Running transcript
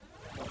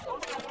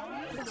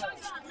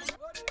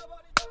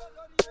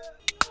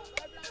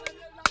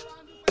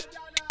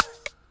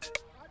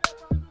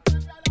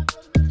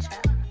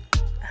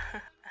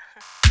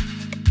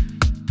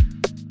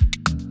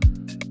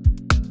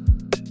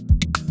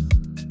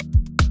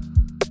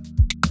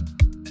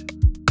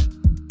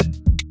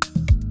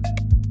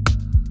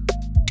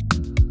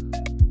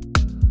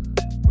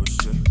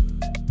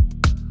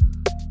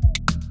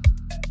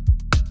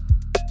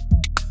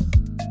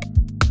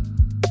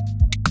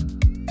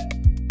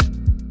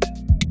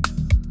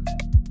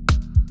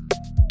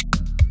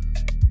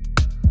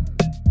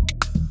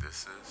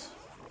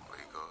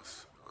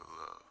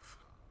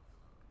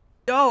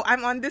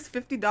I'm on this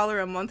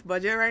 $50 a month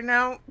budget right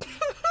now.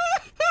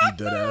 You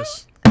dead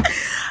ass.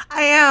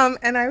 I am,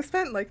 and I've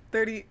spent like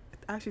 30.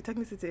 Actually,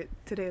 technically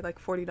today like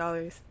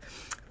 $40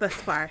 thus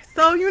far.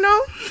 So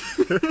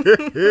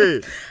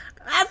Hey,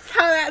 that's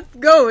how that's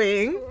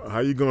going. how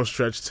you gonna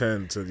stretch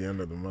 10 to the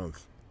end of the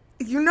month?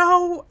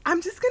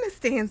 I'm just gonna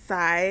stay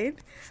inside.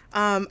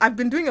 I've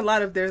been doing a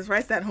lot of there's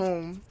rice at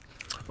home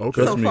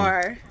Okay. so me.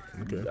 far.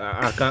 Okay.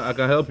 I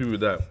can help you with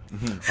that.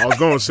 I was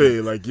gonna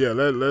say like yeah,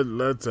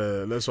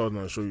 let's all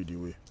now show you the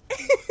way.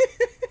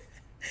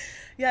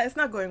 Yeah, it's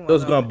not going well.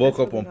 Just gonna though. bulk It's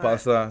up really on not.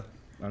 pasta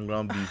and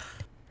ground beef.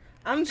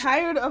 I'm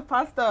tired of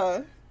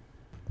pasta.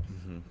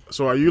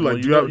 So are you like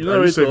Well, do you have you're not are you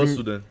ready to saving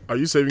hustle then. are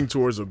you saving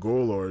towards a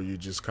goal or are you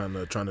just kind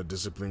of trying to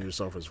discipline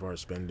yourself as far as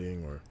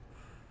spending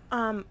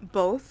or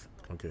Both.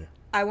 okay.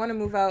 I want to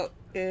move out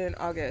in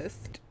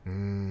August.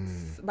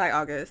 By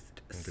August.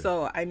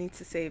 So I need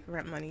to save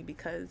rent money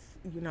because,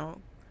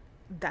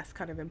 that's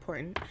kind of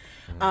important.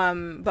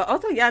 But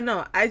also,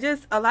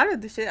 a lot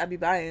of the shit I be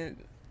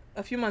buying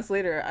a few months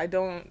later,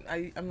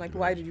 I'm like,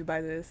 why did you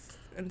buy this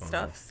and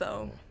stuff?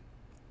 So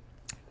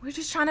we're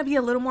just trying to be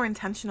a little more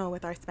intentional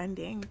with our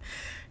spending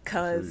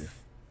because,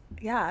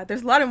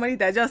 there's a lot of money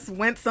that just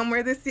went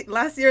somewhere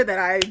last year that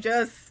I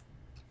just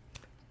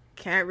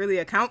can't really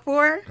account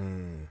for.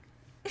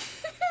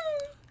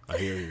 I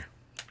hear you.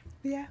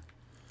 Yeah,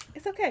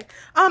 it's okay.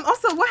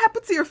 Also, what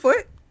happened to your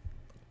foot?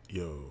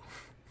 Yo.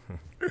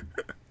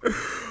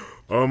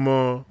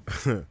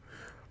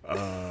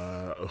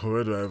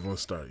 Where do I even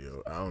start,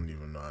 yo? I don't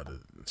even know how to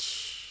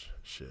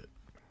shit.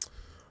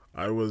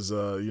 I was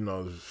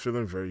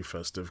feeling very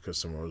festive because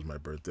tomorrow was my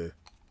birthday.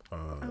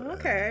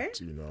 Okay.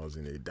 And, I was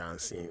in a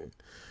dancing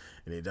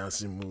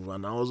move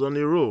and I was on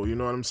a roll, you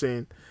know what I'm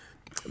saying?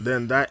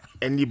 Then that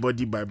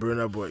Anybody by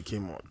Burna Boy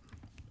came on.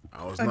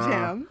 I was A now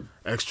jam.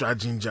 extra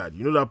gingered.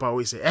 You know that part where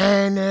we say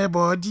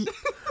anybody.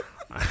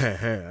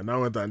 And I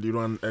went and did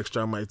one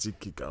extra mighty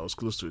kick. I was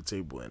close to a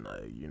table and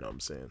you know what I'm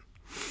saying?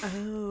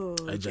 Oh,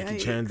 I Jackie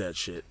yikes. Chan that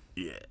shit.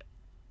 Yeah.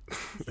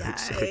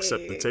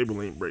 Except the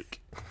table ain't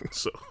break.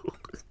 So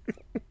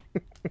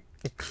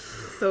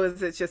So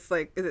is it just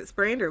like, is it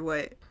sprained or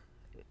what?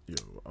 yo,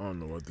 I don't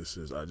know what this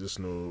is. I just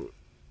know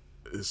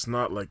it's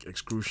not like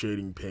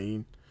excruciating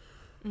pain.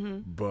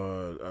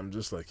 But I'm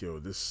just like, yo,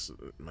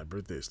 my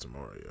birthday is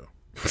tomorrow, yo.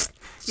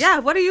 Yeah,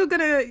 what are you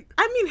gonna,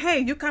 hey,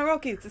 you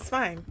karaoke, it's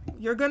fine.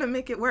 You're gonna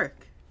make it work.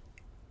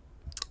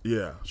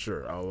 Yeah,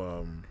 sure.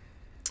 I'll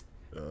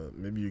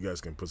maybe you guys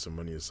can put some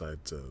money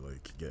aside to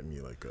like get me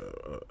like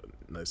a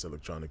nice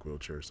electronic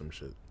wheelchair or some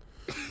shit.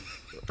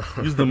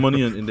 Use the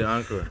money in the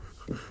anchor.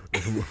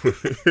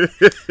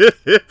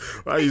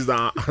 I use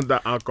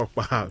the anchor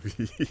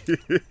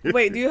pavi.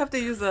 Wait, do you have to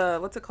use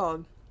what's it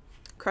called?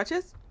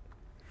 Crutches?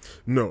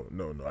 No.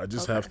 I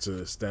just Okay. have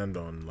to stand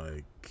on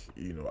like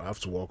I have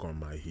to walk on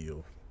my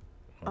heel.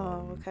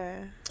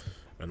 Okay.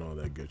 And all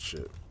that good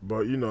shit.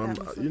 But That was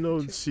so see,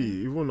 interesting.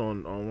 even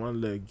on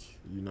one leg,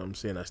 you know what I'm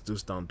saying, I still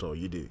stand tall.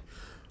 You did.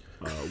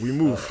 We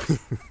move.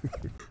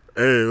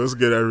 Hey, what's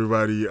good,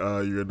 everybody?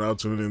 You're now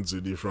tuned into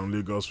the From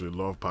Lagos with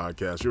Love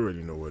podcast. You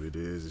already know what it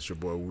is. It's your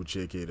boy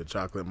Wuchi, aka the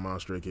Chocolate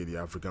Monster, aka the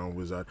African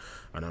Wizard,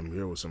 and I'm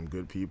here with some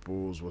good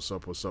peoples. What's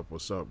up,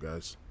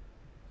 guys?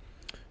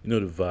 You know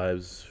the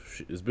vibes.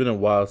 It's been a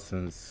while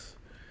since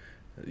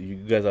you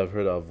guys have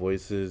heard our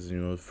voices.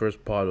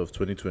 First part of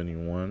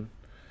 2021.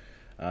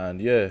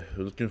 And yeah,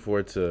 we're looking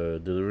forward to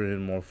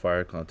delivering more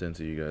fire content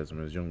to you guys.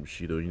 Man, it's Young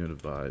Bushido, you know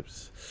the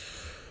vibes.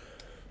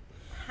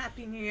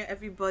 Happy New Year,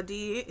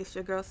 everybody. It's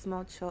your girl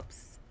Small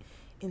Chops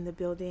in the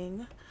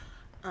building.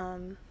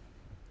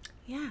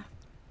 Yeah.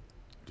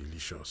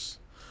 Delicious.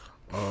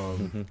 I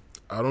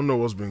don't know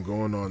what's been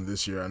going on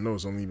this year. I know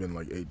it's only been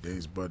like 8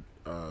 days, but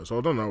so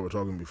I don't know. We're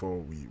talking before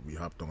we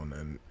hopped on,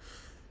 and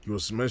he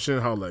was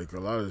mentioning how like a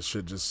lot of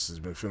shit just has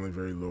been feeling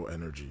very low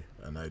energy,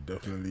 and I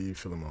definitely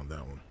feel him on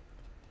that one.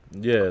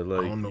 Yeah,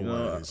 like I don't know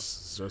why.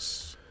 It's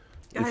just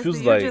Guys, feels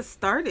the year like- just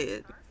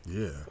started.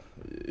 yeah.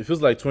 It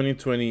feels like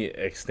 2020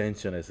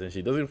 extension, essentially.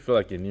 It doesn't feel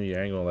like a new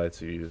year. I ain't gonna lie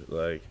to you.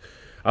 Like,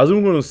 I was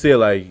even gonna say,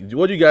 like,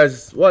 what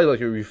are like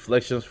your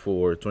reflections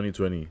for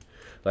 2020?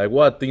 Like,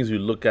 what are things you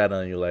look at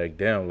and you're like,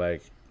 damn,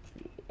 like,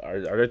 are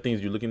there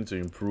things you're looking to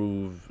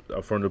improve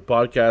from the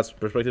podcast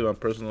perspective and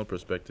personal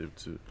perspective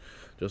too?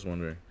 Just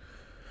wondering.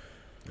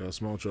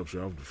 Small chops, you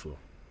have the floor.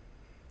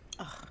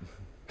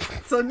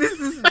 So this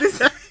is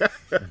this.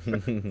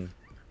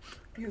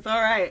 It's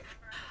all right.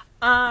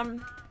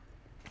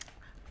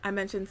 I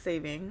mentioned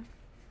saving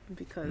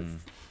because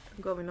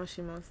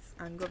Govinoshimos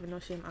and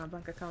Govinoshim are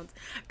bank accounts.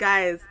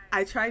 Guys,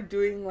 I tried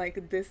doing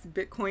like this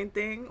Bitcoin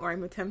thing, or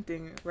I'm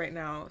attempting right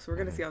now. So we're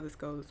gonna see how this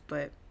goes.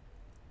 But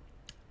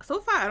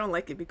so far, I don't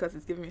like it because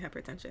it's giving me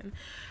hypertension.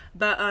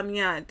 But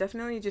yeah,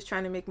 definitely just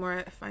trying to make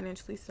more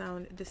financially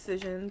sound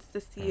decisions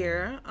this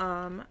year.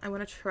 I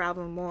want to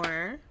travel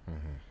more.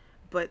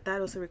 But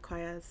that also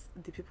requires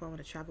the people I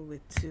want to travel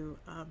with to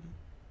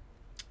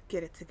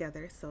get it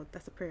together. So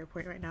that's a prayer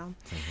point right now.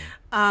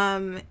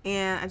 And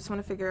I just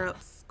want to figure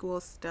out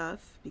school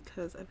stuff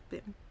because I've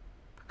been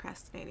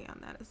procrastinating on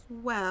that as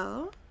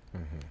well.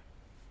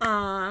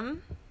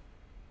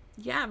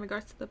 Yeah, in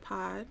regards to the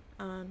pod,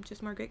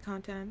 just more great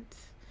content,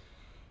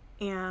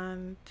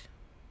 and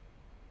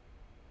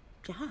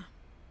yeah.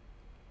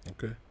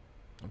 Okay.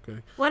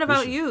 What about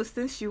Listen. you?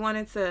 Since you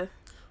wanted to,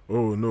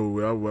 Oh no,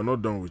 we're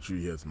not done with you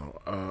yet. Now,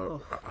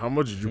 oh, how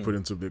much did you put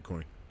into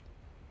Bitcoin?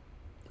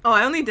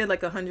 I only did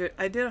like 100.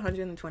 I did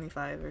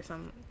 125 or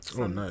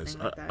Oh, nice.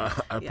 like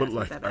that. I Yeah, put it's not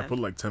like that I bad. put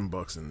like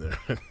 $10 in there.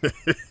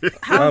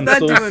 How's I'm that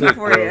so doing sick,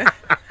 for bro. you?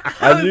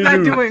 How's that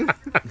knew. doing?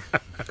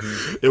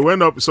 It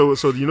went up. So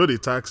you know they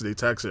tax it,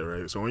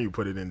 right? So when you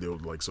put it in, they'll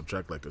like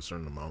subtract like a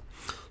certain amount.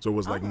 So it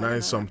was like Oh, I didn't know nine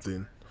that.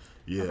 something.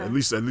 Yeah, Okay. at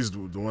least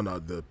the one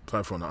out the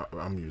platform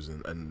I'm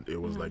using, and it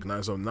was like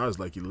 9 something. Now it's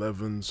like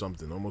 11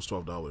 something, almost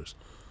 $12.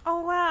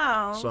 Oh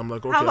wow. So I'm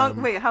like, How okay,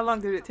 long? Wait, how long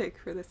did it take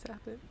for this to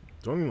happen?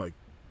 it's only like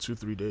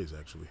 2-3 days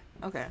actually.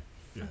 Okay.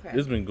 Yeah. Okay.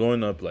 It's been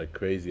going up like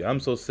crazy. I'm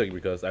so sick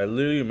because I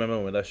literally remember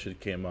when that shit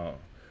came out.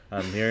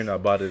 I'm hearing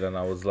about it and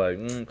I was like,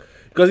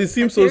 because it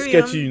seems so Ethereum.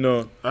 sketchy, you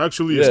know.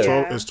 Actually,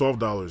 Yeah. it's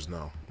 $12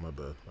 now. My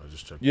bad. I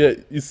just checked. Yeah,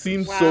 it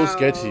seems so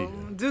sketchy.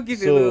 Do give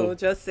So- you a little.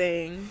 Just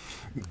saying.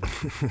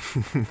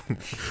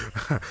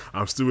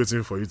 I'm still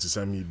waiting for you to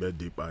send me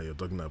birthday pie. You're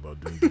talking about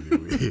doing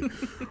giveaway.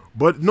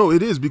 But no,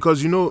 it is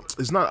because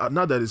it's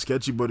not that it's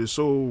sketchy, but it's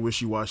so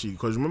wishy-washy.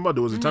 Because remember,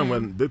 there was a time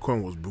when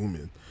Bitcoin was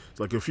booming. It's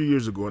like a few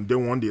years ago, and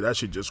then one day that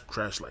shit just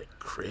crashed like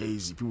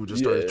crazy. People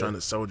just started Yeah. trying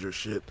to sell your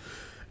shit,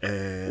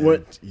 and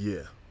What-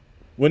 yeah,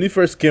 When it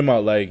first came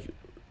out, like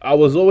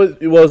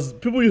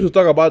people used to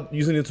talk about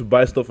using it to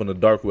buy stuff on the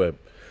dark web.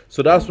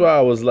 So that's why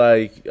I was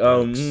like,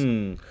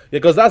 yeah,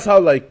 because that's how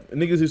like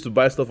niggas used to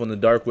buy stuff on the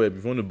dark web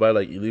if you want to buy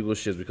like illegal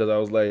shit. Because I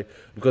was like,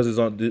 because it's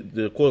on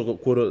the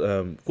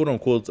quote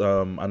unquote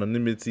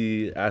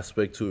anonymity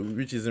aspect to it,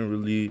 which isn't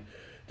really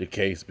the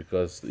case.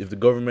 Because if the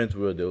government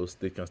will,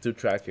 they can still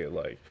track it.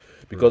 Like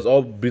because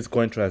all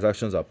Bitcoin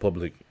transactions are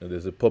public. And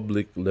there's a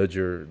public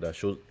ledger that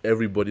shows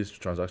everybody's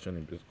transaction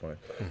in Bitcoin.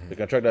 They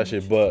can track that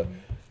shit, but.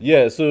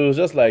 Yeah, so it was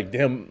just like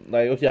damn,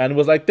 like okay, and it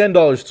was like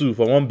 $10 too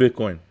for one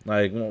Bitcoin.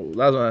 Like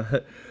that's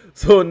when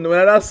so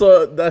when I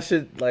saw that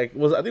shit, like I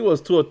think it was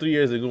 2 or 3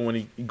 years ago when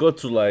it got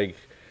to like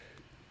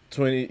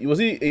 20, it was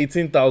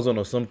 18,000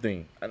 or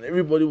something, and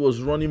everybody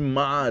was running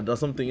mad or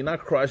something, and that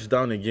crashed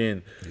down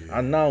again,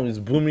 and now it's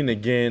booming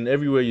again.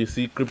 Everywhere you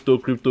see crypto.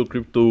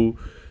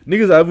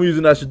 Niggas are even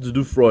using that shit to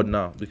do fraud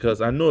now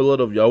because I know a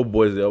lot of Yahoo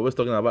boys, they're always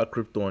talking about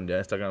crypto on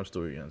their Instagram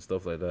story and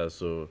stuff like that.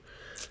 So,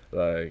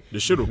 like, the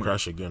shit will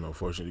crash again,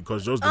 unfortunately,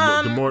 because just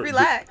the more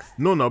relax.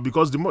 no,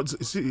 because the more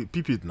see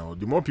peep it now,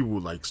 the more people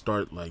like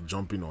start like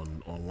jumping on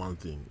one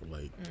thing,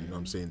 like you know what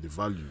I'm saying, the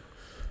value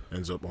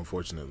ends up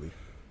unfortunately.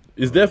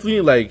 it's definitely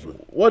like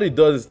what it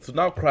does is to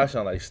now crash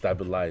and like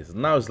stabilize.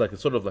 Now it's like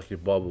it's sort of like a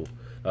bubble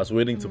that's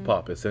waiting to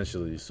pop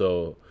essentially.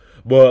 So,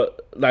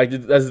 but like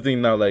that's the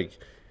thing now. Like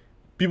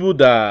people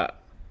that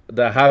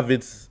have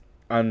it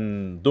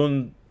and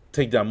don't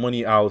take their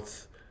money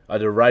out at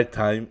the right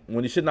time,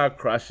 when the shit now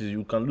crashes,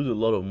 you can lose a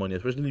lot of money,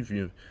 especially if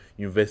you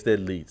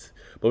invested late.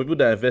 But people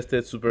that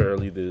invested super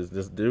early, they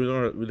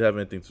don't really have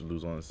anything to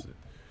lose, honestly.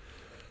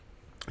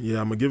 Yeah,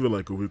 I'm gonna give it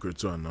like a week or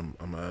two, and I'm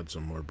gonna add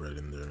some more bread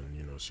in there,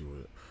 and see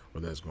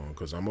what that's going.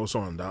 Because I'm also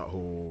on that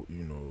whole,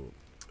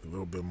 a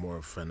little bit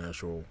more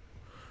financial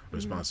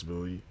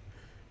responsibility.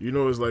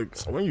 It's like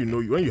when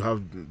you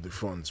have the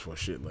funds for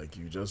shit, like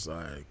you just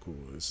alright, cool.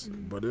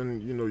 But then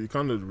you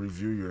kind of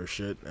review your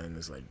shit, and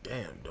it's like,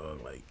 damn,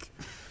 dog, like.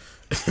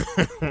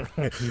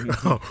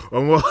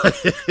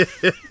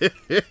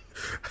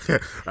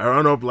 I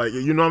run up like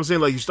what I'm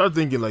saying, like you start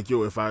thinking like,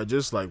 yo, if I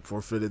just like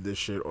forfeited this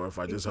shit, or if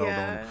I just held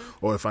on,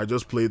 or if I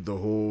just played the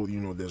whole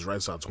there's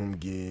rights at home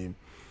game,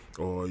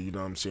 or what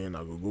I'm saying, I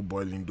could go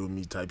boiling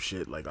Indomie type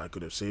shit, like I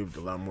could have saved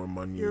a lot more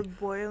money. You're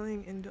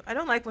boiling Indomie. I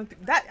don't like when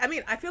that. I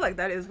mean, I feel like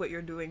that is what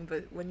you're doing,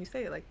 but when you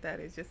say it like that,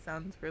 it just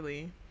sounds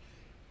really.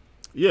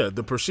 Yeah,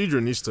 the procedure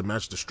needs to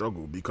match the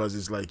struggle, because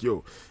it's like,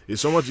 yo, it's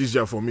so much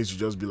easier for me to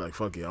just be like,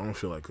 fuck it, I don't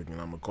feel like cooking.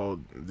 I'm gonna call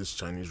this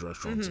Chinese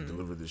restaurant to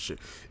deliver this shit.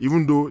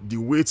 Even though the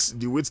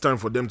wait time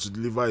for them to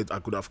deliver it, I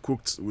could have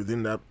cooked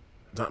within that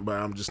time, but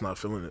I'm just not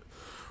feeling it.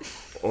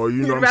 Or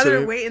You'd what I'm rather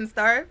saying? wait and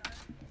starve.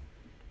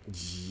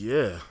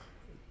 Yeah,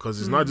 because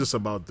it's not just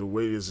about the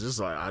weight. It's just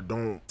like I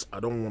don't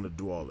want to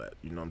do all that.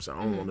 You know what I'm saying?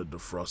 I don't want to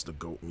defrost the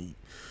goat meat.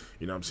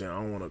 You know what I'm saying?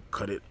 I don't want to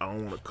cut it. I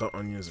don't want to cut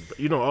onions.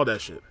 All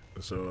that shit.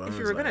 So If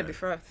you were gonna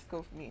defrost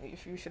goat meat,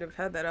 if you should have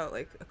had that out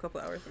like a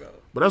couple hours ago.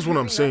 But that's what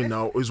I'm saying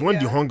now. Is when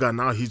the Yeah. hunger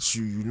now hits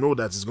you, you know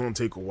that it's gonna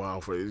take a while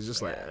for it. It's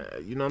just like,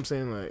 you know what I'm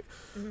saying? Like,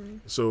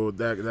 so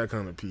that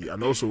kind of pee.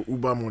 And also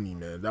Uber money,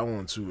 man. That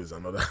one too is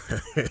another.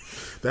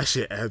 That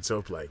shit adds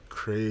up like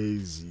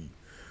crazy.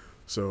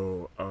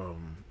 So,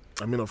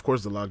 I mean, of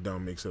course, the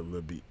lockdown makes it a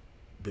little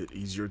bit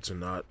easier to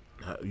not,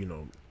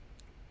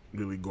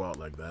 really go out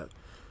like that.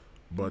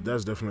 But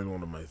that's definitely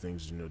one of my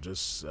things,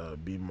 just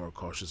be more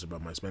cautious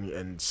about my spending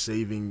and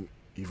saving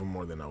even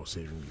more than I was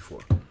saving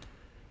before.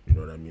 You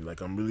know what I mean?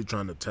 Like, I'm really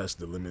trying to test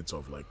the limits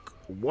of, like,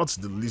 what's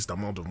the least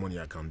amount of money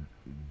I can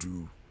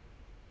do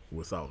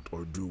without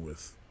or do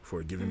with for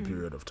a given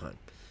period of time.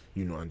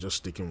 and just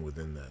sticking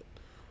within that.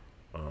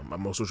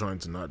 I'm also trying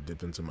to not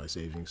dip into my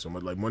savings so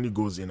much. Like money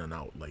goes in and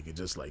out. Like it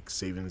just like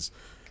savings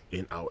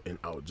in out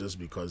just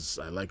because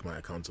I like my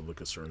account to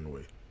look a certain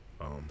way.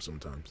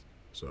 Sometimes.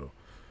 So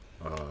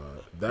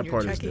that Your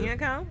part is checking there.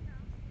 account?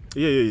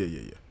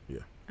 Yeah.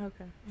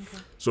 Okay.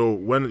 So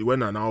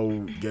when I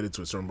now get it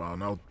to a certain point, I'll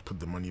now put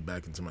the money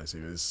back into my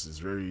savings. It's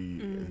very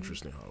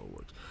interesting how it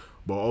works.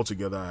 But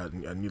altogether,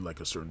 I need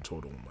like a certain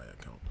total in my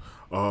account.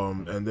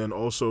 And then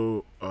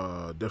also,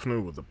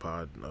 definitely with the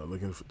pod,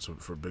 looking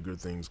for bigger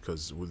things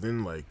because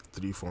within like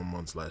 3-4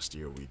 months last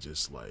year, we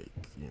just like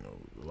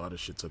a lot of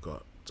shit took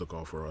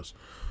off for us.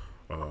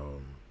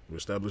 We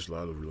established a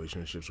lot of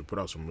relationships. We put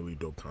out some really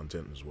dope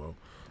content as well.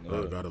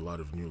 Got a lot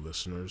of new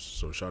listeners.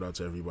 So shout out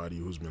to everybody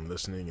who's been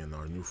listening and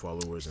our new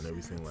followers and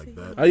everything like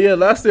that. Yeah,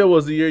 last year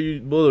was the year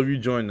both of you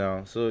joined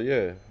now. So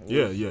yeah.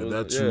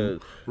 That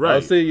too. Right.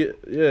 I'll say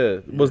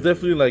it was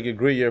definitely like a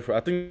great year I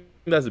think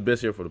that's the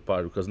best year for the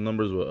pod because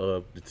numbers were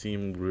up, the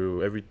team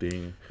grew,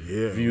 everything.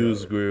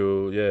 Views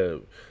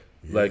grew.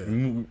 Like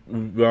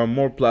we're on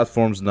more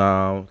platforms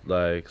now.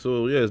 Like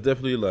so it's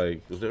definitely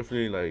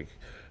like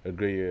a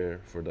great year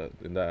for that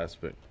in that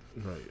aspect.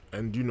 Right,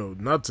 and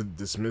not to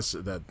dismiss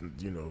that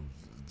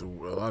a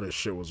lot of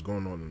shit was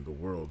going on in the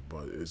world,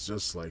 but it's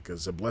just like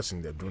it's a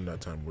blessing that during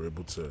that time we're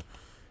able to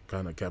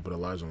kind of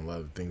capitalize on a lot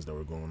of things that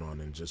were going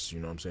on and just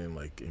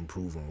like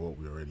improve on what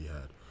we already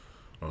had.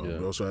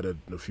 We also had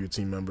a few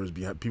team members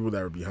people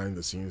that are behind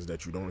the scenes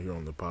that you don't hear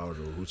on the pod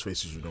or whose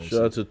faces you don't see.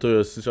 Shout out to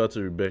Toyosi, shout out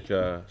to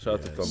Rebecca, shout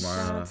out to Tamara.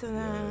 Shout out to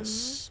them.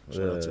 Yes.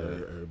 Shout out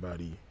to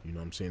everybody,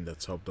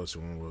 that's helped us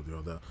in one way or the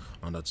other,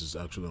 and that's just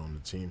actually on the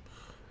team.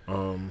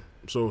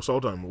 So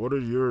Sultan, what are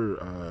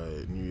your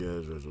New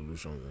Year's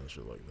resolutions and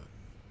shit like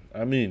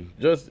that? I mean,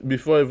 just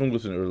before I even go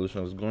to the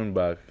resolutions, going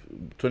back,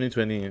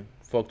 2020,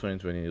 fuck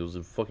 2020, it was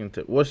a fucking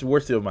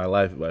worst year of my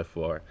life by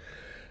far.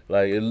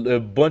 Like a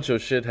bunch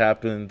of shit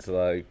happened,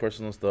 like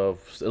personal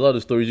stuff. A lot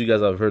of stories you guys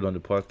have heard on the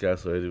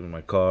podcast already with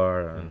my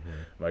car and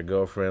my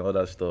girlfriend, all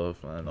that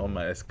stuff, and all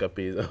my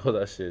escapades, all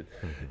that shit.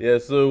 Yeah,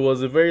 so it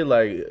was a very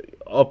like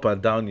up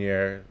and down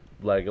year,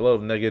 like a lot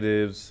of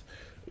negatives,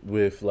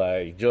 with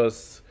like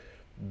just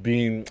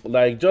being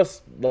like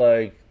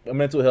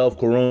mental health,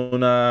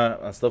 corona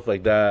and stuff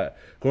like that.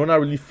 Corona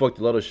really fucked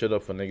a lot of shit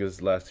up for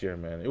niggas last year,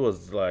 man. It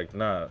was like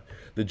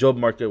the job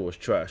market was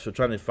trash. So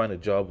trying to find a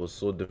job was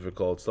so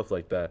difficult, stuff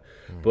like that.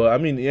 But I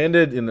mean, it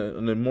ended in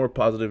a more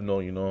positive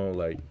note,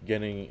 like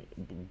getting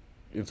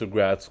into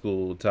grad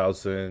school,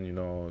 Towson,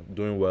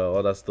 doing well,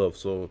 all that stuff.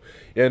 So,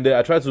 and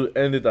I tried to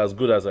end it as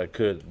good as I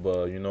could,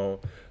 but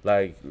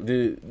like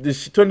the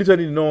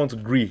 2020 no one to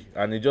agree,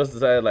 and they just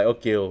decided like,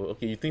 okay,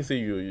 you think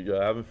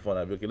you're having fun,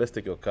 okay, let's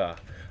take your car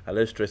and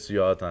let's stress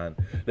you out and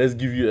let's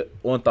give you a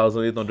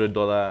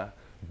 $1,800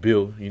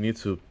 bill. You need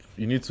to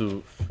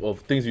of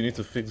things you need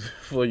to fix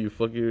before you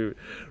fucking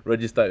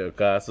register your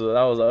car. So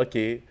that was like,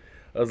 okay.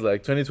 I was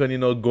like 2020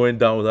 not going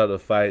down without a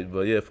fight,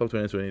 but yeah, fuck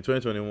 2020.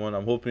 2021,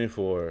 I'm hoping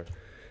for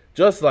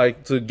just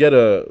like to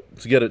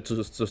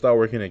start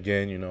working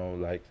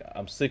again. Like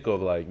I'm sick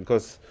of like,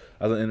 because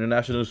as an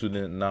international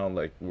student now,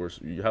 like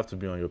you have to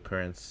be on your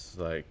parents,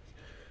 like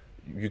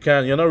you're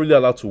not really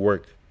allowed to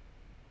work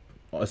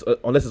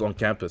unless it's on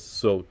campus.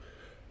 So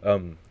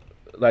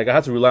like I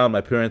had to rely on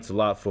my parents a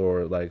lot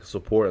for like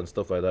support and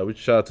stuff like that, which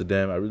shout out to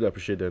them. I really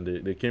appreciate them.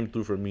 They came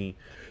through for me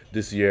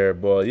this year.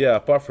 But yeah,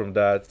 apart from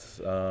that,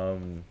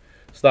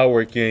 start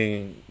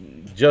working,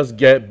 just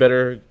get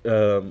better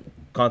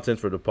content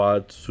for the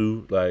pod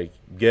too, like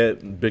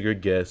get bigger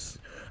guests.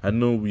 I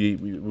know we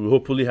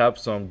hopefully have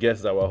some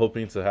guests that we're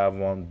hoping to have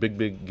on,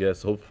 big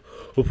guests.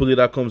 Hopefully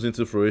that comes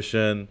into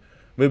fruition.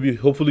 Maybe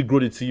hopefully grow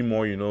the team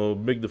more,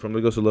 make the From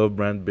Lagos to Love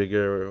brand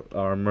bigger,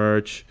 our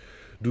merch,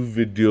 do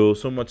video,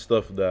 so much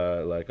stuff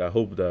that like I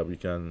hope that we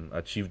can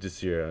achieve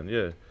this year. And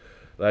yeah,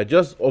 like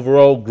just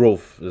overall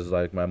growth is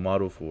like my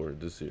motto for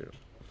this year.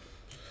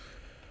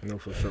 No,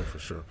 for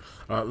sure.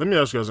 Let me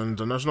ask you, as an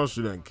international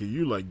student, can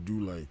you like do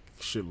like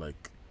shit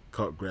like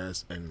cut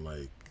grass and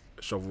like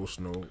shovel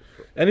snow?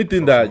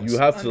 Anything that you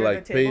have to Under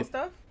like the table pay.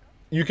 stuff?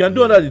 You can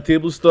do under the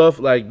table stuff,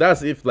 like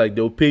that's if like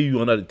they'll pay you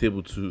under the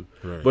table too.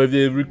 Right. But if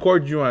they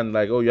record you and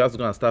like, you have to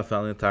go and start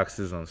filing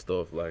taxes and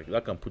stuff, like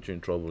that can put you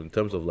in trouble in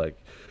terms of like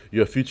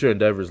your future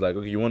endeavors. Like,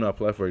 okay, you want to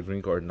apply for a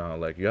green card now,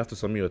 like you have to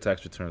submit your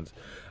tax returns,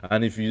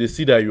 and if they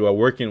see that you are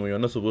working when you're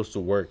not supposed to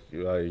work,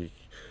 you're like,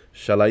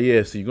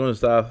 shalaye, so you're gonna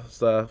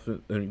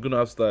you're gonna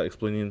have to start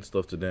explaining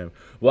stuff to them.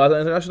 Well, as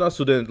an international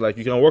student, like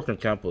you can work on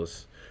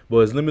campus, but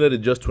it's limited to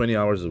just 20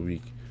 hours a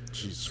week.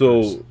 Jesus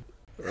So. Christ.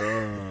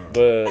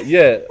 But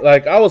yeah,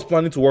 like I was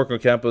planning to work on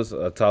campus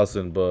at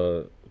Towson,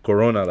 but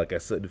Corona, like I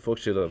said, they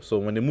fucked shit up. So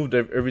when they moved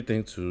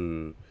everything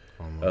to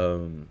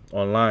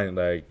online,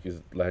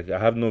 like I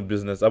have no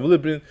business. I've only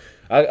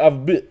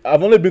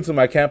been to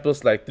my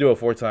campus like 3 or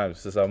 4 times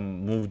since I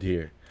moved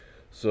here.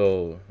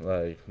 So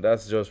like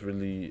that's just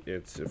really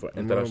it for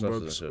international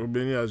But citizenship.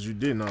 Obeni, as you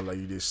did now, like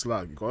you did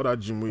slack. All that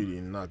gym where you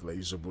did knock, like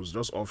you supposed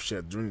just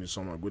offset during the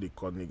summer, go they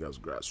cut niggas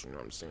grass. You know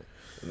what I'm saying?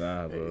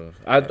 Nah, bro.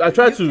 I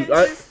try You to. can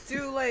just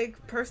do like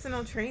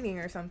personal training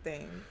or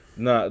something.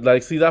 Nah,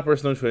 like see that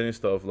personal training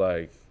stuff,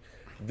 like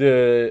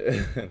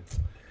the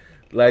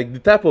like the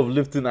type of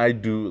lifting I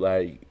do,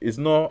 like it's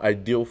not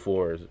ideal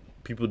for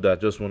people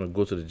that just want to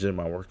go to the gym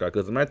and work out.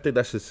 Because I might take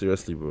that shit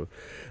seriously, bro.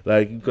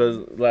 Like because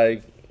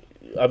like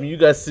I mean, you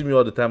guys see me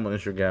all the time on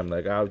Instagram.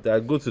 Like I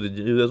go to the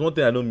gym. If there's one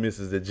thing I don't miss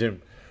is the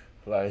gym.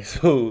 Like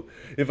so,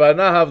 if I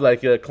now have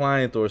like a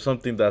client or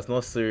something that's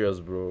not serious,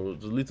 bro,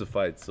 just lead to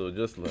fight. So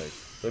just like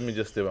let me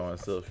just stay by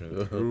myself, you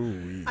know.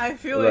 Ooh, I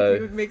feel like Like,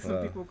 you would make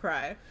some people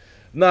cry.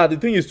 Nah, the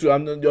thing is too.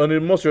 I'm on a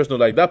more serious note.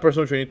 Like that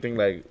personal training thing.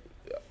 Like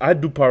I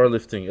do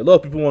powerlifting. A lot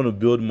of people want to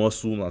build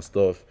muscle and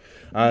stuff,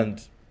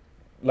 and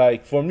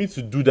like for me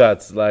to do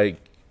that, like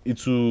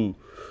it will.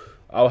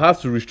 I'll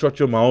have to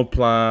restructure my own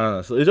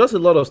plan. So it's just a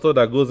lot of stuff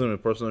that goes in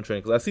with personal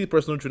training. Because I see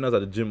personal trainers at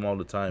the gym all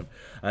the time,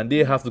 and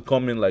they have to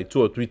come in like 2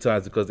 or 3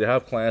 times because they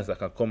have clients that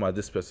can come at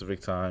this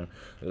specific time.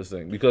 This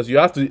thing. Because you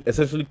have to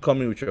essentially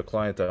come in with your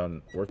client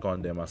and work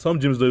on them. And some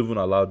gyms don't even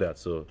allow that.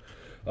 So,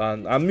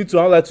 and I mean to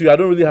highlight to you, I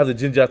don't really have the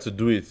ginger to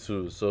do it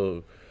too.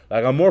 So,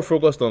 like I'm more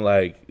focused on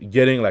like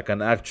getting like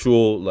an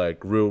actual like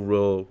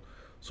real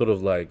sort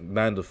of like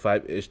 9 to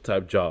 5 ish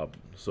type job.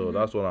 So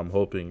that's what I'm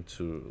hoping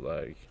to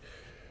like.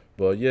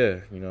 But yeah,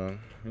 you know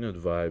the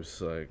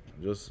vibes. Like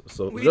just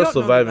We just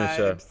don't know the surviving,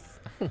 sha.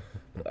 vibes.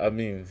 I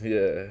mean,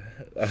 yeah.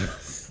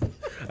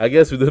 I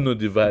guess we don't know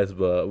the vibes,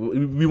 but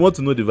we want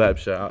to know the vibes,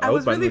 sha. I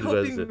was hope really I know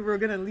the hoping vibes. we were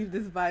gonna leave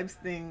this vibes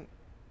thing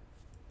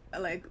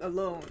like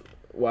alone.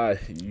 Why?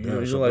 You don't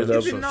like Shopee that?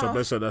 Is it not?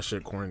 Shopee said that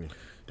shit corny.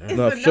 Damn.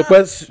 No, It's enough.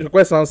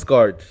 Shokwe sounds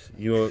scarred,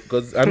 you know,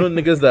 because I know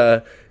niggas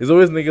that it's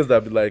always niggas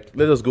that be like,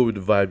 let us go with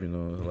the vibe, you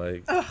know,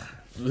 like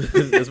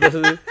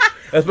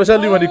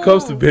especially when it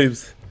comes to Oh.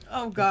 babes.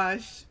 Oh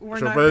gosh, we're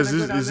not Shopee, gonna is go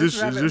this down is this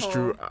this rabbit is this hole.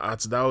 true?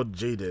 Art thou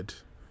jaded?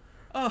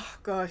 Oh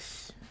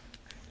gosh,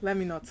 let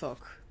me not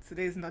talk.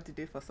 Today is not the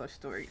day for such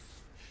stories.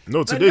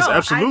 No, today's no, I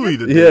absolutely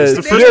just- the Yeah, day. It's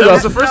the today first, is-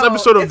 it's the first No,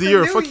 episode of it's the a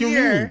year. new Fuck you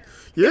year. mean?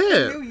 Yeah,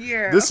 It's a new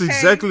year. this is okay?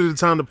 exactly the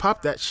time to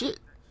pop that shit.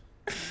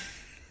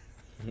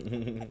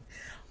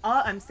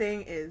 All I'm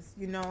saying is,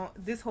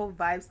 this whole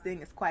vibes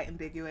thing is quite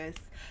ambiguous.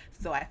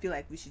 So I feel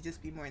like we should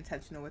just be more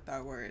intentional with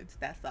our words.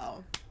 That's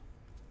all.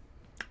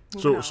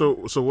 Moving on.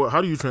 So what?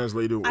 How do you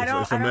translate it? I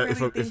don't really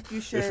think you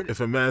if should. if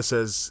a man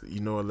says, you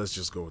know what, let's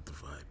just go with the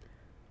vibe.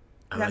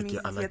 I that like means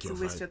it. I you like get your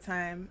to waste vibe. your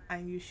time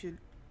and you should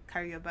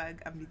carry your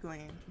bag and be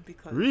going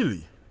because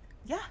Really?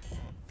 yeah,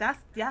 I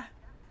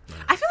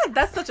feel like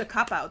that's such a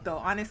cop out though.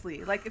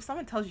 Honestly, like if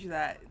someone tells you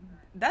that,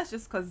 that's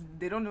just because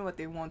they don't know what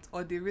they want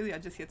or they really are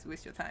just here to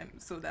waste your time.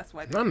 So that's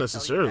why. They Not tell you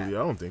necessarily. that.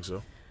 I don't think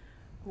so.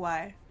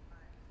 Why?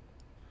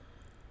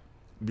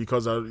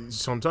 Because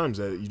sometimes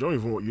you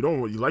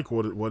like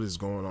what is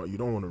going on. You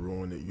don't want to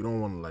ruin it. You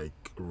don't want to like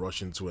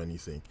rush into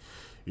anything.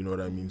 You know what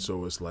I mean?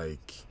 So it's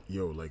like,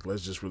 yo, like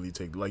let's just really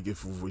take like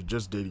if we're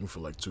just dating for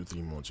like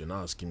 2-3 months, you're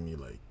not asking me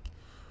like,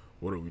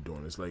 what are we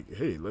doing? It's like,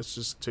 hey, let's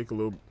just take a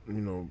little, bit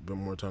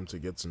more time to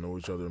get to know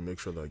each other and make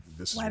sure like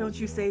this. Why is don't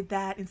you say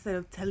that instead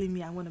of telling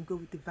me I want to go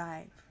with the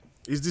vibe?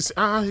 Is this?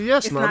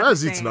 Yes, It's now not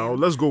that's the it. same. Now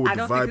let's go with I the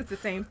don't think vibe. it's the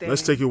same thing.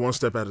 Let's take it one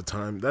step at a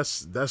time.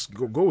 That's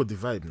go with the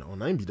vibe now.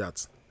 Now be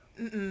that.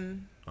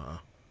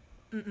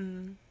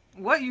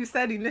 What you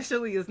said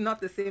initially is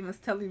not the same as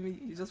telling me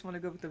you just want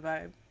to go with the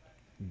vibe.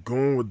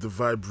 Going with the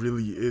vibe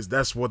really is.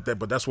 That's what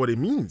it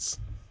means.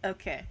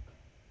 Okay.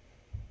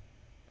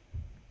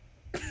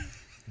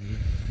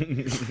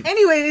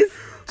 Anyways.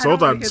 I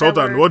don't wanna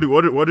Sultan, hear that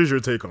word. what is your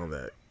take on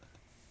that?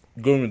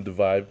 Going with the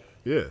vibe.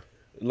 Yeah.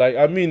 Like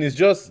I mean, it's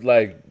just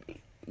like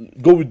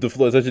go with the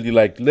flow. Essentially,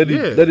 like let Yeah.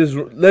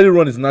 it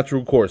run its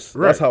natural course.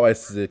 Right. That's how I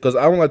see it. Because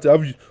I don't like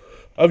to.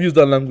 I've used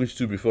that language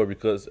too before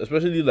because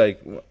especially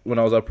like when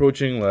I was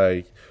approaching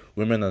like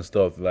women and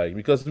stuff, like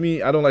because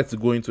me I don't like to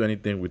go into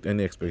anything with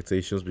any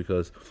expectations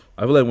because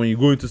I feel like when you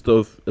go into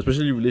stuff,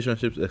 especially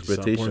relationships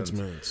expectations,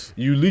 Disappointments.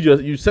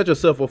 you set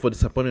yourself up for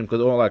disappointment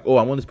because I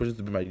want this person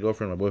to be my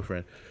girlfriend, my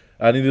boyfriend,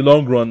 and in the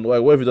long run,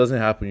 like what if it doesn't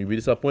happen? You'll be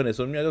disappointed.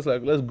 So me, I just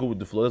like let's go with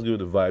the flow, let's go with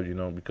the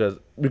vibe, because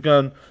we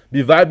can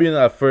be vibing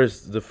at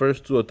the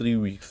first 2 or 3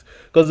 weeks,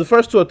 because the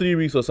first 2 or 3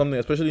 weeks or something,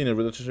 especially in a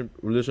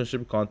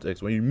relationship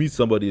context, when you meet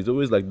somebody, it's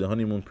always like the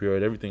honeymoon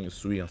period, everything is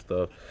sweet and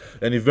stuff,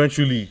 and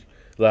eventually.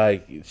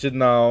 Like shit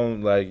now,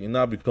 like it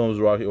now becomes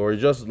rocky, or you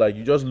just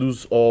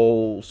lose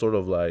all sort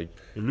of like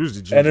You lose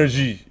the ginger.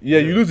 energy. Yeah,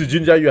 you lose the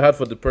ginger you had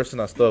for the person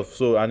and stuff.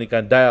 So and it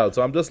can die out.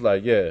 So I'm just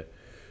like, yeah,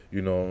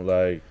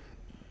 like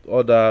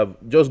all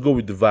that. Just go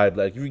with the vibe.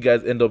 Like if you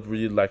guys end up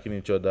really liking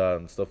each other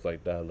and stuff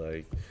like that,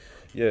 like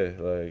yeah,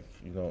 like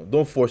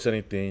don't force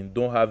anything.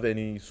 Don't have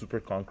any super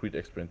concrete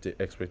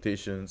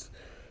expectations.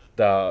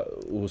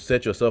 that will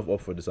set yourself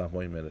up for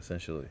disappointment.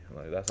 Essentially,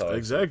 like that's how.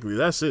 Exactly,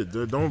 that's it.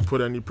 Don't put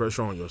any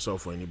pressure on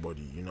yourself or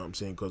anybody. You know what I'm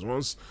saying? Because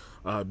once,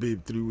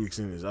 babe, 3 weeks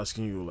in is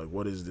asking you like,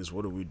 "What is this?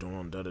 What are we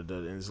doing?" Da da da,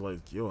 and it's like,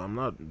 yo, I'm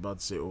not about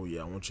to say, "Oh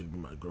yeah, I want you to be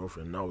my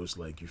girlfriend." Now it's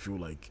like you feel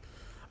like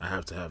I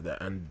have to have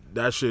that, and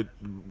that shit.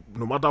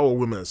 No matter what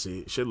women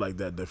say, shit like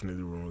that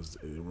definitely ruins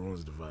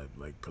the vibe.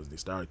 Like, because they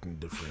start acting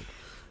different,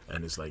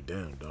 and it's like,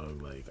 damn,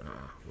 dog, like.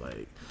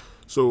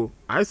 So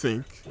I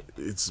think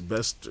it's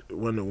best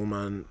when a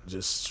woman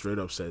just straight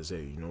up says,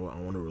 "Hey, you know what? I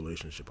want a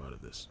relationship out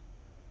of this,"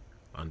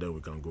 and then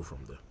we can go from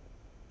there.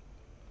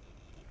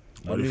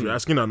 But if you're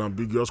asking an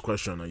ambiguous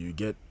question and you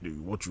get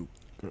what you,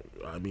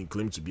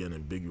 claim to be an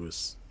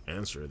ambiguous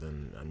answer,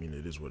 then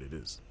it is what it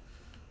is.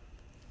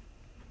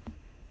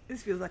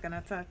 This feels like an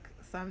attack,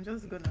 so I'm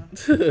just gonna.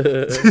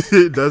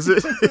 Does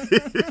it?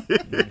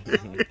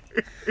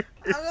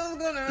 I'm just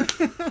gonna.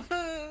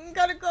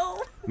 Gotta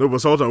go. No,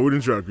 but Sultan,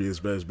 wouldn't you agree? It's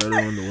better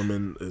when the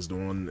woman is the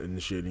one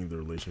initiating the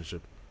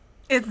relationship.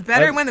 It's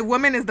better when the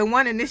woman is the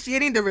one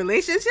initiating the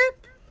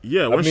relationship?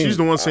 Yeah, when she's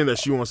the one saying that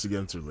she wants to get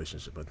into a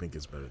relationship, I think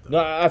it's better. No,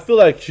 I feel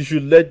like she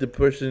should let the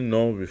person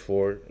know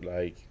before,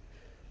 like,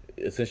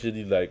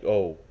 essentially, like,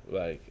 oh,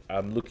 like,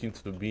 I'm looking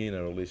to be in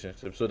a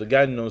relationship. So the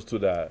guy knows too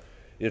that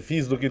if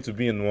he's looking to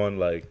be in one,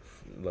 like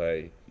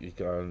you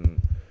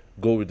can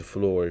go with the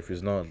flow. Or if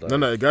he's not, like,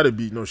 it gotta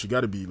be she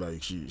gotta be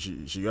like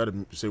she gotta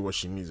say what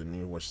she means and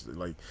mean what she,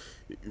 like,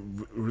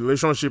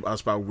 relationship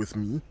aspect with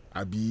me.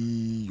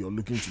 You're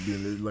looking to be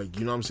in, like,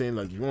 you know what I'm saying,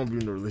 like, if you want to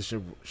be in a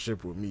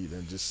relationship with me,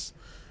 then just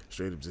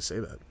straight up just say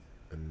that,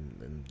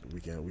 and we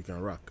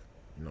can rock.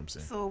 You know what I'm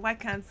saying? So why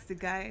can't the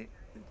guy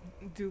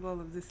do all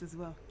of this as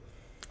well?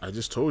 I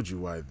just told you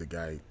why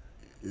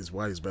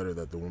it's better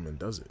that the woman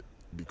does it.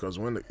 Because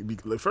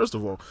first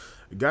of all,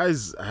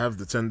 guys have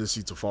the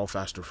tendency to fall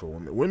faster for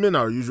women. Women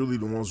are usually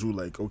the ones who,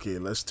 like, okay,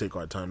 let's take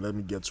our time. Let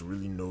me get to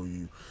really know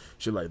you,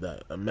 shit like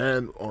that. A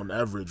man, on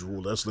average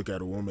rule, let's look at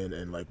a woman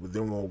and, like,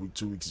 within 1 week,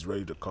 2 weeks, he's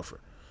ready to cuff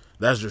her.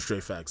 That's just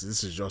straight facts.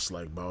 This is just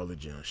like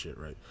biology and shit,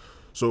 right?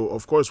 So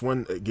of course,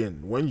 when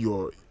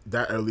you're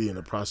that early in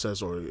the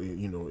process, or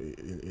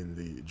in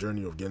the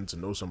journey of getting to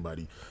know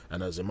somebody,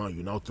 and as a man,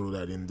 you now throw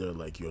that in there,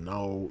 like, you're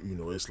now,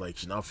 it's like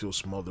she now feels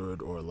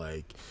smothered, or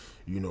like,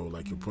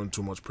 like you're putting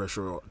too much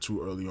pressure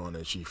too early on,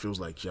 and she feels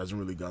like she hasn't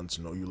really gotten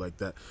to know you like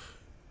that.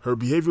 Her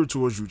behavior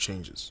towards you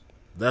changes.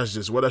 That's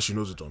just whether she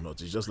knows it or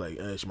not. It's just like,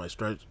 she might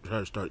try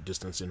to start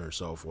distancing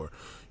herself, or,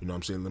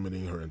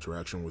 limiting her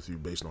interaction with you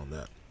based on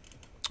that.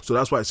 So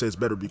that's why I say it's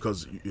better,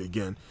 because,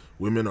 again,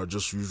 women are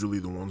just usually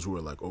the ones who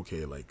are like,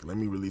 okay, like, let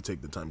me really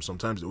take the time.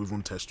 Sometimes they'll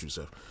even test you,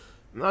 Seth.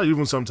 Not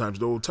even sometimes,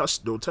 they'll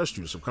test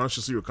you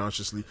subconsciously or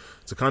consciously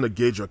to kind of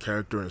gauge your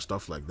character and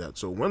stuff like that.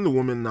 So when the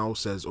woman now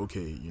says,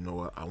 okay, you know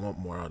what, I want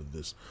more out of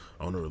this,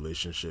 I want a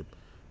relationship,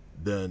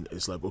 then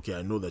it's like, okay,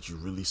 I know that you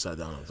really sat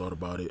down and thought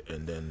about it,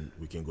 and then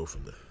we can go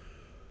from there.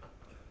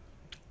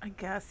 I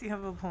guess you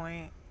have a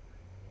point.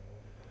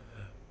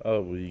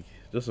 Oh, week.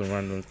 Just a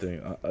random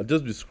thing. I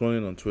just be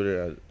scrolling on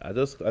Twitter. I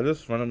just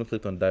randomly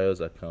clicked on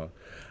Dio's account,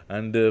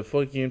 and the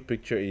fucking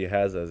picture he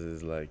has as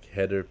his, like,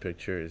 header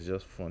picture is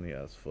just funny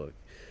as fuck.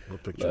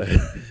 What picture? Like,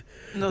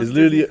 Those it's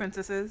literally Disney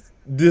princesses.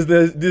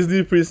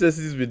 Disney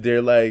princesses with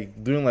their,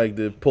 like, doing, like,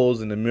 the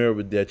pose in the mirror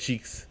with their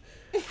cheeks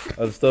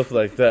and stuff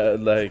like that,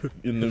 like,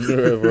 in the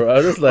mirror, bro. I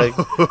was just like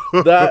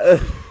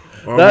that.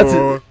 That's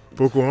it.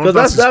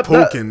 Pocahontas is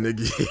poking,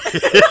 nigga.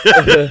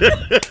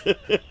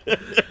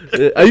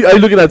 Are you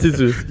looking at it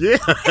too?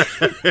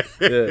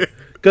 Yeah.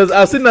 Because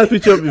I've seen that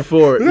picture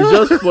before.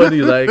 It's just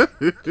funny, like,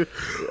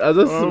 I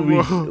don't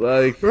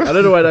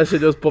know why that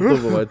shit just popped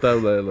up on my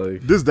timeline,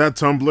 like. This that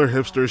Tumblr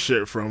hipster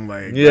shit from,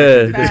 like.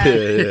 Yeah.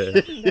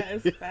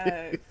 That is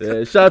facts.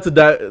 Yeah. Shout out to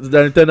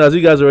the Nintendo. As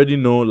you guys already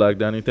know, like,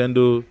 the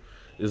Nintendo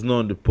is not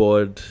on the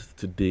pod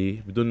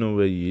today. We don't know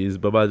where he is.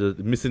 Baba just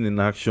missing in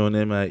action,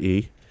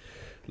 MIA.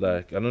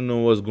 Like, I don't know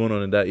what's going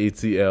on in that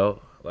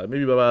ATL. Like,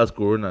 maybe Baba has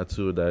Corona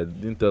too that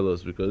didn't tell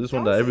us, because this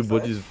one that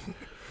everybody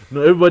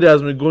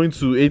has been going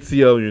to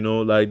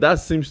ATL, like, that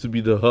seems to be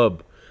the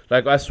hub.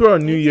 Like, I swear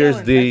on New Year's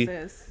Day,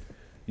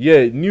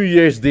 New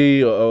Year's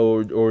Day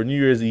or New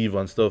Year's Eve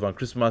and stuff, and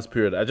Christmas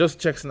period, I just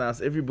checked and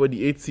asked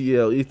everybody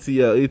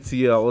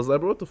ATL. I was like,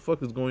 bro, what the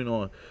fuck is going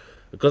on?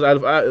 Because I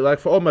like,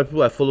 for all my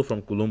people I follow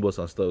from Columbus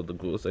and stuff, the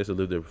ghosts, I used to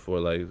live there before,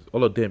 like,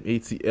 all of them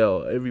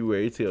ATL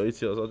everywhere, ATL.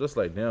 So I was just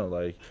like, damn,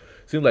 like,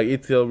 seems like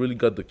ATL really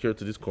got the cure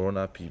to this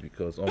Corona P,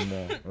 because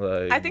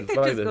like, I think they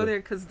just go there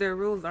because their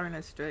rules aren't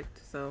as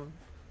strict, so.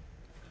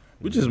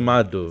 Which is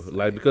mad though,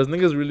 like, because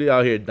niggas really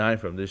out here dying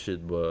from this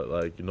shit, but,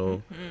 like,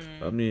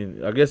 I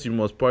mean, I guess you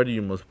must party,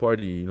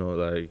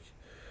 like.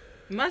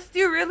 Must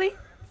you really?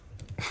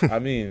 I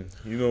mean,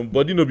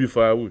 body no be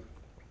firewood.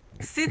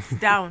 Sit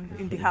down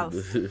in the house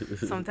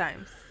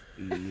sometimes.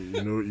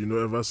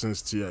 Ever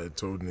since T.I.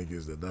 told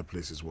niggas that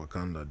place is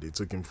Wakanda, they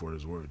took him for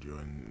his word,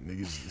 and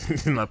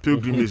niggas in a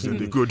pilgrimage that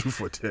they go do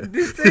for that.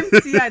 The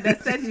same T.I.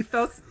 that said he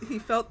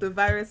felt the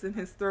virus in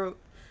his throat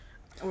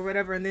or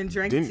whatever, and then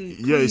drank Didn't, tea.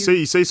 yeah, Please.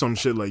 he say some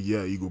shit like,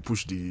 yeah, you go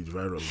push the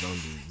virus down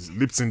the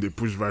Lipton, they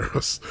push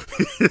virus.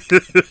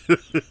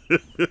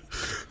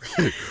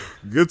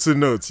 Good to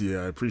know,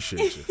 Tia. I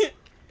appreciate you.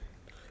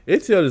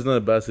 ATL is not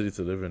a bad city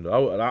to live in,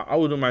 though. I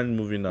wouldn't mind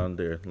moving down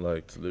there,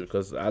 like, to live,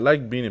 because I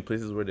like being in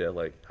places where they're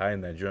like high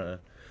Nigerian,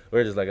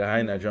 where there's like a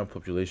high Nigerian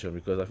population,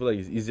 because I feel like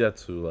it's easier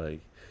to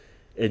like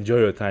enjoy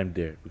your time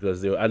there,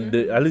 because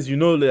at least you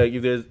know, like,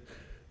 if there's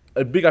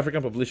a big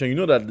African population, you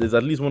know that there's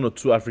at least 1 or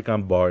 2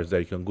 African bars that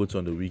you can go to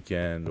on the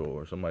weekend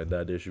or something like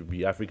that. There should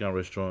be African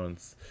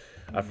restaurants,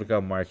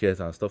 African markets,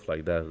 and stuff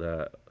like that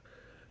that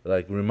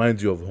like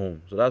reminds you of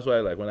home. So that's why,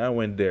 like, when I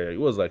went there, it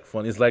was like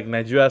fun. It's like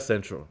Nigeria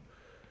Central.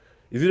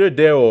 It's either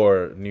there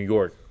or New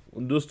York.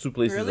 Those 2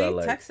 places Really? are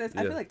like Texas?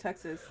 I yeah. feel like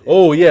Texas.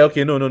 Oh yeah,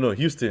 okay, no,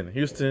 Houston,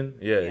 yeah,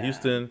 Yeah.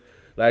 Houston.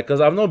 Like,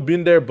 cause I've not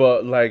been there,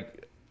 but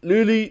like,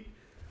 literally,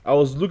 I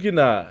was looking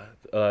at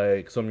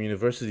like some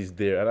universities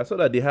there, and I saw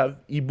that they have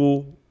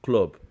Igbo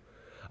club,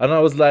 and I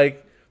was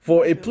like,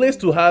 for a place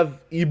to have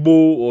Igbo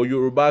or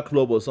Yoruba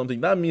club or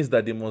something, that means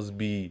that there must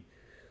be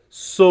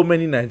so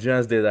many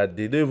Nigerians there that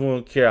they don't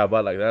even care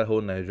about like that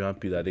whole Nigerian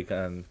people, that they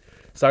can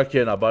start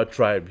caring about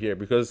tribe here,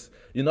 because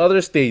in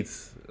other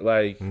states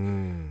like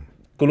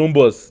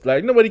Columbus,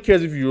 like, nobody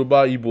cares if you're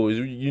Yoruba,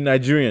 Igbo, you're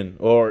Nigerian,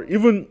 or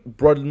even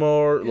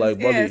Broadmoor, like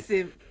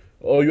Bobby,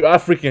 or you're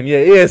African. Yeah,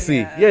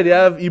 ASC. Yeah, they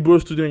have Igbo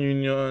Student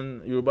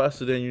Union, Yoruba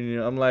Student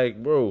Union. I'm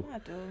like, bro,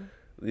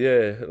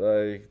 yeah,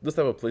 like those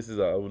type of places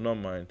I would not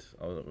mind.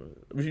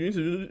 We need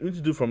to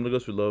do From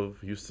Lagos We Love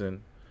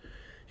Houston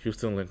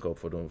link up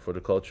for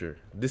the culture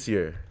this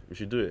year. We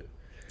should do it.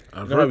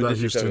 I've You know how heard we that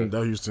did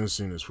Chicago? Houston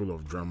scene is full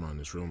of drama and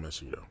it's real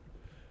messy, though.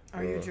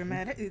 Are you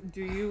dramatic?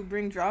 Do you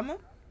bring drama?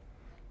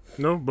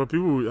 No, but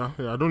people,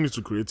 I don't need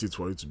to create it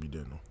for it to be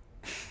there, no.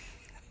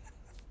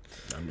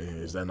 I mean,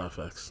 is that not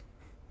facts?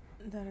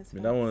 That is. I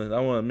mean, that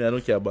one. I mean, I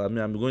don't care about. I mean,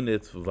 I'm going there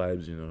for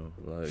vibes, you know.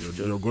 Like,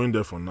 You're going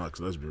there for knocks,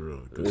 let's be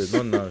real. 'Cause it's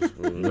not nice,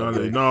 bro. you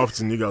know how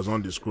often niggas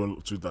on the scroll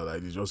Twitter,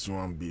 like, they just see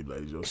one babe, like,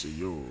 they just say,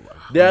 yo.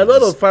 There are a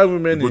lot of fine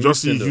women You in go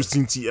just see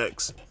Houston, Houston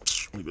TX.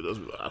 You go just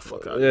be like,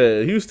 fuck out.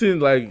 yeah, Houston,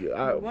 like,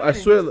 I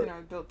swear. Houston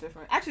are built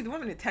different. Actually, the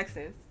women in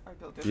Texas are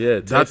built different. Yeah,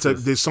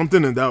 Texas. There's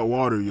something in that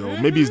water, yo.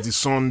 Maybe it's the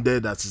sun there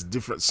that is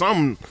different.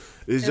 Some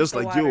it's just the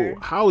like, water. yo,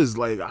 how is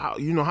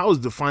how is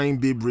the fine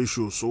babe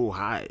ratio so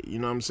high? You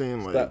know what I'm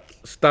saying? Like,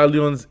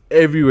 Stallions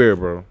everywhere,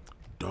 bro.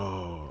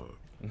 dog.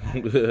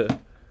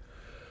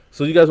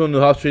 So you guys want to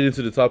hop straight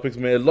into the topics,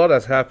 man? A lot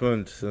has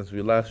happened since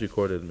we last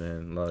recorded,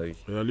 man. Like,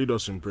 Yeah, lead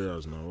us in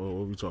prayers now. What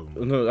are we talking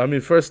about? no, I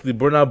mean, firstly,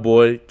 Burna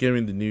Boy came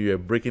in the new year,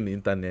 breaking the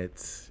internet.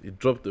 He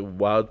dropped a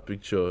wild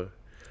picture.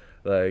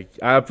 Like,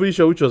 I'm pretty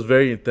sure, which was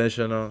very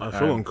intentional. I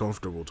feel and-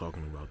 uncomfortable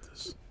talking about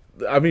this.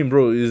 I mean,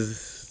 bro,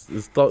 is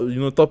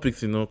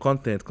topics,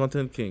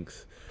 content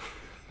kinks.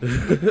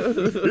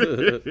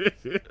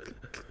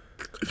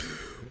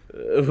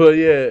 But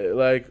yeah,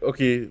 like,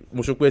 okay,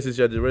 Moshokwe, since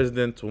you're the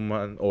resident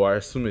woman, or I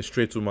assume a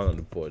straight woman on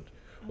the pod,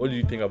 what do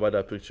you think about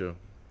that picture?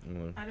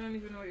 I don't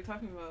even know what you're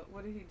talking about.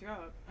 What did he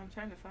drop? I'm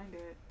trying to find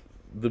it.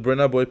 The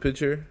Burna Boy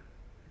picture?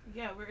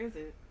 Yeah, where is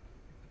it?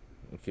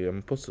 Okay,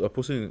 I'll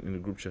post it in the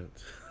group chat.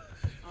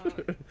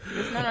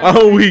 It's not on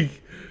I'm the-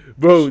 weak,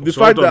 bro. The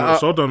fact that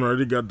Sultan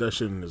already got that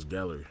shit in his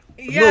gallery.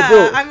 Yeah,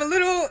 bro. I'm a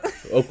little.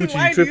 Okuchi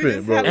Why do you tripping,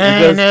 just bro.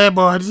 have- Because-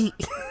 Anybody?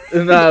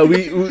 Nah, we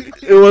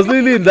it was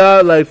literally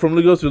that, like, From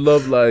Lagos We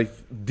Love, like,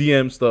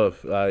 DM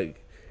stuff,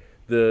 like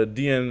the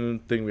DM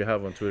thing we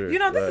have on Twitter. You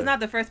know, this like, is not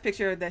the first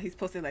picture that he's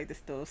posted like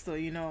this, though. So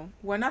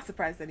we're not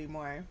surprised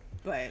anymore.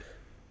 But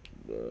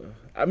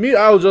I mean,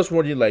 I was just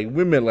wondering, like,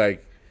 women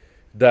like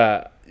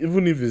that,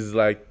 even if it's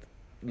like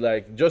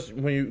just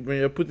when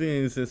you're putting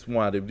in since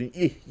one, they're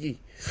doing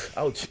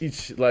ouch,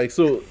 each, like,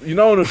 so you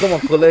know, want to come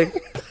and collect.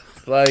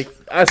 Like,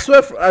 I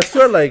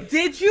swear, like,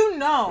 did you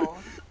know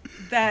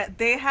that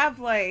they have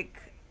like?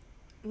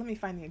 Let me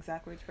find the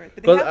exact words for it.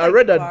 But they 'Cause have, I like,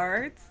 read that-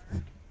 guards.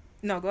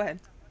 No, go ahead.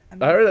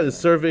 I heard that the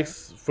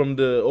cervix, from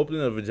the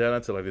opening of the vagina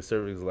to like the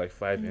cervix, is like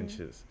 5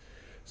 inches.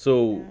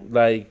 So,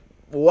 like,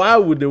 why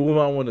would the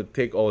woman want to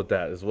take all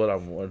that? Is what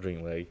I'm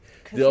wondering. Like,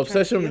 'Cause the you're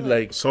obsession trying to with, feel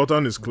it. like,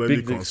 Sultan is clearly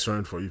Big dicks.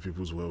 concerned for you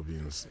people's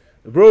well-being.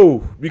 bro,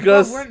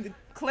 because Well,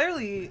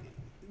 clearly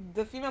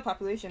the female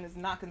population is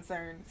not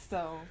concerned.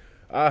 So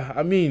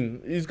I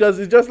mean, it's because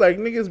it's just like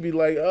niggas be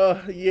like, oh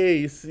yeah,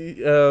 you see,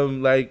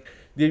 like,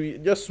 they be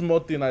just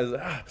small thing as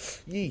yeah,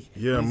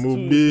 Yeah, it's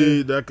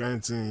Mubi, that kind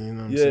of thing. You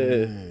know what I'm Yeah.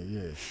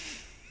 saying?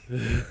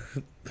 Yeah.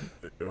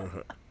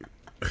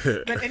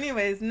 but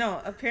anyways,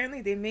 no.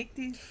 Apparently they make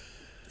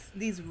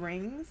these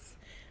rings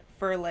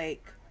for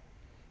like.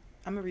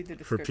 I'm gonna read the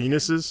For description.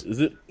 penises? Is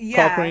it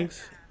Yeah. cock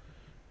rings?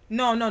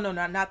 No,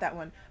 not that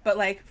one. But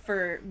like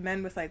for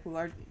men with like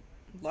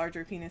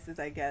larger penises,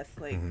 I guess,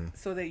 like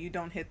so that you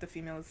don't hit the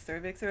female's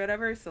cervix or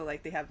whatever. So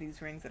like they have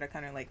these rings that are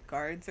kind of like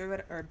guards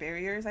or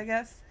barriers, I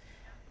guess.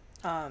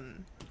 I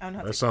don't know how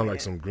to That sounds like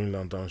explain some Green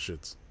Lantern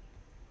shit.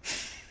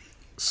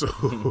 So,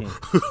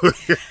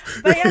 it.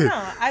 But yeah,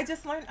 no, I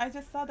just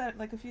saw that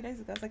like a few days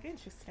ago. I was like,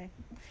 interesting.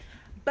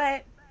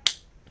 But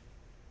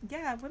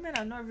Yeah, women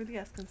are not really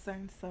as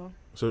concerned, so.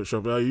 So,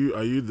 Shope, are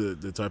you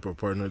the type of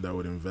partner that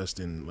would invest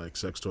in like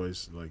sex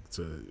toys, like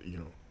to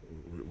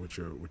with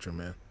your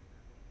man?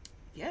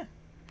 Yeah.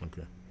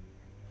 Okay.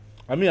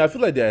 I mean, I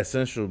feel like they're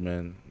essential,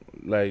 man.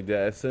 Like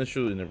they're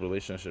essential in a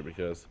relationship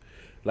because,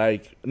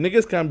 like,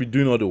 niggas can't be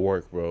doing all the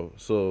work, bro.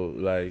 So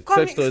like,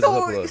 sex toys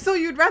help a lot. So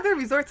you'd rather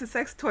resort to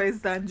sex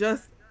toys than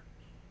just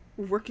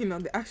working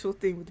on the actual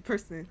thing with the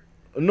person?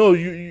 No,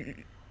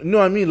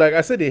 no. I mean, like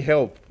I said, they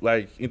help.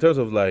 Like in terms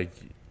of like,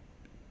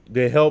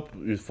 they help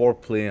with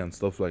foreplay and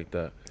stuff like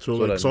that. So That's like,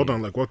 what I sort mean.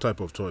 on like what type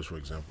of toys, for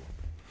example?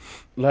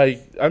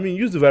 Like, I mean,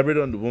 use the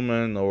vibrator on the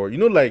woman, or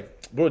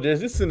like, bro. There's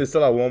this thing they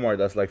sell at Walmart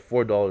that's like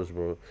 $4,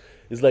 bro.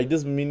 It's like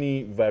this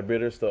mini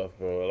vibrator stuff,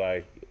 bro.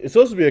 Like, it's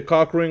supposed to be a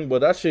cock ring, but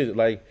that shit,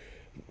 like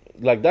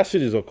that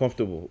shit is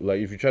uncomfortable. Like,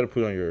 if you try to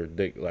put it on your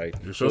dick, like,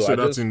 You sure say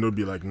that thing would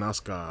be like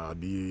NASCAR,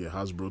 be a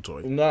Hasbro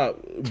toy. nah,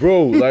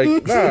 bro, like,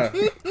 nah,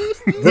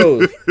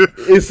 bro.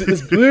 It's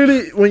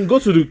literally when you go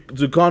to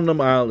the condom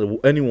aisle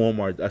at any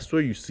Walmart, I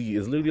swear you see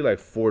it's literally like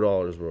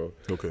 $4, bro.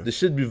 Okay. The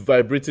shit be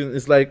vibrating.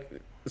 It's like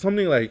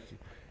something like.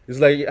 It's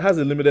like it has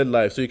a limited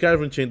life, so you can't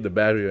even change the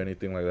battery or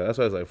anything like that. That's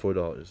why it's like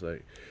 $4.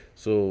 Like,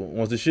 so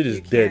once the shit is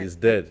You dead, can't- it's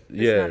dead. It's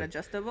Yeah. not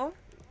adjustable?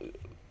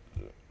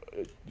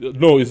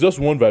 No, it's just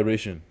one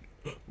vibration,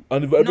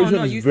 and the vibration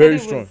you is said very it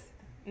strong. was-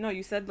 No,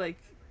 you said like,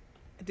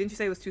 didn't you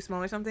say it was too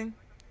small or something?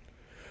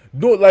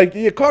 No, like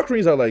yeah, cock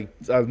rings are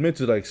meant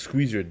to like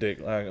squeeze your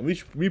dick. Like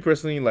me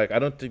personally, like I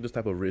don't take this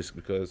type of risk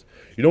because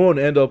you don't want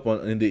to end up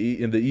in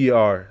the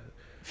ER,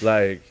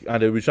 like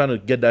and they'll be trying to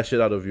get that shit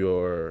out of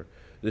your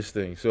this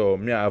thing. So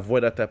I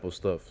avoid that type of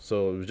stuff.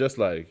 So it was just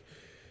like,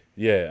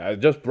 yeah, I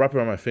just wrap it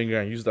around my finger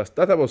and use that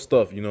type of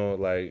stuff.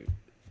 Like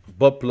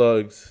butt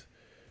plugs,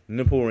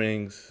 nipple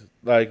rings.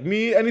 Like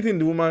me, anything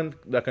the woman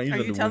that can use Are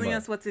on you the telling woman.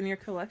 us what's in your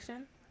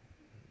collection?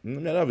 I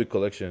don't have a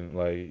collection.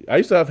 Like I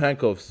used to have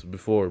handcuffs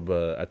before,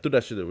 but I threw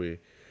that shit away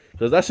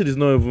because that shit is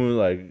not even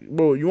like,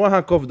 bro. You want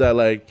handcuff that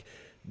like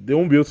they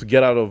won't be able to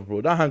get out of,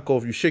 bro. That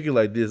handcuff, you shake it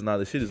like this, now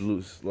the shit is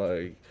loose.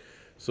 Like,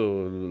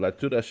 so like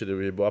threw that shit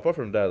away. But apart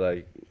from that,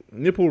 like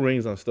nipple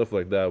rings and stuff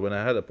like that. When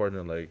I had a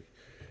partner,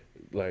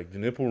 like the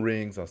nipple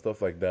rings and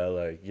stuff like that,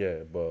 like yeah,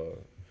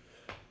 but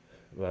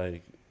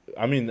like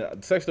I mean,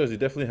 sex toys, it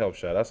definitely help,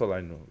 Shad. That's all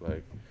I know.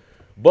 Like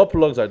butt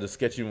plugs are the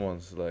sketchy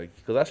ones, like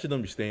because that shit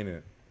don't be staying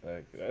in.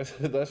 Like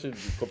that should be.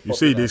 You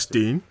say they popping out.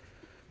 stain?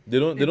 They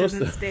don't. They It don't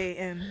doesn't stay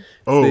in.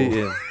 Oh,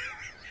 stay in.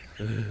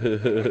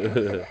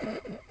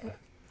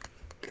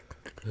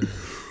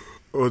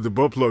 oh, the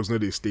butt plugs no,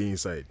 they stay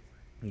inside.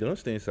 They don't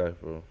stay inside,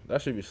 bro.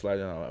 That should be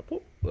sliding out like,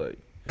 poop, like.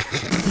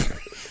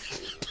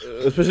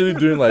 Especially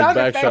during like Sound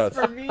back effects shots.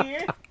 for me.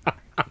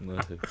 No.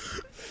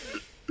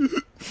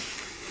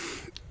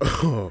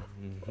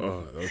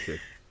 Oh, okay.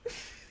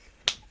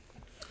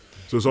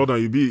 So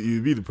Sultan, you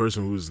be the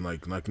person who's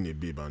like knocking a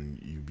babe and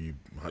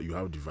you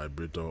have the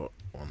vibrator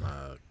on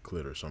her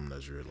clit or something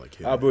as you're like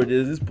hitting. Bro,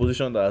 there's this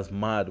position that's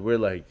mad where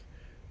like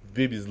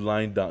baby's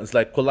lying down. It's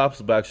like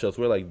collapsed back shots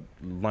where like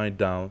lying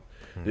down,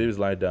 baby's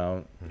lying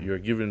down. You're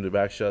giving the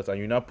back shots and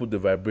you now put the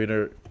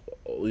vibrator,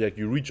 like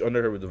you reach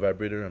under her with the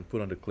vibrator and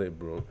put on the clit,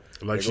 bro.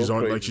 Like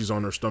go she's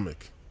on her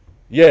stomach.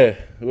 Yeah.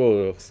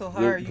 Whoa, So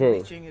how are you bro.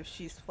 reaching if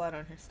she's flat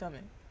on her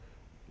stomach?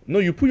 No,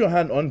 you put your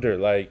hand under,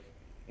 like,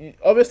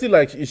 obviously,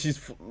 like,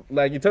 she's,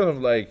 like, in terms of,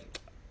 like,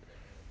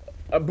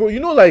 bro,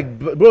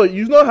 bro,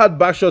 you've not had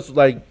back shots,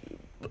 like,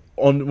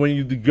 on,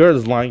 when the girl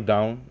is lying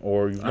down,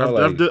 or you've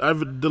not,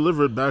 I've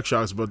delivered back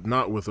shots, but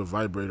not with a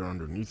vibrator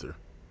underneath her.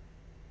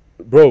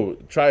 bro,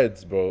 try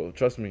it, bro,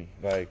 trust me,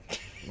 like,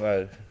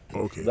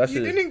 Okay. that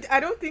You shit. didn't.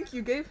 I don't think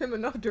you gave him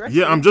enough direction.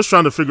 Yeah, I'm just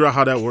trying to figure out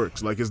how that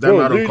works. Like, is that Bro,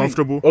 not literally-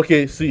 uncomfortable?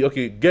 Okay,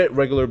 get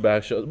regular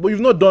back shots, but you've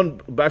not done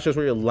back shots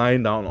where you're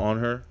lying down on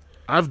her.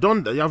 I've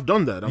done that. I've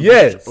done that.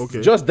 Yes,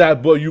 Okay. just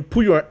that, but you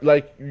put your,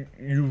 like,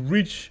 you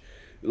reach,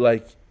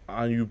 like,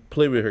 and you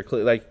play with her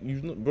clay, like, you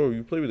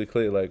play with the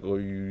clay, like, or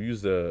you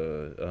use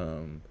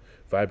the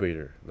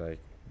vibrator, like,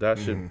 that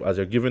shit, as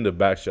you're giving the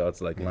back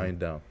shots, like, lying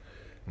down,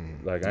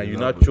 like, and you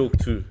not choke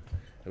too,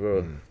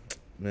 bro,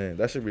 man,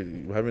 that should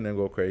be, having them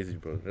go crazy,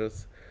 bro,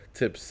 just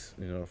tips,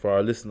 for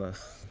our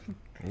listeners.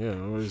 Yeah,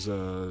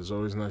 it's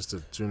always nice to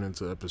tune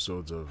into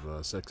episodes of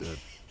Sex Ed.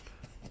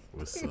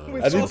 With,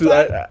 With I need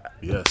Sultan.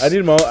 yes. I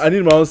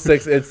need my own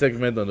sex ed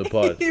segment on the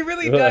pod. He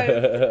really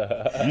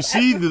does. You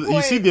see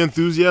the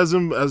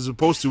enthusiasm as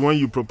opposed to when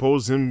you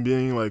propose him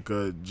being like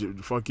a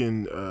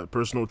fucking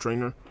personal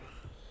trainer.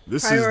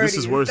 This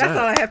is where it's That's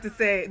all at. I have to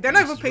say. They're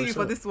not This even is paying where you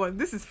for it's this one.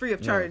 This is free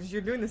of charge.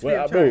 You're doing this free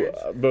Well, of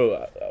charge.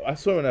 bro, I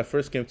swear when I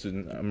first came to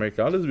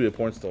America, I wanted to be a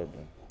porn star,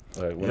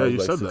 bro. Like when Yeah, I was you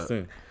like said that.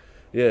 16.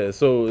 Yeah,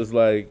 so it's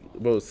like,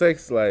 bro,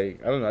 sex,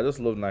 like, I don't know, I just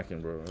love knocking,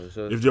 bro. It's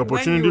just, If the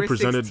opportunity were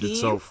presented 16?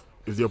 itself,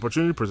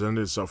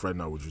 right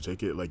now, would you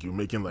take it? Like you're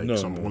making like No,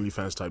 some no.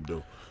 OnlyFans type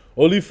deal.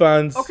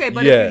 OnlyFans. Okay,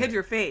 but yeah, if you hid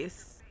your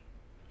face,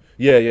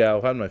 yeah,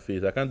 I'll hide my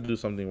face. I can't do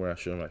something where I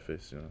show my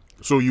face,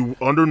 So you,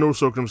 under no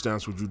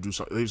circumstance, would you do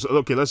something?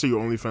 Okay, let's say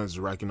your OnlyFans is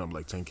racking up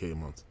like 10K a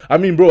month. I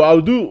mean, bro,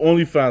 I'll do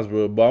OnlyFans,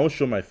 bro, but I won't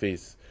show my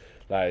face.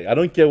 Like I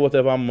don't care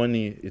whatever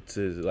money it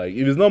is. Like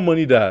if it's not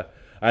money that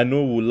I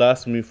know will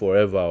last me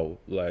forever,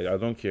 like I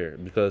don't care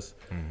because,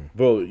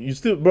 bro,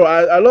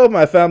 I love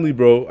my family,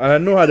 bro, and I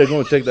know how they're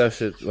gonna take that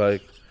shit.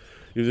 Like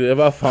if they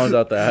ever found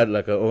out I had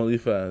like an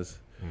OnlyFans,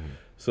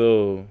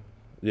 so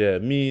yeah,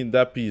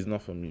 that P is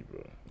not for me,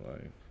 bro.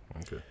 Like.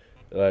 Okay.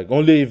 Like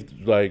only if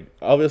like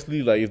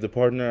obviously like if the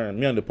partner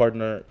me and the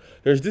partner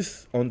there's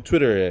this on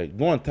Twitter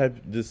go and type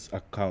this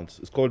account.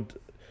 It's called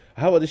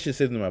how about this shit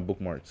saved in my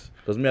bookmarks?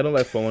 Because me I don't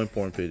like following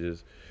porn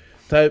pages.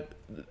 Type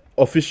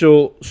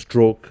official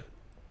stroke,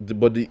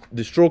 but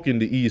the stroke in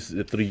the E is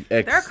the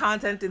 3X. Their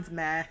content is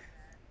meh.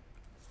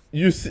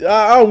 You see,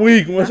 I'm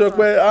weak, I'm weak.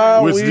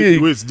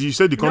 Wait, do you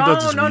say the content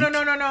is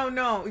weak?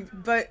 No.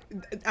 But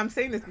I'm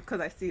saying this because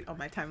I see it on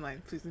my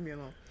timeline. Please leave me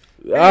alone.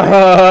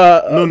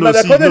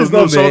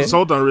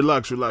 Salt and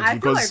relax. I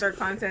because feel like their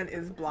content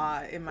is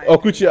blah in my.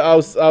 Okuchi,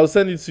 I'll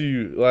send it to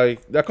you.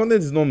 Like their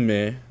content is not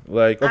meh.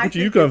 Like Okuchi,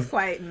 you can. It's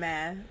quite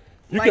meh.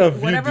 You like, can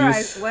view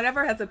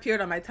whatever has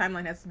appeared on my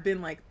timeline has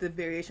been like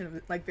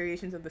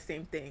variations of the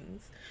same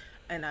things,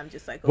 and I'm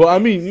just like. Okay, well, I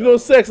mean, you know,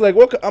 sex. Like,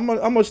 how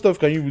much stuff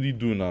can you really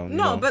do now?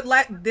 No, but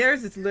like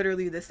theirs is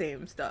literally the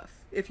same stuff.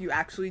 If you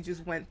actually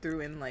just went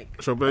through and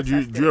like. So, but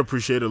do you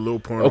appreciate a little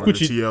porn on the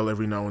TL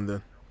every now and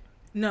then?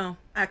 No,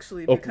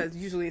 actually, because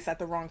usually it's at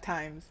the wrong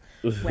times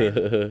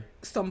when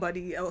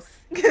somebody else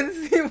can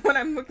see what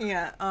I'm looking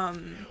at.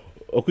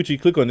 Okuchi,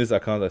 click on this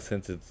account I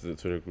sent it to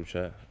the group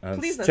chat and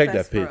please check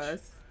that page. For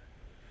us.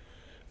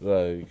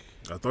 Like,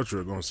 I thought you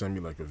were gonna send me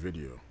like a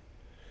video.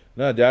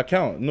 No, the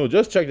account. No,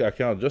 just check the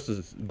account just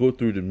to go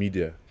through the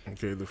media.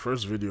 Okay, the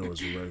first video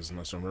was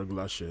not some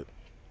regular shit.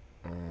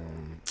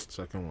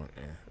 Second one,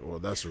 well,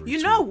 that's a retweet.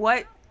 You know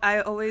what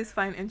I always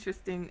find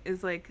interesting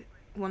is like.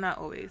 Well, not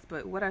always,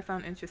 but what I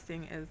found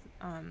interesting is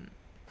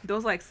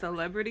those like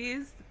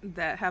celebrities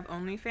that have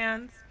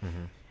OnlyFans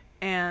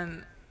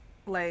and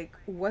like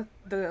what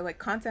the like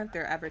content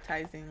they're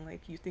advertising,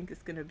 like you think is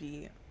gonna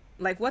be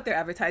like what they're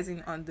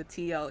advertising on the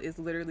TL is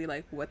literally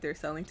like what they're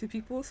selling to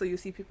people. So you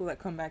see people that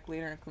come back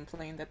later and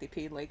complain that they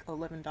paid like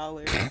 $11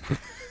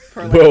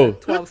 for like a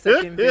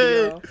 12-second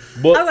video.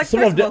 But I was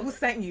like, first of all, who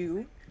sent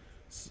you?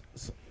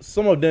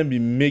 Some of them be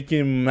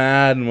making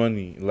mad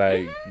money,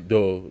 like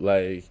though,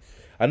 like.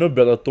 I know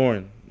Bella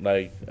Thorne,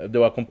 like they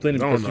were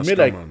complaining because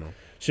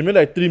she made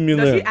like 3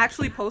 million. Does she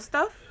actually post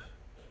stuff?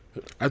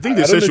 I think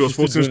they said she was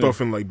posting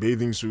stuff in like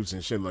bathing suits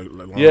and shit, like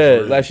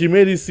yeah, like she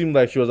made it seem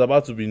like she was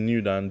about to be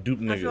nude and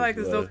dupe niggas. I feel like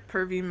it's those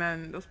pervy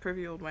men, those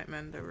pervy old white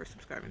men that were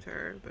subscribing to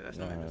her, but that's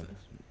not my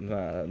business.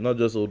 Nah, not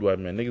just old white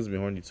men. Niggas be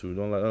horny too.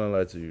 Don't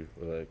lie to you.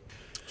 Like,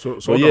 so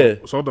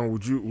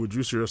would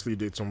you seriously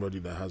date somebody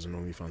that has an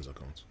OnlyFans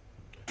account?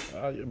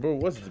 Bro,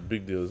 what's the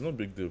big deal? It's no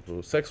big deal,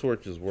 bro. Sex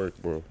work is work,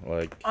 bro.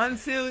 Like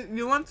until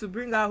you want to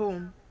bring her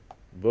home.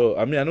 Bro,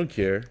 I mean, I don't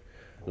care.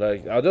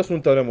 Like, I just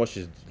won't tell them what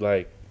she's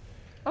like.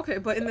 Okay,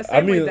 but in the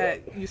same way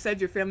that you said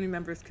your family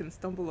members can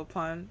stumble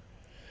upon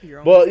your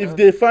own. But if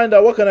they find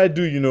out, what can I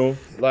do? You know,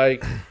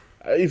 like,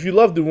 if you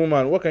love the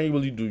woman, what can you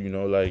really do? You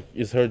know, like,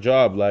 it's her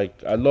job.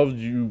 Like, I loved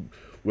you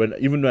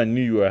even though I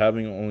knew you were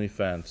having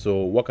OnlyFans.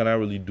 So what can I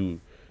really do?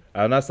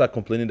 I'll not start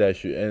complaining that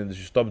she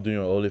stop doing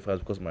your OnlyFans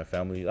because of my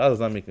family. That does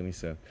not make any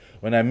sense.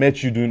 When I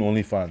met you doing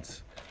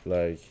OnlyFans,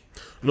 like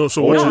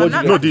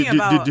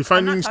the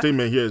defining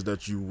statement here is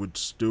that you would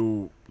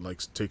still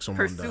like take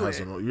someone that has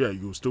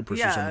you will still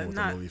pursue someone with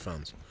an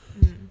OnlyFans.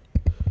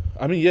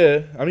 I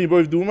mean, bro,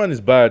 if the woman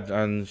is bad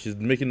and she's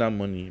making that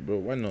money, bro,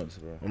 why not,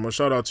 bro? I'm gonna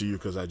shout out to you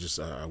because I just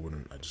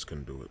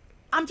couldn't do it.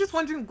 I'm just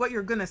wondering what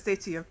you're gonna say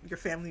to your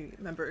family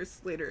members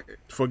later.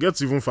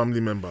 Forget even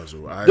family members.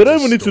 They don't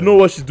even need to know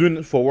what she's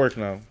doing for work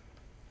now.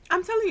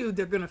 I'm telling you,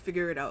 they're gonna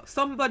figure it out.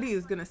 Somebody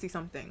is gonna see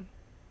something.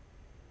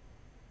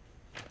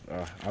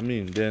 I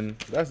mean, then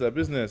that's their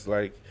business.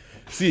 Like,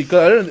 see, cause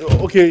I don't.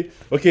 Okay,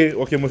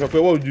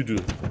 Mosakwe, what would you do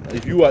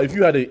if you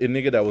had a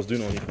nigga that was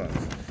doing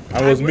OnlyFans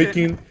and was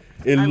making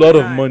a lot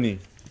of money?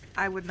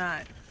 I would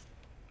not.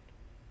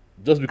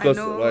 Just because,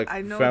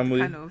 I know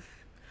family. Kind of.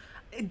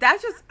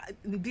 That's just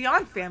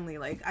beyond family.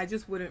 Like, I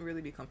just wouldn't really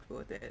be comfortable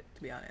with it,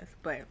 to be honest.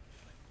 But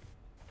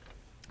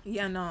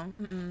yeah, no,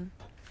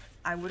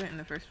 I wouldn't in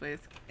the first place.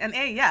 And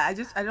I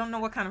don't know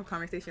what kind of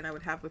conversation I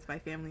would have with my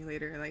family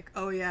later. Like,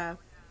 oh yeah,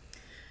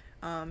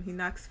 he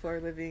knocks for a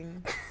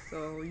living,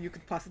 so you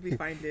could possibly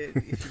find it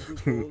if you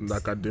Google.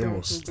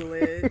 Don't Google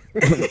it.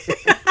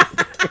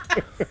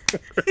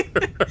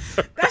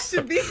 That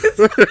should be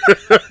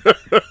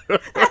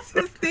that's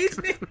his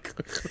statement.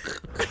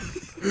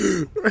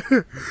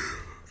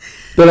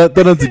 Tell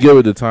them to get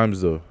with the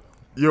times, though.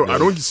 Yo, I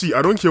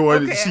don't care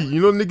what. Okay. See,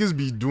 you know, niggas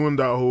be doing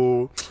that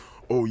whole,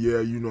 oh yeah,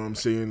 you know what I'm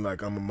saying,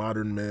 like I'm a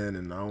modern man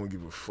and I don't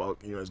give a fuck,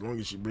 you know, as long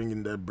as she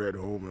bringing that bread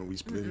home and we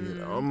splitting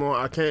it.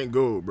 I can't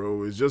go,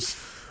 bro. It's just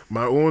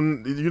my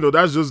own, you know,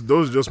 those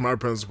are just my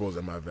principles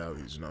and my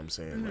values, you know what I'm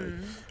saying? Like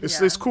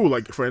it's cool,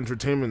 like for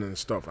entertainment and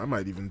stuff. I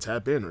might even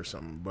tap in or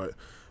something, but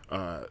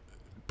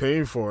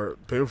paying for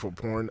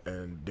porn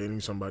and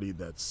dating somebody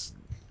that's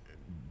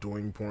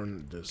doing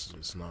porn, this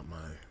it's not my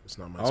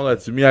I don't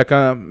like, to me, I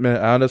can't, man,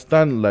 I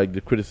understand like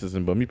the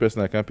criticism, but me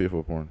personally, I can't pay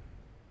for porn.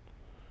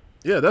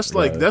 Yeah, that's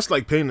like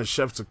Right. paying a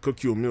chef to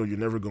cook you a meal you're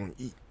never gonna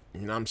eat.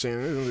 You know what I'm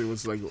saying? It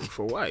was like,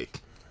 for why?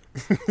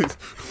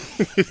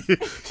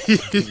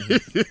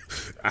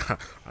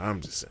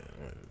 I'm just saying.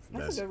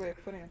 That's a good way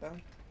of putting it, though.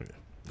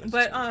 that's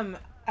But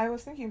just- I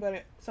was thinking about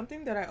it.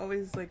 Something that I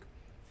always like,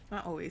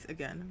 not always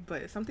again,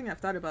 but something I've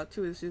thought about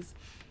too is just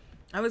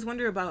I always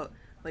wonder about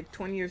like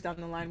 20 years down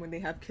the line when they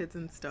have kids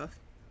and stuff,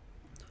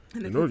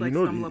 and the kids like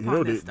stumble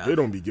upon this stuff. they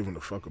don't be giving a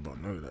fuck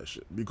about none of that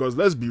shit. Because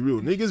let's be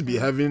real, niggas be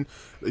having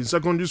in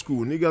secondary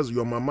school, niggas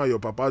your mama, your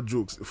papa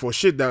jokes for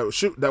shit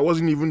that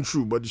wasn't even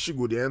true, but the shit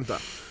go the enter.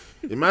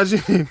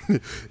 Imagine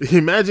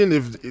imagine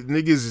if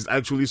niggas is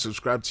actually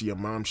subscribed to your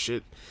mom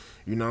shit.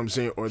 You know what I'm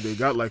saying? Or they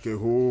got like a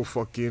whole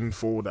fucking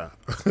folder.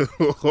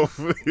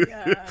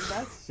 Yeah,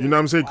 that's You know what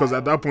I'm saying? Because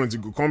wild. at that point, it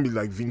can't be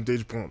like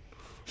vintage porn.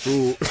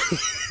 So,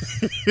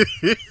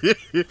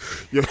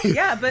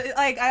 Yeah, but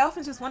like I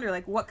often just wonder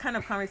like what kind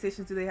of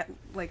conversations do they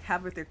like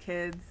have with their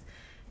kids,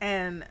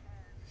 and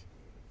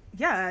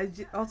yeah,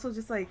 also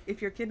just like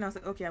if your kid now is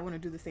like, okay, I want to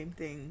do the same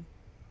thing,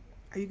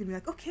 are you gonna be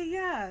like, okay,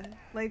 yeah,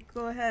 like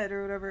go ahead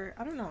or whatever?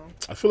 I don't know.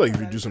 I feel like if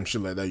you do some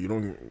shit like that, you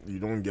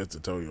don't get to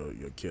tell your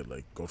kid,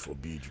 like, God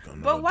forbid you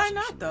can. But why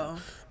not though?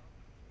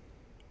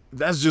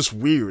 That's just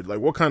weird. Like,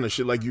 what kind of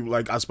shit? Like, you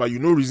like Aspire, you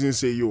no reason to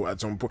say, yo,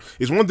 at some point.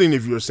 It's one thing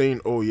if you're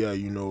saying, oh yeah,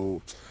 you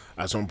know,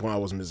 at some point I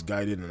was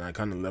misguided and I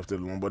kind of left it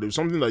alone. But if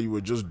something that you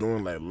were just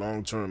doing like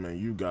long term and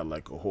you got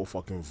like a whole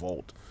fucking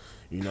vault,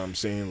 you know what I'm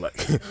saying? Like,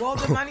 Well,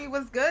 the money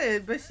was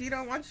good, but she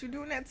don't want you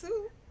doing that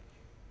too.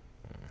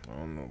 I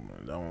don't know,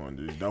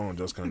 man. That one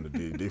just kind of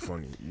they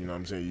funny. You know what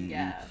I'm saying?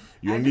 Yeah.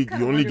 You I only just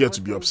kinda you only wonder get what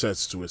to be those- upset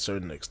to a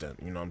certain extent.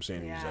 You know what I'm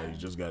saying? Yeah. You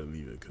just gotta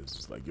leave it because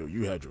it's like, yo,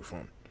 you had your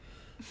fun.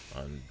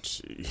 And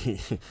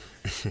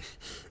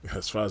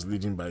as far as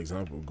leading by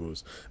example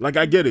goes, like,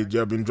 I get it. There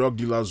have been drug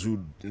dealers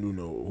who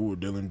who are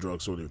dealing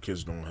drugs so their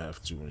kids don't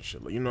have to and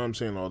shit. Like, you know what I'm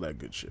saying? All that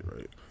good shit,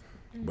 right?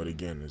 But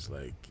again, it's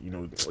like,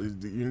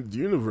 the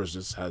universe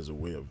just has a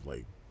way of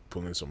like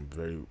pulling some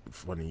very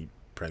funny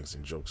pranks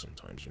and jokes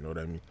sometimes. You know what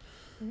I mean?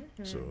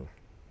 So,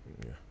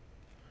 yeah.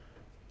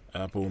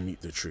 Apple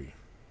meet the tree.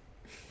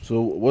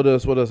 So what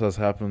else has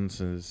happened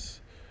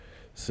since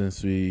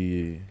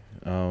we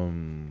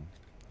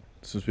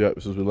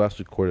last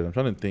recorded? I'm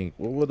trying to think.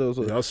 What else?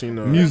 Y'all seen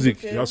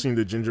Music. Y'all seen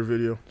the Ginger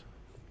video?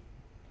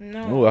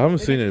 No. No, I haven't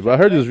They seen didn't it, but I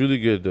heard show it's really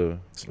good though.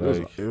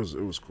 Like, It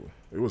was cool.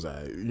 It was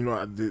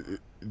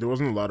there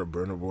wasn't a lot of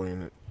Burna Boy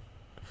in it,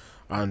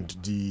 and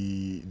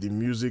the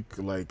music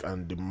like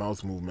and the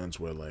mouth movements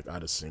were like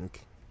out of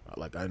sync.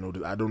 Like, I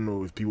don't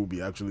know if people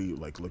be actually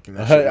like looking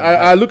at shit like I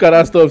that. look at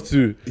that stuff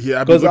too.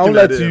 Yeah, I be 'cause I looking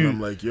won't at lie it to and you.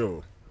 I'm like,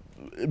 yo,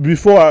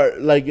 Before,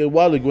 like a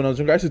while ago when I was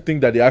younger, I used to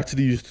think that they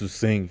actually used to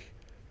sing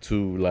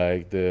to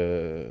like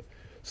the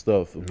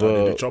stuff. nah,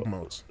 But they chop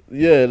mouths.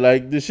 yeah,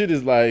 like the shit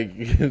is like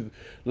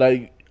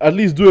like at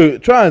least do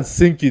it, try and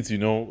sync it,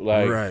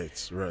 like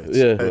Right.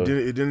 Yeah. It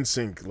didn't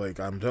sync. Like,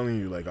 I'm telling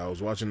you, like, I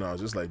was watching it, I was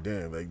just like,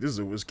 damn, like, this is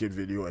a Wizkid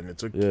video, and it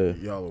took Yeah.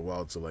 y'all a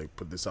while to like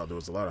put this out. There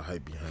was a lot of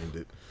hype behind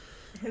it.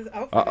 His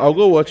outfit I'll is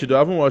go watch it interesting. though. I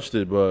haven't watched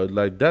it, but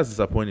like that's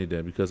disappointing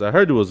then because I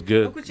heard it was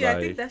good. Okuchi, I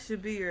think Like, that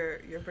should be your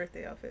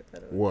birthday outfit. By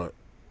the way.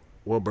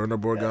 What Burna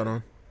Boy got Yeah.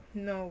 on?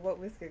 No, what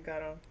Whiskey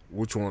got on?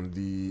 Which one?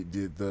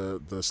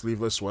 The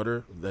sleeveless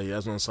sweater that he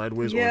has on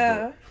sideways? Or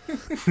Yeah.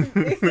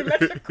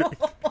 Asymmetrical.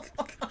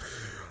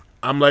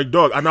 I'm like,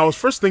 dog, and I was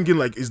first thinking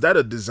like, is that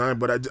a design?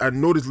 But I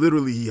noticed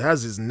literally he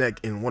has his neck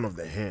in one of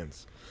the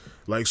hands,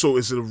 like, so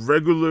it's a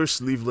regular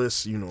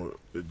sleeveless,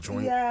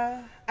 joint.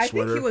 Yeah. I think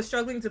Sweater. he was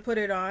struggling to put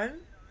it on.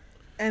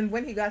 And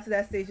when he got to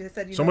that stage, they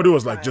said, Somebody know,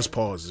 was it's like, fine. just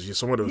pause. Yeah,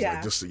 somebody was Yeah.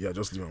 like, just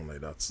leave him like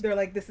that. They're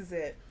like, this is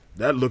it.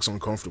 That looks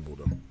uncomfortable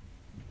though.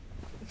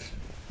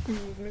 He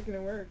was making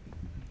it work.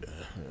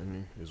 I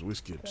mean, it's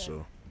whiskey, Okay.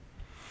 so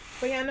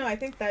But yeah, no, I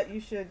think that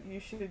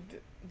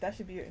that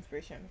should be your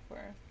inspiration for.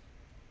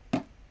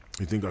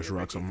 you think I should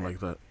rock something like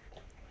that?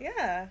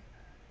 Yeah.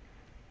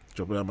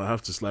 Chocolate, I might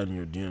have to slide in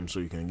your DM so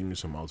you can give me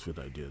some outfit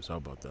ideas. How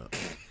about that?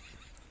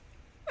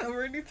 I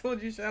already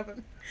told you,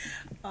 Shabin.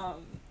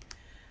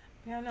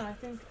 Yeah, no, I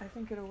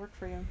think it'll work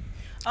for you.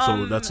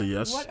 So that's a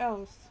yes? What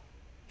else?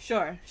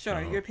 Sure. Uh-huh.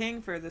 You're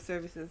paying for the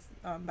services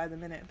by the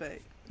minute, but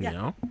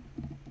yeah.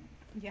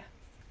 Yeah.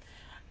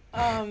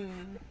 Yeah.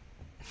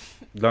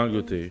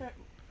 Dangote.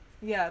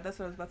 Yeah, that's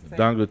what I was about to say.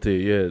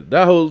 Dangote, yeah.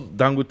 That whole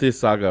Dangote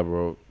saga,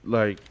 bro.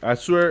 Like, I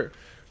swear,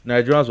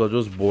 Nigerians were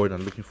just bored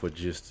and looking for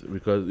gist.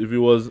 Because if it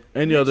was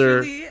any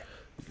other. Literally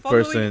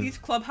following person-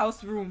 each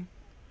clubhouse room.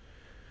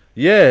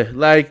 Yeah,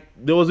 like,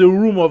 there was a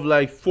room of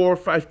like 4 or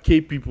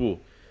 5K people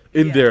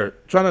in Yeah. there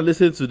trying to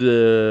listen to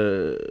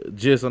the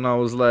gist. And I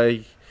was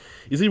like,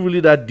 is it really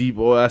that deep?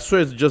 Or I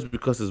swear it's just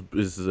because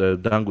it's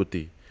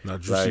Dangote. Now,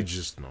 juicy Like-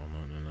 just no,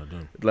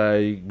 them.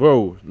 Like,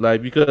 bro,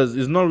 like, because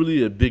it's not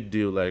really a big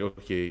deal. Like,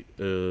 okay,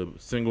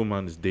 single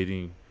man is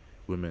dating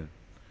women.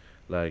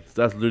 Like,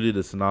 that's literally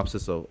the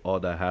synopsis of all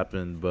that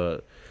happened.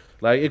 But,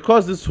 Like it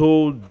caused this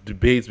whole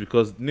debate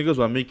because niggas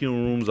were making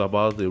rooms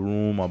about the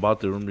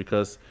room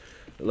because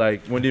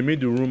like when they made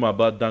the room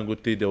about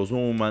Dangote, there was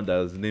one woman that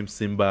was named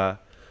Simba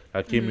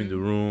that came in the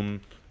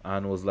room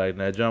and was like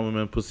Nigerian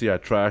women pussy are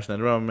trash.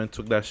 Nigerian women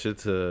took that shit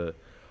to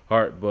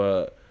heart,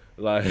 but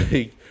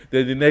like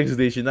then the next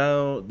day she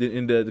now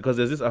in the because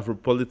there's this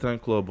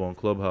Afropolitan club on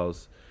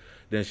Clubhouse.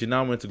 Then she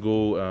now went to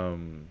go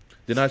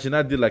she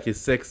now did like a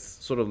sex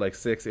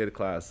ed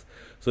class.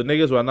 So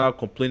niggas were now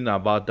complaining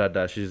about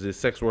that she's a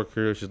sex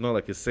worker, she's not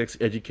like a sex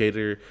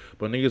educator,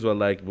 but niggas were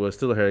like, but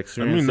still her I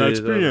experience. mean, the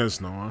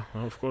experience now,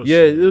 of course.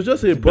 Yeah, it was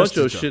just a The bunch best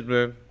of teacher. shit,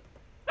 man.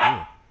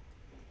 Yeah.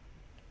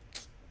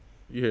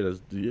 You hear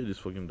this? You hear this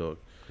fucking dog?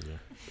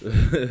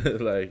 Yeah.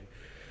 Like,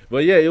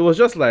 but yeah, it was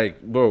just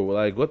like, bro,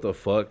 like what the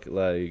fuck?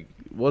 Like,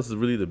 what's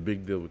really the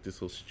big deal with this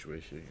whole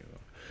situation? You know?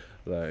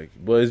 Like,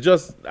 but it's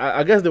just,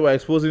 I guess they were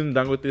exposing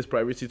Dangote's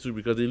privacy too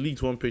because they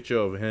leaked one picture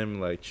of him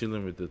like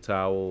chilling with the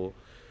towel,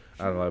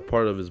 and like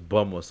part of his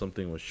bum or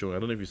something was showing. I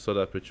don't know if you saw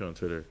that picture on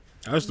Twitter.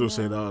 I still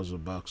say that was a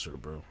boxer,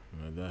 bro.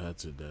 Like, that had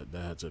to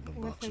have been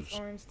With his boxers.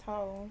 orange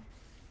towel.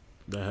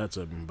 That had to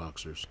have been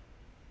boxers.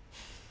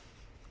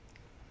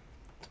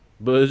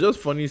 But it's just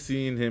funny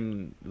seeing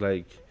him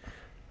like.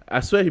 I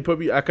swear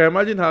I can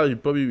imagine how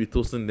he'd probably be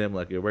toasting them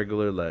like a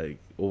regular like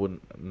old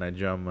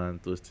Nigerian man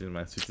toasting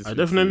my sweetie. I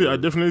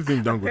definitely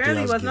think Dangote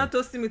Apparently, has he was game. not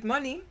toasting with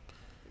money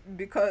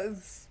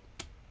because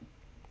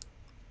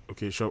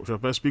Okay, shall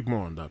I speak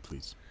more on that,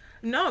 please?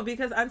 no,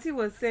 because Auntie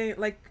was saying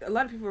like a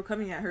lot of people were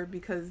coming at her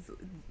because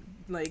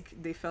like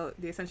they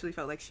essentially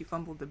felt like she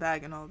fumbled the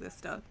bag and all this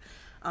stuff.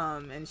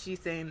 And she's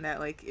saying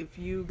that like if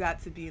you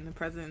got to be in the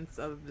presence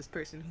of this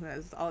person who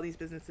has all these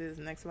businesses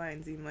and X, Y,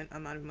 and Z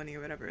amount of money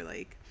or whatever,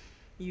 like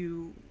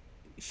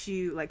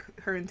she like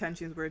her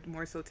intentions were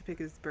more so to pick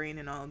his brain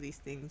and all of these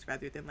things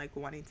rather than like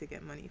wanting to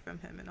get money from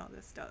him and all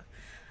this stuff.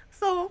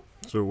 So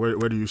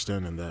where do you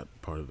stand in that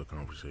part of the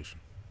conversation?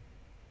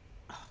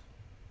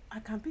 I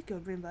can't pick your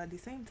brain, but at the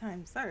same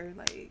time, sir,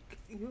 like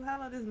you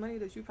have all this money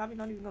that you probably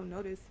not even gonna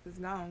notice if it's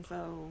gone.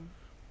 So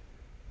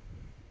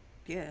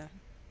yeah,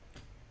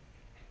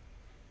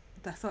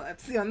 that's all I have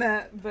to see on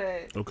that.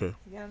 But Okay.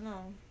 yeah,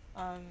 no.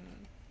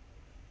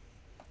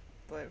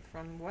 But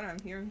from what I'm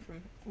hearing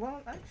from,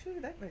 well, actually,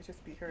 that might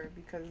just be her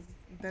because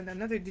then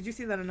did you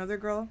see that another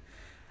girl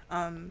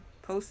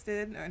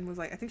posted and was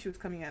like, I think she was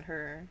coming at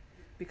her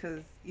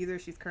because either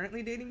she's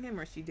currently dating him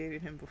or she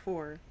dated him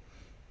before,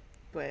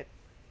 but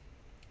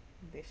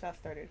they just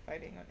started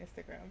fighting on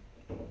Instagram.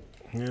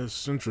 Yeah,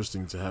 it's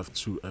interesting to have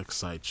two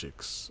ex-side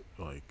chicks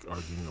like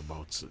arguing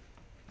about,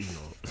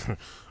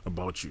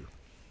 about you,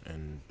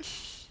 and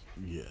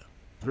yeah.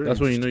 Very That's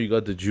when you know interesting. you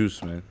got the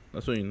juice, man.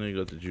 That's when you know you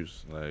got the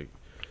juice. Like,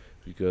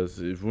 because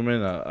if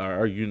women are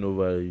arguing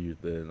over you,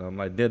 then I'm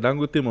like,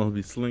 Dangote must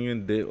be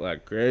slinging dick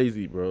like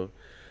crazy, bro.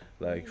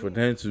 Like, for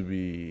them to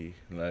be,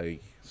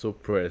 like, so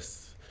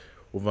pressed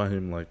over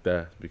him like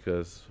that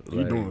because, You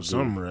like, doing dude,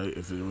 something right?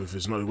 If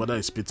it's not whether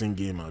it's spitting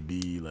game, I'd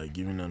be like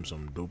giving them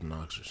some dope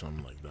knocks or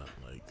something like that.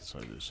 Like so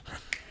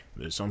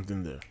there's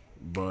something there,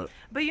 but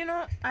But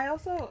I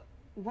also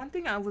one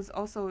thing I was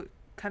also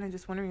kind of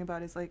just wondering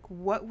about is like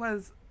what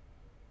was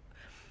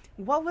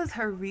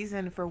her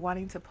reason for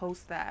wanting to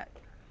post that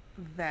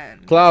then?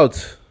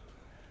 clout.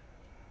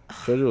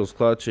 Treasure was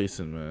clout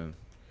chasing, man.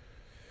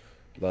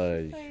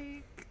 Like,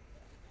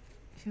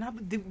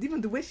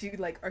 Even the way she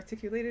like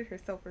articulated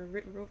herself or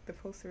wrote the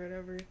post or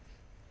whatever.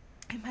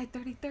 In my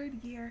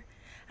 33rd year,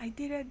 I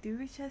didn't do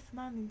richest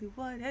man in the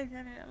world.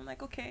 I'm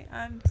like, okay,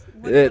 and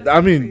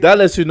I mean, that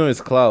lets you know it's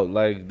clout.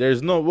 Like,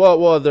 there's no what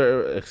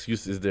other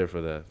excuse is there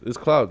for that? It's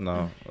clout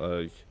now.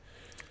 Like,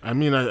 I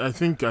mean, I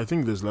think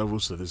there's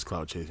levels to this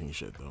cloud chasing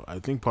shit though. I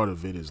think part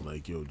of it is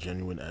like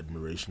genuine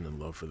admiration and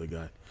love for the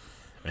guy,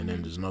 and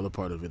then there's another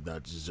part of it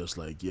that is just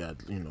like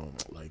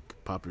like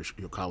pop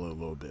your collar a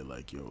little bit,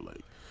 like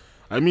like.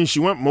 I mean, she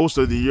went most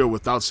of the year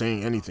without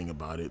saying anything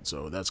about it,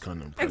 so that's kind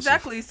of impressive.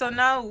 exactly. So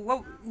now,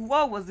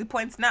 what was the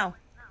point now?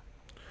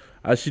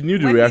 she knew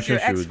the When he's reaction your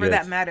she ex, would for get.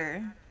 that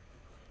matter.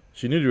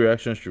 She knew the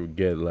reaction she would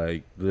get.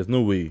 Like, there's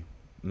no way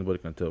nobody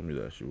can tell me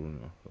that she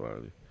wouldn't know.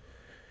 Literally.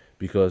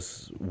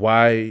 Because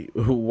why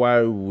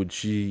would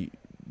she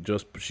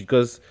just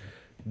because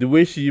the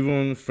way she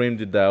even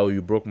framed it that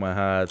you broke my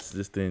heart,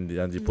 this thing,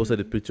 and she posted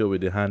the picture with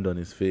the hand on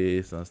his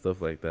face and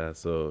stuff like that.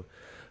 So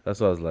that's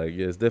why I was like,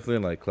 yeah, it's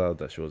definitely like cloud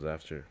that she was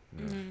after.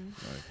 You know?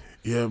 Like,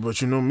 Yeah, but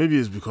maybe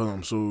it's because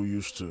I'm so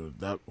used to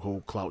that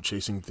whole clout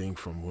chasing thing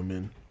from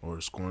women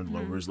or scorned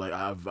lovers. Like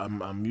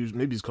I'm used.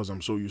 Maybe it's because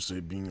I'm so used to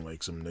it being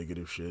like some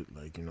negative shit.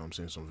 Like what I'm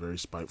saying, some very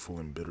spiteful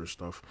and bitter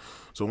stuff.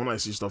 So when I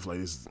see stuff like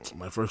this,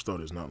 my first thought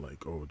is not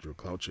like, oh, you're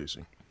clout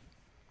chasing.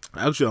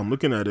 Actually, I'm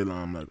looking at it and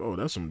I'm like, oh,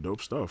 that's some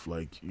dope stuff.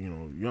 Like,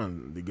 you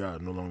and the guy are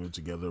no longer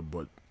together,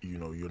 but you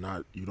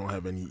don't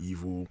have any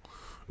evil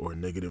or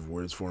negative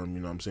words for him.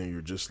 You know what I'm saying?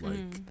 You're just like,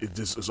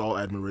 it's all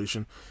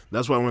admiration.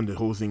 That's why when the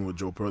whole thing with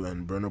Joe Pearl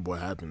and Burner Boy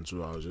happened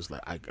too, I was just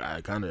like,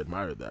 I kind of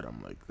admired that.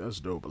 I'm like,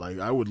 that's dope. Like,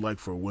 I would like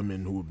for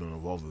women who have been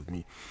involved with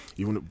me,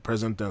 even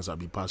present tense, I'd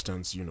be past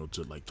tense,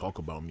 to like talk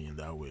about me in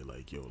that way.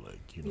 Like, yo,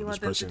 like, You this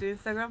want them to person. do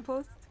Instagram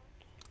posts?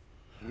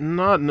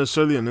 Not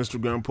necessarily an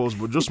Instagram post,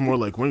 but just more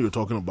like when you're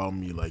talking about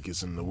me, like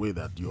it's in the way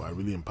that I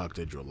really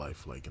impacted your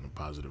life, like in a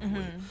positive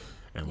way,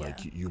 and Yeah.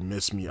 like you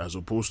miss me as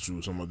opposed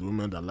to some of the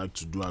women that like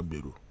to do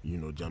agberu.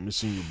 They're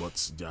missing you,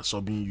 but they're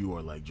subbing you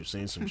or like you're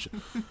saying some shit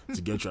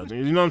to get you out.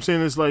 You know what I'm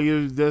saying? It's like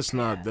that's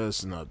not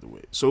the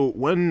way. So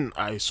when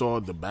I saw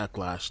the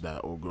backlash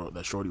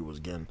that Shorty was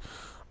getting,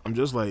 I'm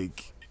just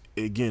like,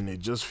 again, it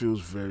just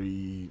feels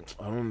very,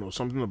 I don't know,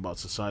 something about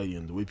society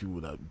and the way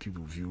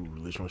people view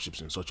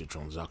relationships in such a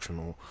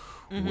transactional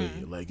way.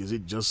 Like, is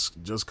it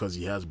just because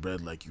he has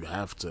bread, like you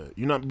have to,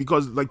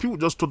 because like people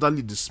just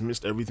totally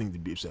dismissed everything the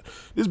babe said.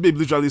 This babe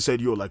literally said,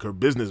 yo, like her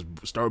business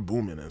started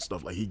booming and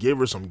stuff. Like he gave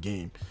her some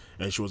game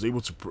and she was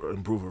able to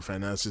improve her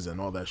finances and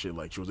all that shit.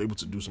 Like she was able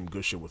to do some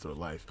good shit with her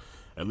life.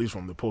 At least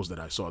from the post that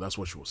I saw, that's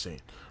what she was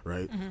saying,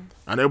 right?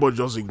 And everybody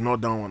just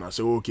ignored that one. I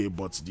said, okay,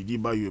 but did he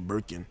buy you a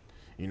Birkin?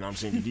 You know what I'm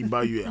saying? Did he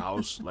buy you a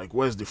house? Like,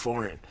 where's the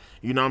foreign?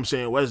 You know what I'm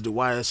saying? Where's the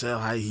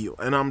YSL high heel?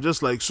 And I'm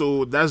just like,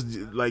 so that's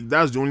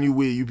the only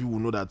way you people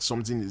know that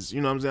something is,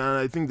 you know what I'm saying? And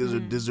I think there's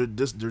a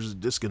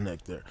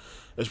disconnect there,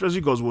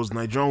 especially because it was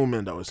Nigerian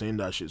women that were saying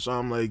that shit. So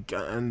I'm like,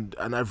 and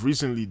I've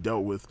recently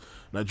dealt with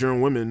Nigerian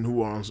women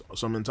who are on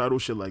some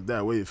entitled shit like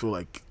that, where you feel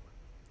like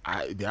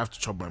they have to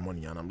chop my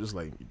money, and I'm just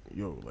like,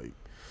 yo, like,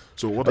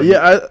 so what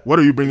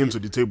are you bringing to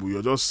the table?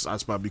 You're just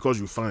as per because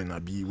you're fine, I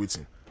be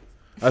waiting.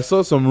 I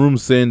saw some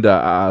rooms saying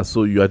that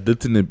so you are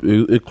dating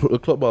a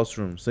clubhouse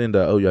room saying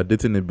that you are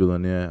dating a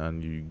billionaire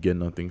and you get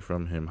nothing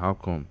from him. How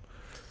come?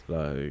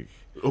 Like,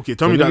 okay,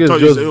 tell me that.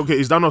 Okay,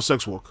 is that not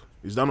sex work?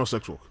 Is that not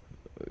sex work?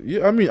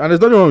 Yeah, I mean, and there's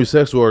nothing wrong with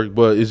sex work,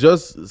 but it's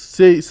just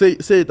say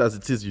it as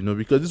it is,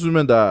 because these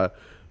women that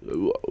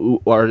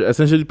are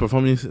essentially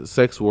performing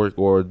sex work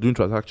or doing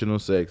transactional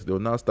sex, they'll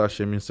now start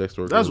shaming sex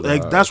workers.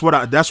 That's what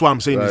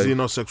I'm saying. Is it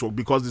not sex work?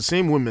 Because the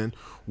same women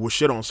will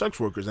shit on sex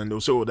workers and they'll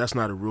say, "Oh, that's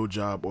not a real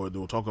job," or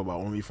they'll talk about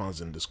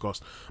OnlyFans and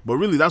disgust. But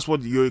really, that's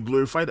what you're a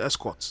glorified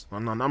escort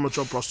and an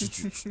amateur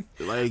prostitute.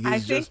 Like, I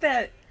think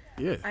that.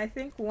 Yeah. I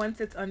think once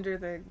it's under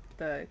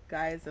the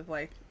guise of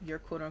like you're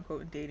quote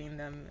unquote dating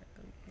them,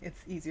 it's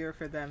easier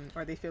for them,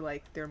 or they feel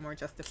like they're more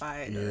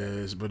justified.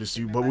 Yes, but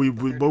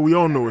we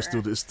all know it's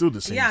still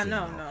the same. Yeah, thing,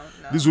 no.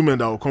 These women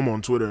that will come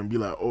on Twitter and be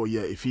like, "Oh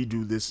yeah, if he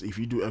do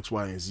X,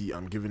 Y, and Z,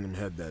 I'm giving him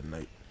head that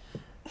night."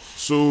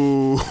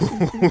 So,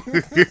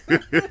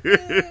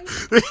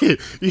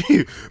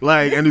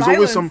 like, and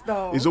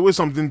it's always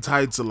something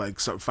tied to like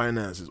some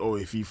finances. Oh,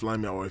 if he fly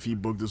me out, or if he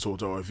book this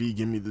hotel, or if he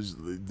give me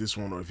this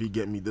one, or if he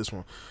get me this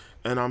one.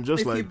 And I'm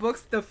just if he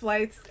books the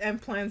flights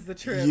and plans the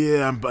trip.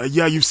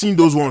 Yeah, you've seen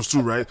those ones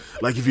too, right?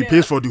 Like if he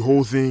pays for the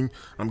whole thing,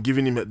 I'm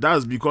giving him.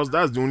 That's because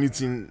that's the only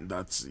thing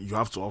that you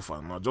have to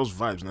offer. Not just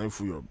vibes, not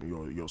for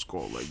your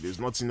score. Like there's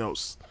nothing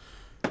else.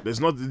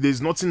 There's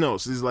nothing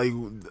else. It's like,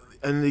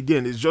 and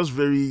again, it's just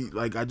very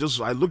like I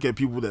look at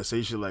people that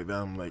say shit like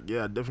that. I'm like,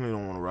 yeah, I definitely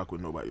don't want to rock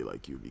with nobody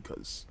like you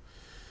because.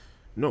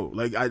 No,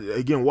 like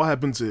what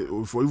happened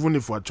to even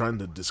if we're trying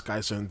to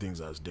disguise certain things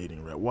as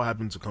dating, right? What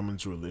happened to come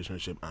into a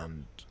relationship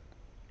and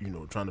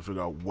trying to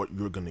figure out what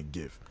you're gonna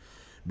give,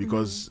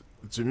 because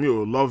to me,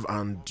 love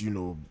and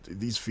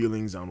these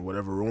feelings and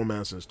whatever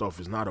romance and stuff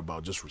is not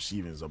about just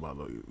receiving. It's about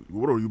like,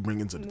 what are you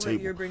bringing to the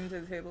table? You're bringing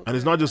to the table, and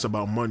it's not just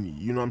about money.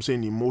 You know what I'm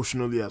saying?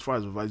 Emotionally, as far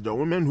as advice, there are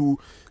women who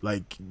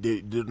like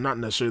they're not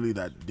necessarily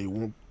that they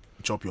won't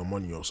chop your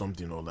money or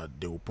something, or that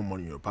they will put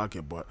money in your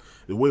pocket, but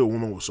the way a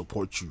woman will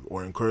support you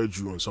or encourage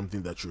you on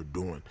something that you're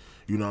doing,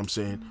 you know what I'm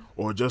saying,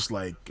 or just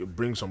like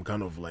bring some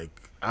kind of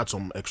like add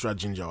some extra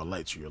ginger or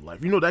light to your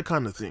life, that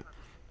kind of thing.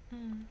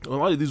 A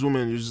lot of these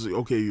women, you just say,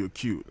 okay, you're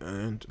cute,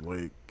 and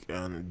like,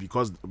 and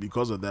because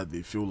of that,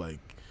 they feel like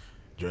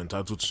you're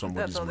entitled to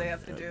somebody's money. That's all they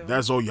have to do.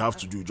 That's all you have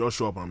to do. Just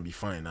show up and be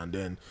fine, and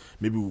then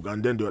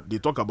they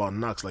talk about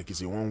knacks like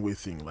it's a one-way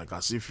thing, like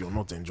as if you're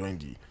not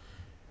enjoying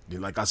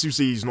like as you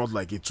say, it's not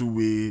like a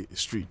two-way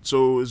street.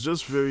 So it's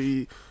just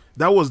very.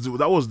 That was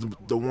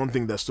the one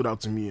thing that stood out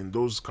to me in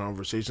those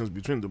conversations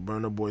between the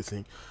Burna Boy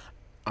thing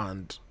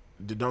and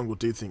the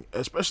Dangote thing,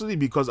 especially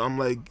because I'm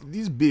like,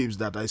 these babes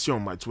that I see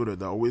on my Twitter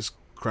that are always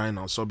crying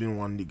and subbing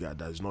one nigga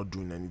that is not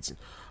doing anything.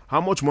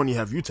 How much money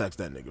have you taxed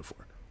that nigga for?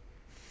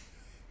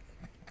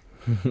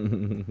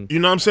 You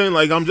know what I'm saying?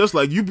 Like, I'm just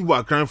like, you people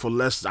are crying for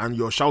less and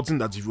you're shouting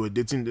that if you were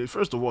dating,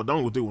 first of all,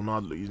 Dangote will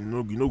not,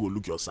 go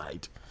look your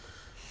side.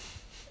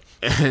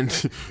 And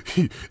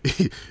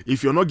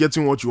if you're not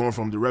getting what you want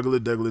from the regular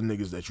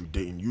niggas that you're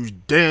dating, you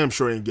damn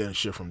sure ain't getting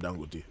shit from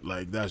Dangote.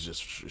 Like, it's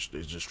just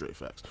straight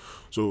facts.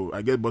 So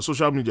I get, but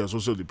social media is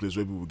also the place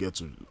where people get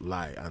to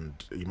lie and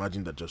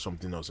imagine that there's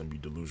something else and be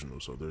delusional.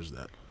 So there's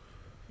that.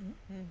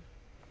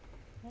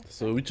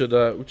 So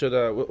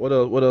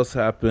what else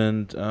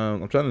happened?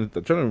 I'm trying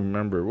to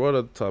remember what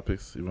other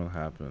topics even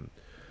happened.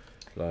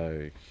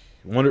 Like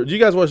Wonder. Do you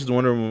guys watch the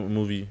Wonder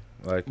movie?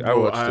 Like I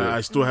Bro, watched it.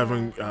 I still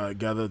haven't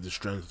gathered the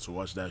strength to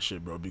watch that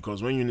shit, bro.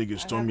 Because when you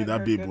niggas I told me haven't that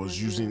heard babe good was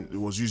reviews.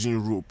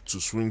 using rope to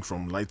swing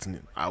from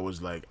lightning, I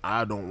was like,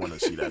 I don't want to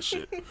see that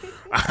shit.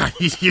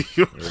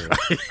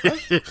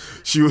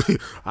 She,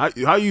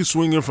 how you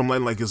swinging from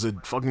like it's a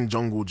fucking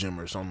jungle gym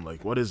or something?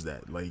 Like, what is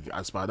that? Like,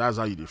 as far that's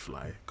how you did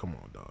fly. Come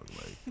on, dog.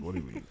 Like, what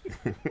do you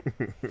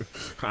mean?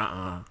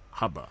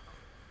 Haba.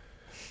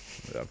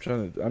 I'm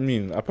trying to. I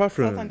mean, apart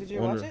from Sultan, did you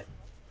Wonder, watch it?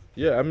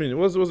 yeah. I mean, it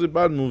was a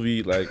bad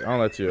movie. Like I don't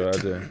like to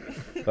either.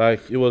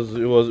 Like it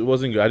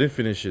wasn't good. I didn't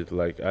finish it.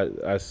 Like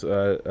I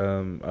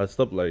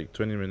stopped like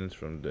 20 minutes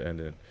from the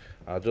ending.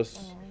 I just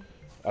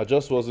Oh, I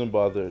just wasn't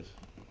bothered.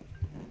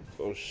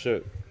 Oh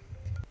shit.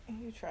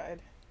 you tried.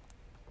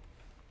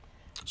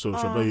 So, you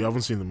Um,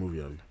 haven't seen the movie,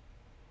 have you?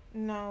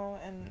 no,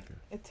 and Okay.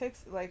 it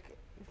takes like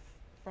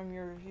from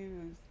your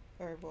reviews,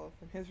 or well,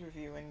 from his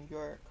review and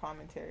your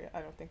commentary.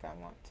 I don't think I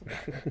want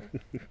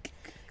to.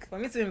 For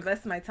me to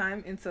invest my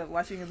time into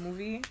watching a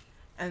movie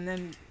and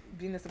then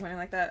being disappointed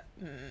like that.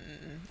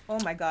 Oh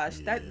my gosh,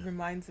 that Yeah.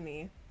 reminds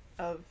me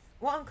of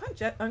well,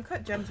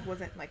 Uncut Gems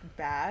wasn't like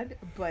bad,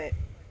 but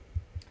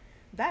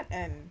that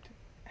end.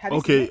 Have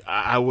you seen Okay, it?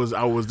 I was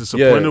Yeah.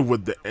 disappointed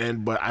with the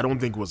end, but I don't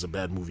think it was a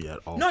bad movie at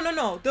all.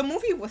 No. The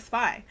movie was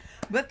fine,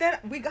 but then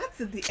we got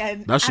to the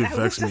end, That shit and I was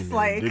vexed me, just man.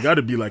 like, They got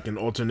to be like an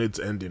alternate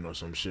ending or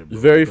some shit, bro.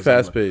 Very because I'm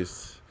fast like-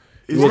 paced.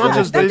 It's was not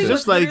just. that It's thing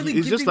just was like. literally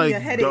It's just giving me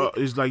like. a headache.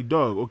 It's like,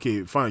 dog.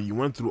 Okay, fine. You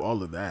went through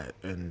all of that,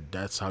 and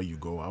that's how you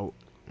go out.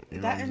 You know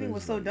what that I'm ending saying?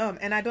 was It's so like- dumb,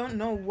 and I don't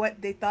know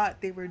what they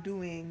thought they were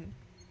doing,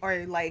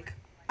 or like,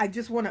 I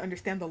just want to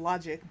understand the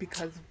logic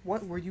because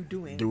what were you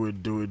doing? They were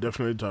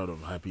definitely tired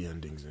of happy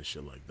endings and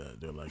shit like that.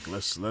 They're like,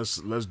 let's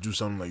do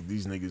something like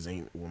these niggas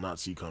will not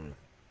see coming.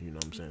 You know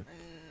what I'm saying?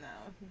 No,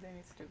 they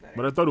need to do better.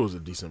 But I thought it was a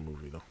decent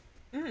movie though.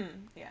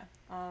 Yeah.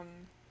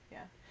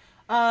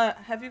 Yeah.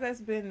 Have you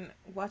guys been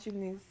watching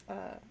these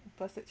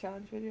Busted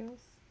Challenge videos?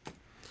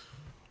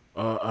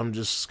 I'm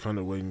just kind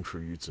of waiting for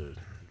you to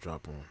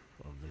drop one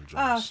of them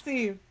Ah, joints.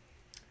 see,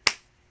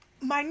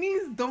 my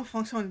knees don't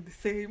function in the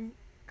same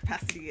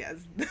capacity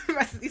as the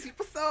rest of these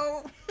people,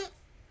 so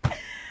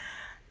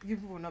you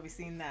will not be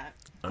seeing that.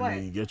 But I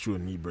mean, get you a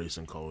knee brace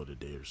and call it a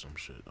day or some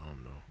shit. I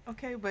don't know.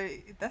 okay, but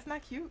that's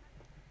not cute.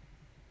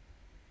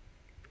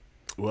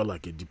 Well,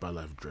 like a deeper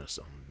life dress.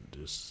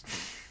 Just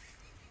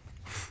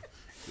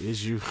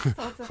is you.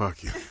 Sultan,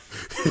 Fuck you.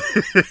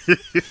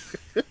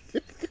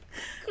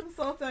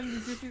 Sultan,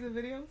 did you see the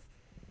videos?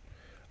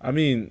 I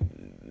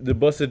mean, the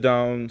busted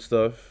down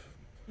stuff.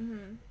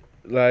 Mm-hmm.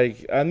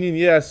 Like I mean,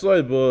 yeah, I saw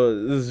it, but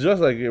it's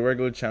just like a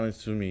regular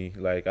challenge to me.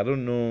 Like I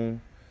don't know.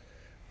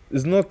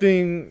 It's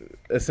nothing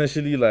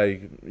essentially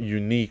like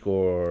unique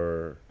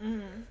or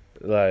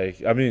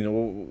like I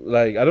mean,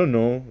 like I don't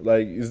know.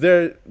 Like is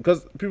there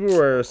because people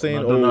were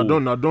saying,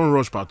 Don't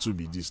rush part 2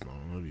 be this now.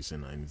 I'm not be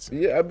saying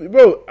anything. yeah,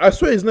 bro. I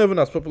swear it's not even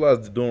as popular as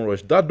the Don't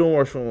Rush. That Don't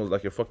Rush one was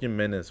like a fucking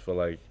menace for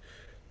like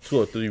 2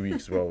 or 3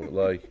 weeks, bro.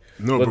 Like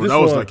No, but bro, this that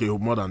was one- like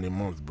more than a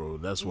month, bro.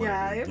 That's why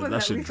Yeah, it was that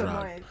at shit least a dragged.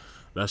 month.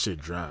 That shit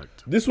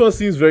dragged. this one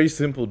seems very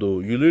simple though.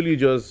 You literally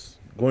just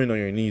going on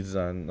your knees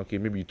and okay,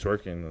 maybe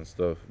twerking and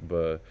stuff,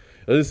 but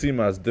it doesn't seem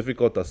as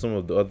difficult as some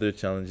of the other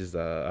challenges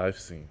that I've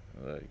seen.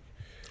 Like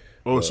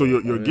Oh, so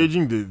you're I mean-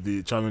 gauging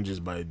the challenges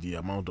by the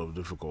amount of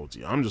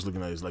difficulty. I'm just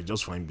looking at it as like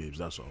just find babes.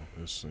 That's all.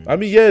 I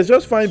mean, yeah, it's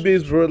just fine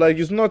babes, bro. Like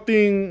it's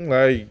nothing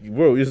like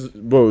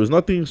it's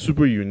nothing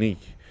super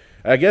unique.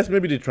 I guess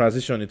maybe the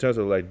transition in terms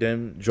of like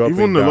them dropping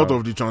even a down. lot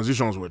of the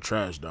transitions were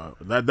trash, dog.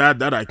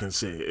 That I can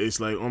say. It's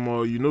like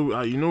you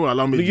know,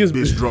 allow me to Niggas-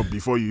 this drop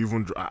before you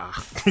even drop.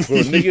 Bro,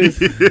 niggas,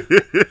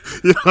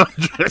 You know,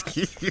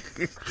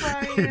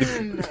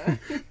 Crying.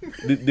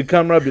 the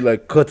camera be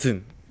like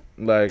cutting,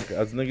 like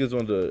as niggas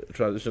want the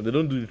transition, they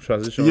don't do the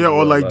transition. yeah, or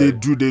well, like they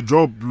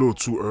drop low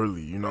too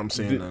early. You know what I'm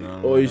saying?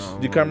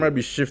 the camera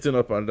be shifting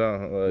up and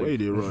down. Like, Where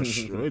they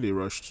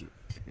rush to.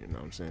 You know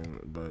what I'm saying?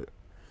 But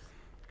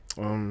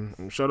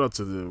shout out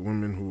to the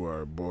women who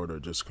are bored or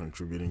just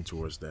contributing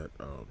towards that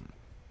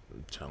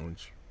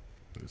challenge.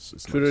 It's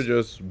Twitter nice.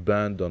 just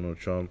banned Donald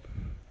Trump.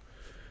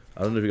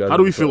 I don't know if you guys. How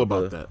do we thought feel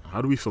about that?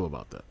 How do we feel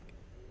about that?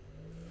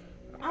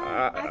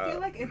 I feel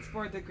like it's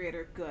for the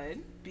greater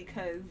good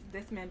because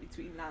this man be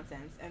tweeting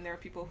nonsense, and there are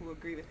people who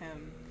agree with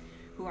him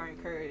who are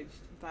encouraged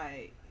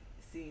by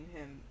seeing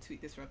him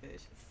tweet this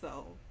rubbish.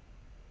 So,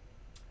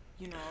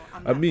 I'm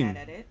I not mean- mad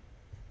at it.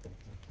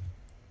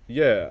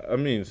 Yeah, I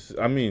mean,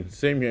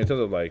 same here in terms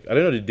of like, at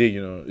the end of the day,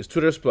 it's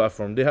Twitter's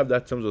platform. They have their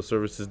terms of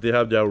services. They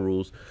have their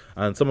rules,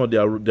 and some of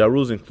their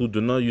rules include do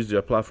not use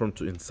their platform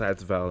to incite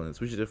violence,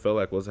 which they felt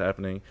like was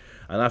happening.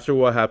 And after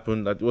what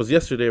happened, that was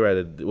yesterday,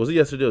 right? Was it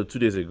yesterday or 2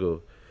 days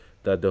ago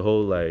that the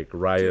whole like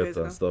riot days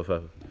and ago. stuff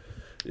happened?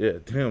 Yeah,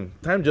 damn,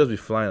 time just be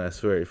flying. I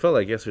swear, it felt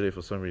like yesterday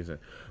for some reason.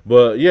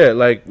 But yeah,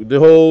 like the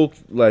whole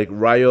like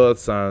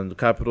riots and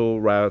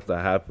Capitol riot that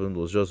happened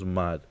was just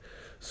mad.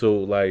 So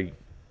like,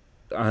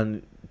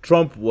 and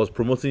Trump was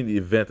promoting the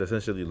event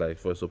essentially, like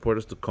for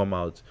supporters to come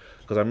out.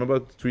 Because I remember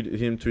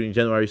him tweeting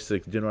January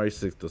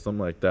 6th or something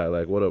like that.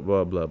 Like what up,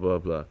 blah blah blah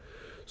blah.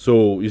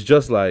 So it's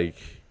just like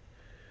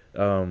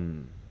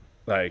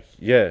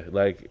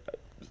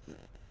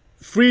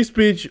free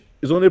speech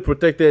is only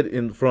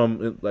protected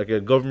from like a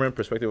government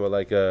perspective, or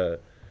what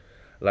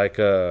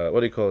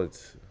do you call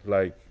it?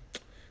 Like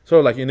sort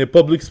of like in a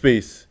public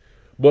space.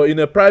 But in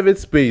a private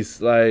space,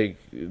 like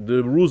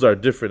the rules are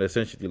different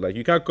essentially. Like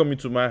you can't come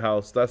into my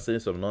house, start saying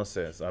some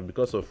nonsense, and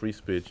because of free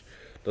speech,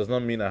 does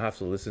not mean I have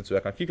to listen to it.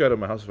 I can kick you out of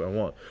my house if I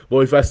want. But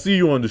if I see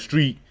you on the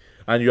street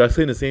and you are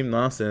saying the same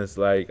nonsense,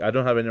 like I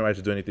don't have any right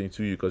to do anything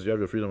to you because you have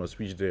your freedom of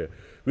speech there,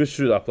 which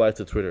should apply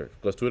to Twitter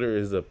because Twitter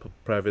is a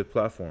private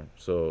platform.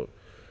 So,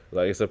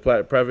 like it's a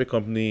private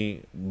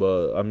company,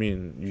 but I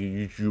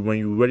mean, you when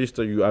you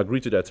register, you agree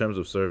to their terms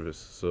of service.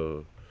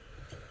 So.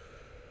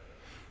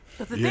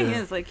 But the thing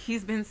is, like,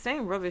 he's been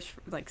saying rubbish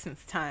like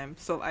since time.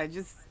 So I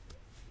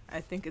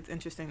think it's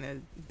interesting that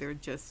they're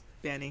just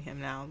banning him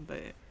now.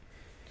 But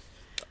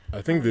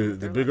I think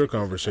the bigger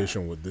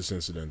conversation with this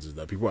incident is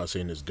that people are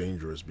saying it's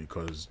dangerous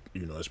because,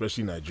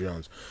 especially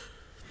Nigerians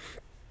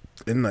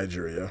in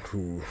Nigeria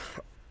who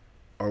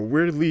are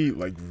weirdly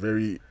like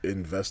very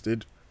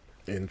invested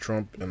in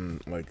Trump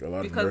and like a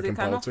lot of American politics. Because they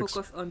cannot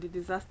focus on the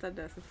disaster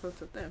that's in front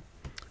of them.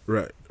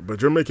 Right,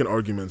 but you're making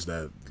arguments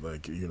that,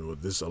 like, a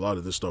lot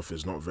of this stuff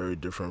is not very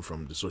different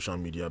from the social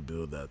media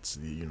bill that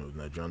the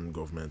Nigerian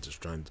government is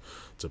trying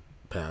to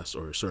pass,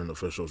 or certain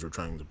officials are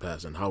trying to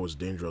pass, and how it's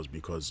dangerous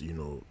because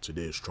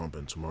today is Trump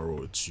and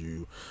tomorrow it's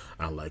you,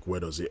 and like where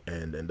does it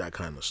end and that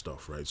kind of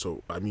stuff, right?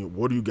 So I mean,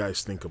 what do you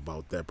guys think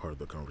about that part of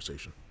the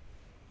conversation?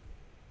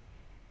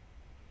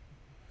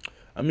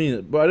 I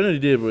mean, but at the end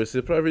of the day, bro, it's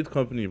a private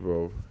company,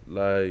 bro.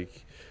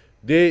 Like,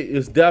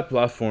 it's their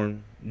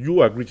platform.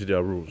 You agree to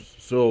their rules.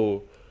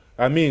 So,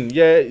 I mean,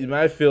 yeah, you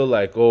might feel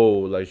like, oh,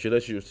 like, should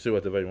let you say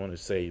whatever you want to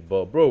say.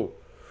 But, bro,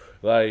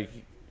 like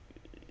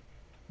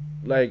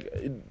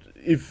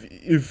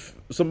if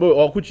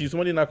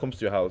somebody now comes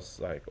to your house,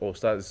 like, or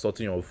starts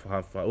insulting your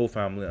whole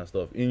family and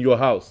stuff in your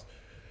house,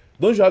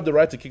 don't you have the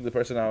right to kick the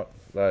person out?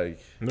 Like,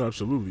 no,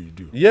 absolutely you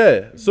do.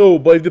 Yeah. So,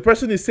 but if the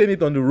person is saying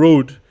it on the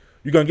road,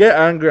 you can get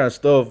angry and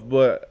stuff.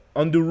 But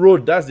on the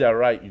road, that's their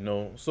right,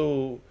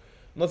 So,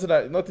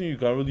 nothing you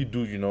can really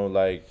do,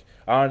 Like,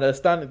 I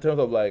understand in terms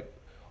of like,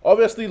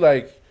 obviously,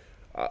 like,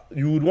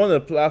 you would want a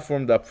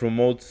platform that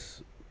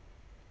promotes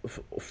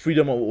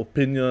freedom of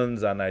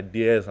opinions and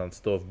ideas and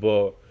stuff,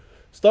 but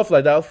stuff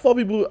like that. 5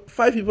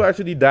 people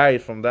actually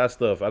died from that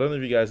stuff. I don't know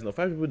if you guys know.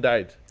 5 people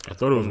died. I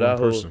thought it was one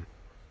person.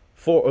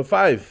 4 or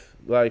 5.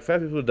 Like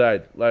 5 people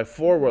died. Like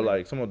 4 were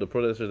like some of the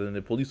protesters, and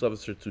the police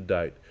officer 2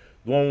 died.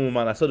 The one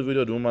woman, I saw the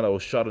video of the woman that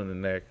was shot in the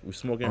neck. Was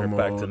smoking her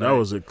back tonight. That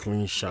was a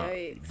clean shot.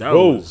 Right. That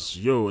was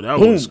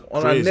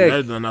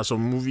crazy. That's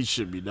some movie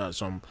shit be that.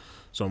 Some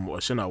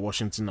Shana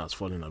Washington has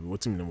fallen.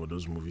 What's the name of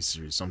those movie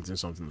series? Something.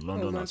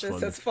 London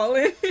has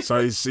fallen. So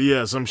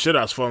yeah, some shit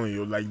has fallen.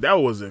 You like that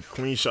was a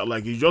clean shot.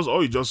 Like you just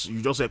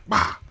like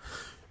bah,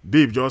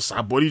 babe,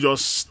 her body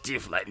just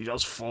stiff. Like you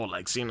just fall.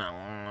 Like seeing a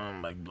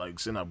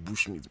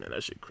bushmeat, man.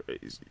 That shit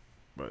crazy.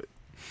 But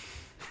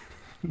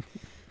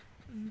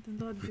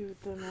not do it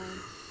though, man.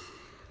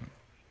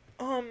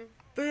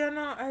 But yeah,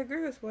 no, I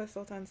agree with what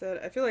Sultan said.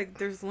 I feel like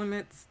there's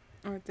limits,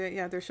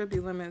 there should be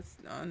limits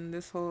on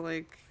this whole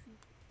like,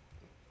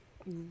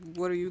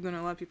 what are you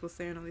gonna let people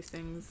say and all these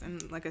things?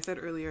 And like I said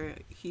earlier,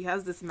 he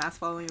has this mass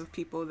following of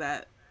people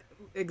that,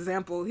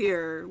 example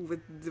here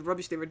with the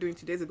rubbish they were doing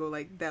 2 days ago,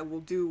 like that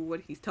will do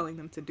what he's telling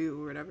them to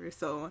do or whatever.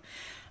 So,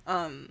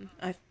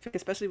 I think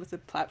especially with a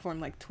platform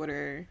like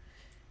Twitter,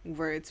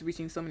 where it's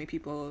reaching so many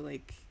people,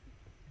 like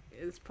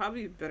it's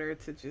probably better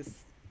to just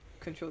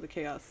control the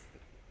chaos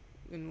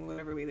in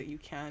whatever way that you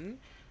can.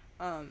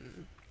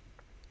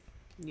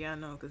 Yeah,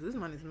 no, because this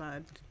man is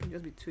mad. He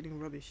just be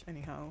tweeting rubbish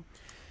anyhow.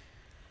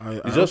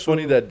 It's just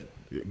funny that.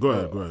 Go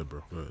ahead,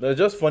 bro. Go ahead. It's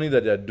just funny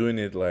that they're doing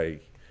it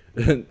like.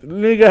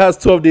 Nigga has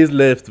 12 days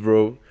left,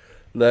 bro.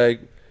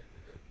 Like,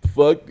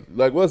 fuck.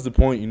 Like, what's the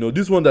point?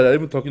 This one that I'm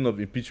even talking of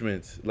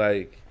impeachment.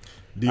 Like,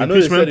 the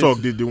impeachment talk.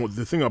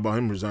 The thing about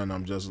him resigning,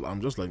 I'm just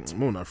like,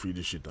 I'm not free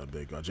this shit. I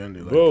beg.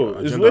 Agenda, like, bro.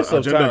 It's waste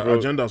of time, bro.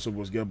 Agenda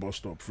supposed to get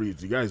bust up. Free.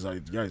 The guy's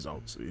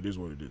out. It is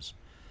what it is.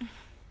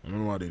 I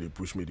don't know why they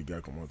push me. The guy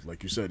come out.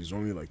 Like you said, it's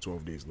only like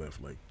 12 days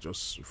left. Like,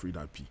 just free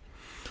that P.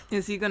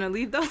 Is he gonna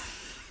leave though?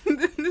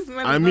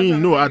 I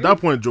mean, no. At that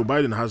point, Joe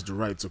Biden has the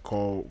right to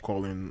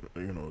call in,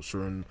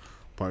 certain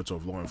parts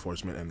of law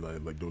enforcement, and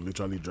like they'll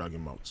literally drag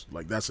him out.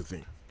 Like that's the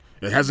thing.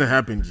 It hasn't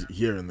happened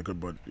here in the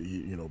but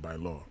by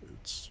law,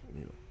 it's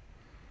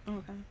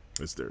okay.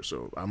 It's there.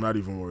 So I'm not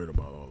even worried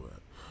about all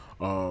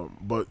that.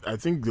 But I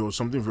think there was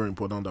something very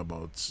important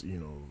about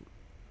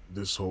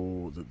this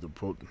whole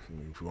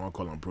if you want to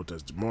call them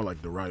protests, more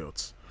like the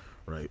riots,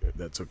 right,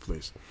 that took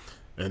place,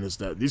 and it's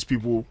that these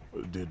people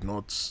did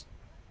not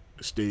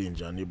stay in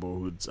their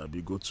neighborhoods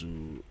and go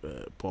to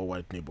poor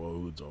white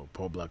neighborhoods or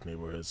poor black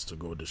neighborhoods to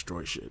go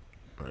destroy shit,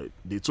 right?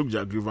 They took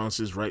their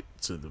grievances right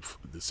to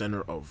the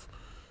center of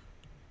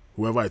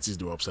whoever it is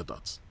they were upset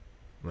at,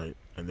 right?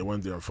 And they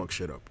went there and fuck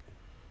shit up.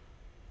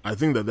 I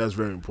think that that's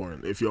very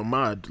important. If you're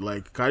mad,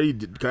 like carry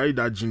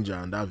that ginger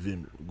and that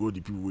vim, go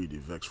the people where they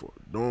vex for.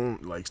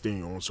 Don't like stay in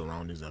your own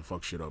surroundings and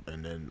fuck shit up,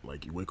 and then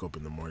like you wake up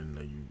in the morning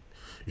and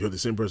you're the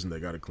same person that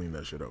got to clean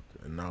that shit up,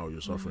 and now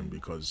you're suffering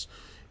because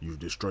you've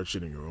destroyed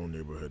shit in your own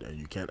neighborhood and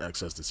you can't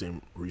access the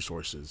same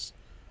resources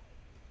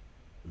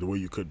the way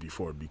you could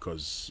before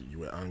because you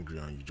were angry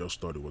and you just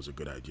thought it was a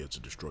good idea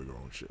to destroy your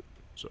own shit.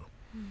 So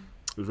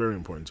it's a very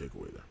important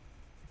takeaway there.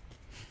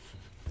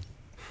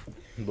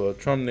 But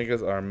Trump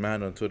niggas are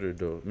mad on Twitter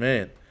though.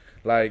 Man,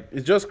 like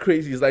it's just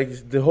crazy. It's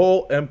like the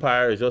whole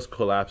empire is just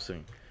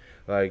collapsing.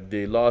 Like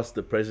they lost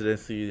the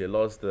presidency, they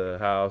lost the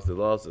House, they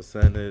lost the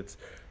Senate.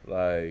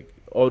 Like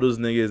all those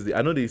niggas,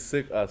 I know they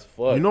sick as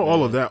fuck. You know,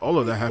 man. all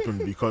of that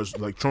happened because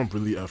like Trump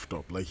really effed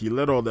up. Like he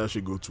let all that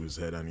shit go to his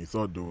head and he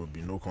thought there would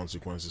be no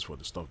consequences for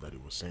the stuff that he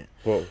was saying.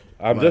 Well,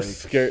 I'm Like-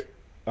 just scared.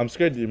 I'm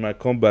scared he might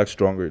come back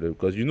stronger though,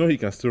 because you know he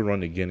can still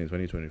run again in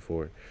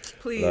 2024.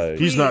 Please, Like-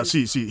 He's not.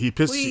 please. See, he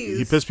pissed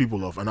Please.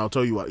 people off, and I'll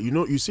tell you what.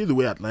 You see the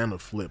way Atlanta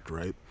flipped,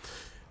 right?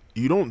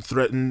 You don't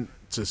threaten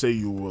to say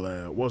you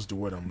will. What's the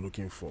word I'm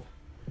looking for?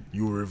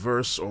 You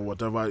reverse or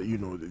whatever. You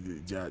know,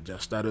 their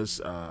status,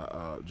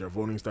 their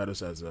voting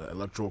status as an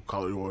electoral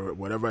college or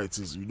whatever it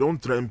is. You don't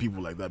threaten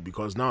people like that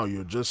because now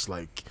you're just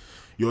like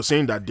you're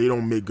saying that they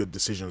don't make good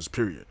decisions.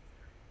 Period.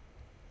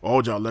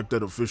 All your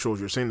elected officials,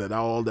 you're saying that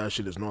all that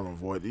shit is null and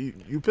void.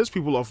 You piss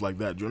people off like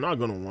that, you're not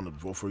gonna want to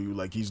vote for you.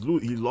 Like he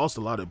lost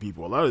a lot of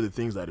people. A lot of the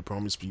things that he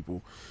promised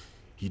people,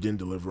 he didn't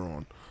deliver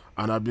on.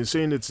 And I've been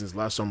saying it since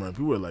last summer, and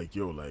people were like,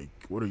 "Yo, like,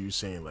 what are you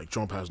saying? Like,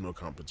 Trump has no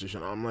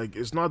competition." I'm like,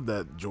 it's not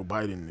that Joe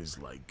Biden is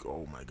like,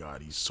 oh my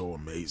God, he's so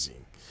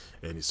amazing,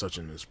 and he's such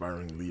an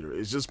inspiring leader.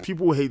 It's just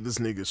people hate this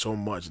nigga so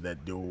much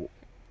that they'll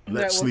That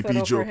let will Sleepy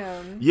settle Joe. for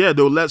him. Yeah,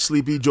 they'll let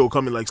Sleepy Joe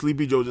come in. Like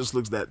Sleepy Joe just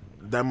looks that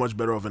much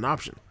better of an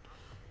option.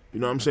 You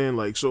know what I'm saying?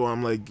 Like, so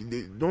I'm like,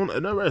 don't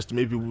never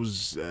estimate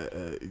people's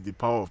the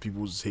power of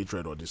people's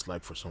hatred or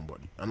dislike for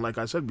somebody. And like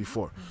I said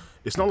before,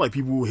 it's not like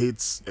people who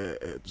hate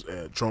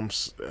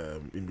Trump's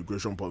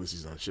immigration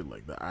policies and shit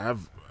like that. I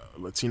have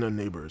Latina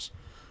neighbors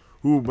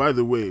who, by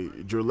the way,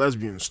 they're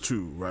lesbians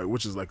too, right?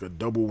 Which is like a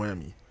double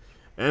whammy.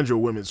 And your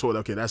women, so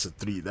okay, that's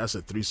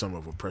a threesome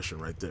of oppression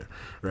right there,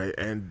 right?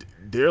 And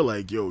they're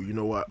like, yo, you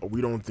know what?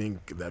 We don't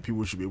think that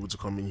people should be able to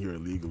come in here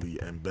illegally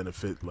and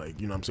benefit, like,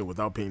 you know what I'm saying,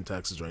 without paying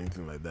taxes or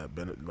anything like that,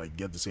 like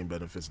get the same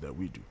benefits that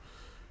we do,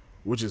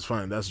 which is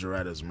fine. That's their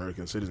right as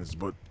American citizens.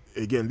 But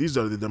again, these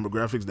are the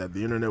demographics that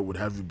the internet would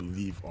have you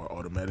believe are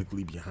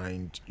automatically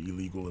behind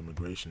illegal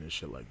immigration and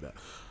shit like that.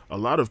 A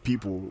lot of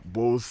people,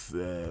 both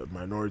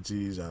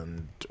minorities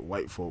and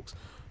white folks,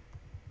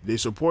 they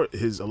support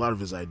a lot of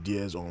his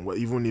ideas on what,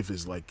 even if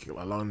it's like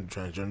allowing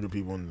transgender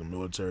people in the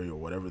military or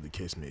whatever the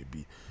case may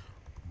be,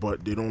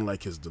 but they don't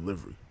like his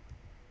delivery.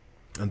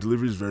 And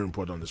delivery is very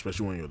important,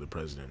 especially when you're the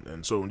president.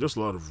 And so in just a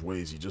lot of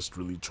ways, he just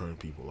really turned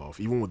people off,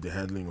 even with the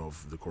handling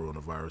of the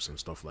coronavirus and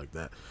stuff like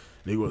that.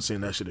 They were saying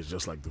that shit is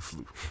just like the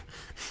flu,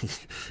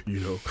 you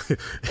know.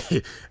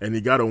 And he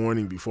got a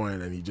warning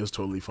beforehand, and he just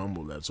totally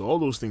fumbled that. So all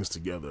those things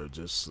together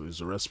just is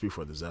a recipe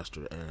for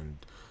disaster. And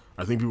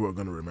I think people are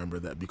going to remember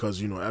that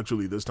because, you know,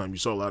 actually this time you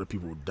saw a lot of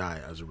people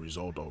die as a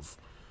result of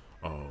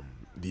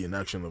the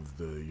inaction of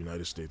the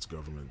United States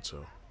government.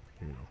 So,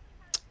 you know,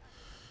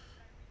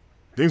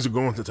 things are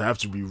going to have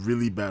to be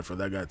really bad for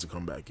that guy to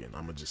come back in.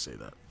 I'm going to just say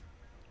that.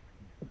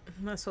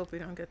 Let's hope we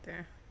don't get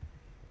there.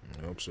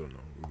 I hope so. No,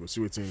 we go see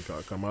what's in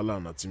Kamala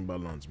and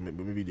Timberlands.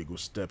 Maybe they go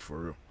step for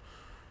real.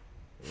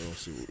 We'll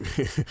see.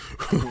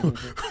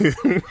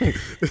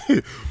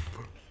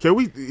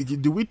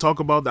 Do we talk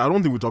about that? I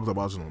don't think we talked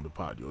about it on the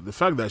pod, yo. The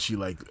fact that she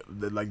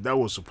that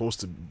was supposed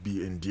to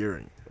be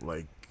endearing,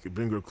 like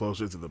bring her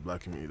closer to the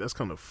black community. That's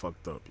kind of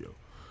fucked up, yo.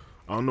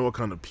 I don't know what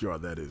kind of PR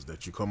that is.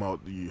 That you come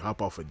out, you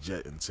hop off a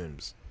jet in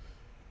Tim's,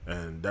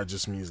 and that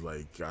just means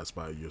like,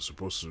 Aspire, we're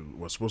supposed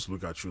to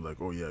look at you like,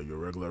 oh yeah, you're a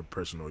regular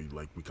person, or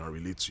we can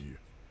relate to you.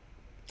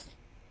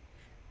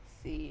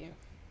 See,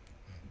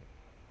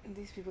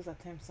 these people's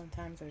attempts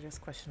sometimes are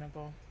just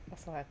questionable.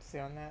 That's all I have to say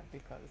on that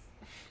because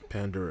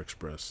Panda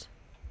Express.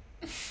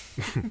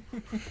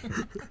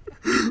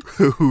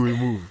 We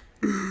move.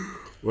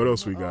 What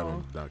else we got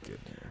on the docket?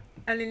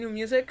 any new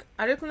music.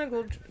 Adekunle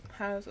Gold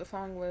has a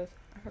song with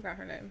I forgot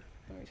her name.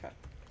 Let me check.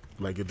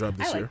 Like it dropped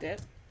this I year? liked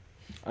it.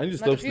 I need to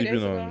Like a stop few sleeping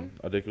days on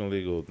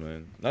Adekunle Gold,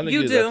 man. That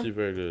You nigga is do. actually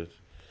very good.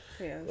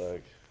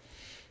 Yes.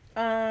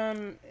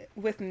 Like,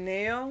 With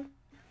Nail,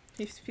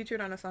 he's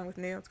featured on a song with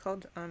Nail. It's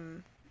called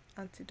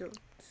Antidote.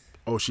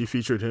 Oh, she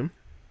featured him?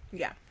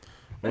 Yeah.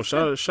 Well,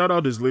 shout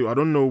out his label. I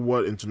don't know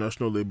what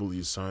international label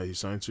he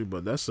signed to,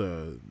 but that's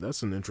an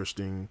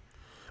interesting.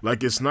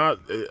 Like it's not.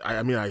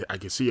 I mean, I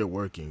can see it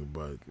working,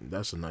 but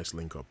that's a nice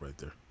link up right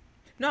there.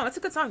 No, it's a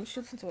good song. You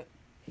should listen to it.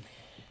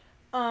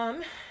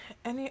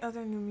 Any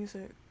other new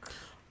music?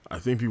 I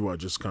think people are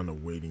just kind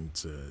of waiting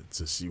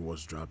to see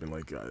what's dropping.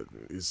 Like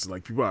it's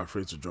like people are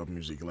afraid to drop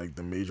music. Like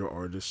the major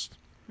artists,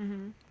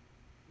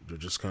 they're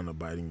just kind of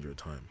biding their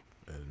time.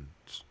 and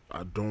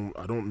I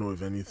don't know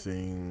if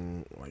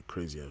anything like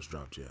crazy has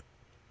dropped yet.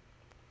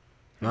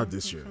 Not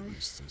this year, at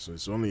least. So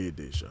it's only 8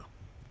 days, yeah.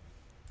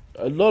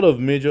 A lot of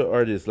major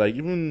artists, like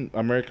even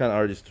American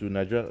artists too,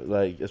 Nigeria,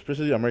 like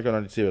especially American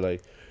artists here,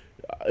 like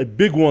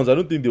big ones. I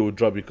don't think they will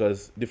drop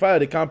because the fact that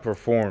they can't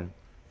perform,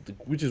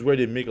 which is where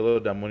they make a lot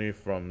of their money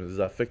from, is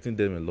affecting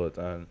them a lot.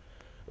 And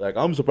like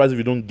I'm surprised if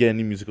you don't get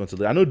any music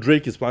until I know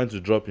Drake is planning to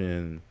drop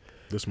in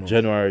This month.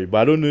 January, but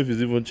I don't know if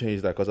it's even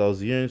changed that because I was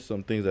hearing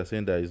some things that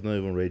saying that it's not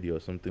even ready or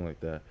something like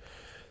that.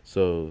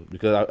 So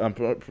because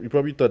you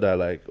probably thought that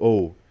like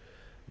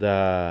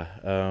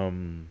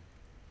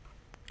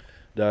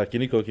the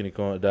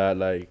Kiniko that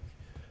like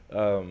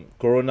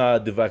Corona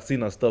the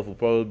vaccine and stuff will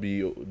probably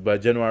be by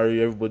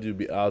January everybody will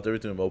be out,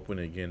 everything will be open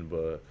again.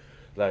 But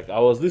like I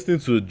was listening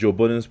to Joe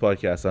Biden's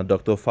podcast and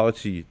Dr.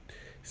 Fauci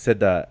said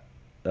that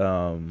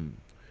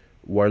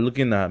we're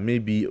looking at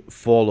maybe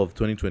fall of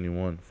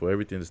 2021 for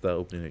everything to start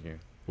opening again.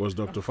 Was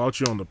Dr.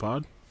 Fauci on the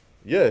pod?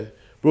 Yeah,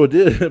 bro,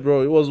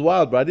 bro, it was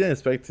wild, bro. I didn't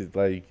expect it.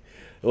 Like,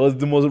 it was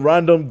the most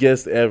random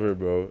guest ever,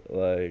 bro.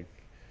 Like,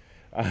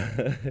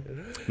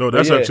 No,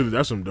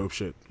 that's some dope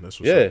shit. That's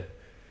what's up.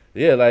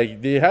 yeah.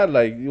 Like they had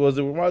like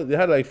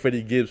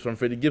Freddie Gibbs from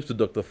Freddie Gibbs to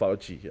Dr.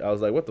 Fauci. I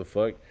was like, what the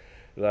fuck?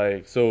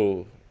 Like,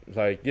 so,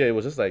 like, yeah, it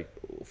was just like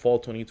fall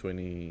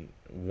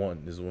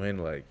 2021 is when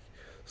like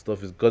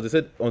stuff is because they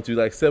said until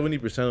like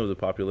 70% of the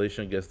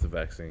population gets the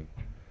vaccine.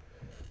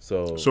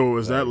 So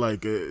is that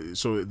like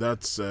so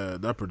that's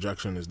that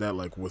projection, is that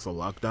like with a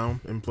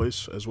lockdown in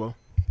place as well?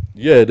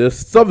 yeah, the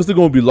stuff is still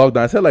gonna be locked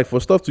down. I said like for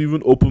stuff to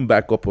even open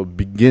back up or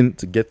begin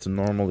to get to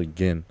normal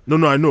again.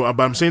 No, I know,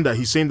 but I'm saying that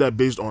he's saying that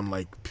based on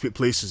like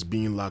places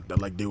being locked, that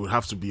like they would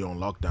have to be on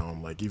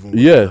lockdown, like even with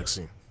the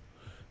vaccine.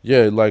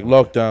 Yeah, like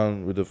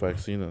lockdown with the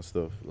vaccine and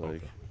stuff.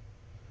 Like,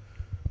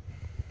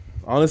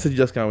 honestly,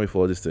 just can't wait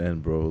for all this to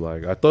end, bro.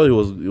 Like, I thought it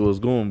was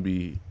going to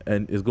be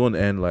and it's going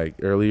to end like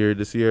earlier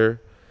this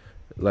year,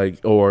 like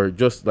or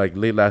just like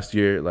late last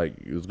year. Like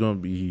it was going to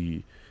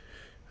be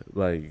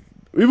like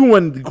even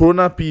when the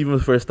Corona P even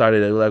first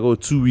started, they were like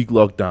 2-week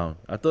lockdown.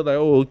 I thought like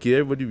okay,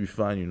 everybody be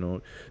fine, you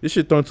know. This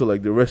shit turned to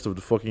like the rest of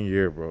the fucking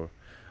year, bro.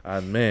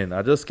 And man,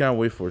 I just can't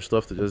wait for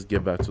stuff to just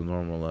get back to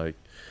normal.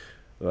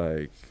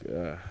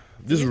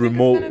 This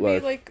remote it's gonna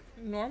life. be like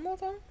normal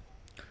though?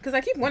 Because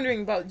I keep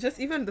wondering about just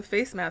even the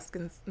face mask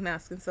and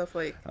stuff.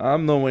 Like,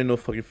 I'm not wearing no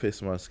fucking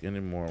face mask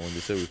anymore. When they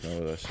say we can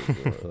wear that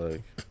shit, bro.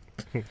 Like,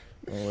 I'm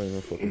not wearing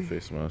no fucking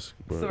face mask,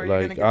 bro. so are you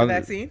Like, gonna get the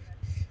vaccine?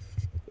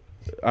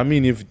 I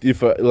mean,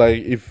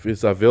 if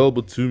it's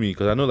available to me,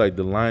 because I know like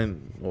the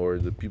line or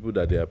the people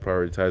that they are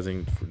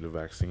prioritizing for the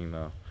vaccine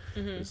now,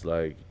 it's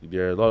like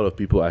there are a lot of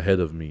people ahead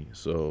of me.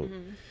 So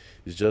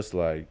it's just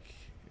like,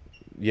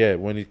 yeah,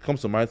 when it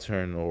comes to my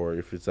turn or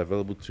if it's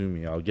available to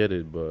me, I'll get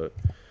it. But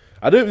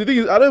I don't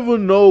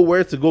even know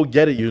where to go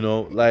get it. You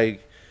know,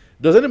 like,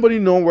 does anybody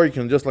know where you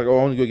can just like, I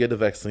want to go get the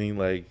vaccine?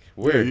 Like,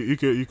 where?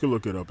 Yeah, you could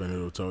look it up and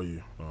it'll tell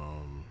you.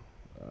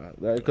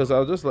 Because I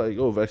was just like,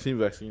 vaccine,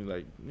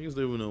 like niggas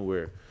don't even know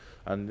where.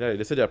 And yeah,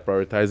 they said they're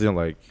prioritizing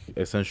like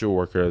essential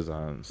workers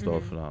and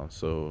stuff now.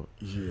 So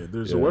yeah,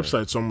 there's a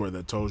website somewhere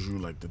that tells you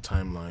like the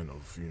timeline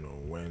of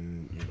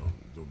when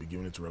they'll be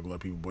giving it to regular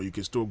people, but you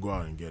can still go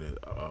out and get it.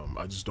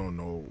 I just don't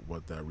know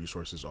what that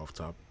resource is off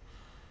top.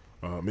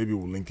 Maybe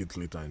we'll link it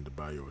later in the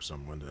bio or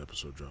something when the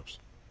episode drops.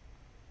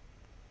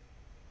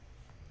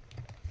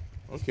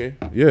 Okay.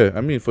 Yeah,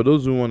 I mean, for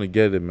those who want to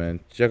get it, man,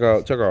 check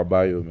out our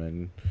bio,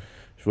 man.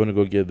 If you want to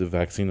go get the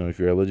vaccine or if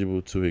you're eligible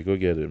to it, go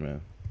get it,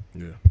 man.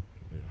 Yeah,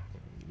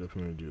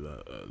 definitely do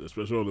that.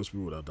 Especially all those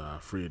people that are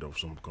afraid of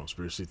some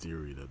conspiracy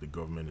theory that the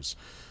government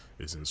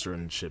is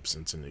inserting chips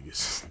into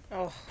niggas.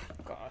 Oh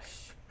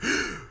gosh.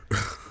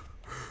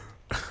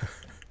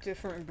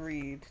 Different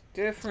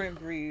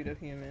breed of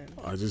human.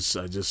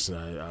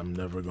 I'm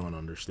never gonna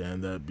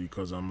understand that,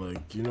 because I'm like,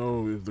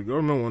 if the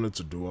government wanted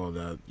to do all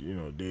that,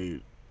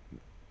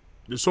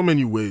 there's so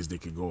many ways they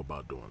could go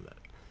about doing that.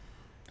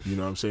 You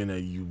know what I'm saying?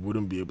 That you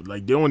wouldn't be able,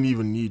 like, they don't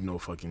even need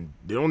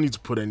they don't need to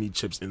put any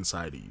chips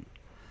inside of you,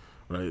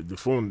 right? The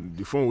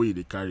phone weight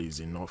they carry is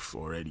enough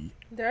already.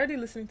 They're already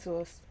listening to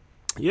us.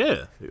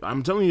 Yeah,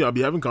 I'm telling you, I'll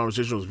be having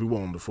conversations with people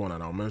on the phone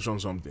and I'll mention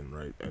something,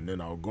 right? And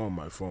then I'll go on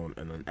my phone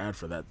and an ad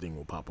for that thing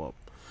will pop up.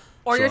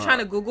 Or you're trying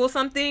to Google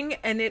something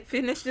and it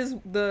finishes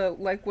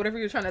whatever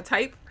you're trying to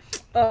type.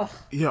 Ugh.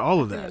 Yeah,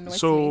 all of that.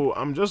 So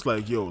I'm just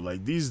like,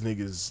 like these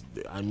niggas,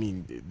 I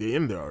mean, they're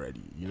in there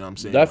already. You know what I'm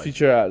saying? That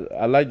feature,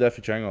 I like that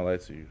feature. I ain't gonna lie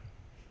to you.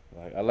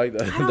 Like, I like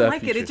that. I don't that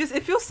like feature. it.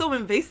 It feels so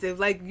invasive.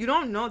 Like, you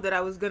don't know that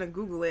I was gonna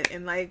Google it,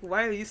 and like,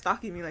 why are you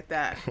stalking me like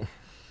that?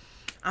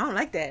 I don't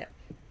like that.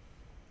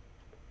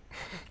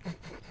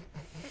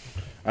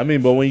 I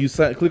mean, but when you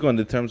click on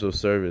the terms of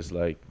service,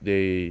 like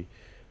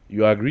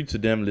you agree to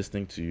them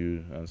listening to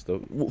you and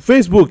stuff.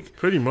 Facebook,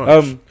 pretty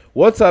much.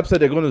 WhatsApp said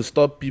they're going to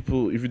stop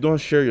people if you don't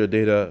share your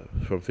data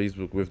from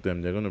Facebook with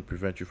them. They're going to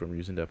prevent you from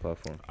using their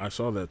platform. I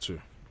saw that too.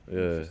 Yeah,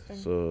 Interesting.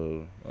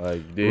 so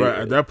like they Right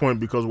at that point,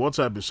 because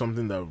WhatsApp is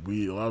something that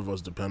a lot of us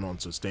depend on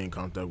to stay in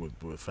contact with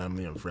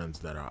family and friends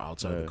that are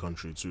outside the Yeah.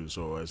 country too.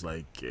 So it's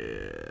like,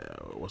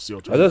 what's the I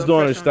alternative? just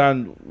don't Oppression.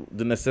 understand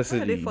the Why are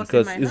necessity they forcing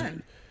because my it's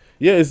hand?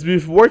 it's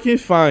been working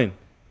fine.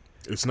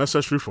 It's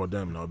necessary for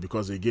them now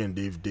because again,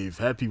 they've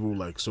had people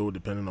like so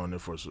dependent on it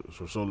for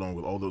so long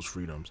with all those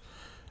freedoms,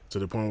 to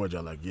the point where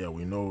they're like, yeah,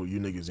 we know you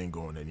niggas ain't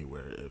going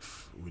anywhere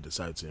if we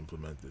decide to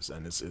implement this,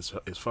 and it's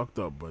fucked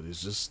up, but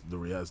it's just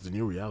it's the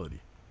new reality.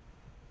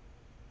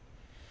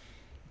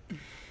 Yeah.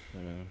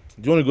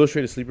 Do you want to go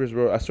straight to sleepers,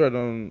 bro? I swear I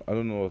don't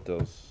know what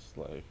else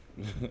like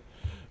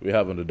we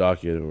have on the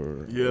docket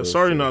or Yeah, what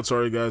sorry, else, not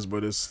sorry, guys,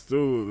 but it's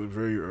still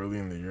very early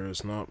in the year.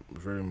 It's not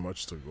very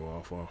much to go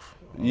off of.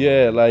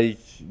 Yeah, like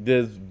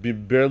there's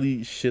been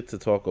barely shit to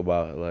talk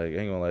about. Like, I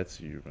ain't gonna lie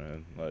to you,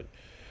 man. Like,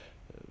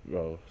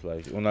 bro,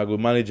 like when I go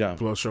manage jam,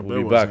 Plus, we'll Chabert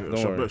be was back. in,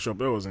 Don't worry.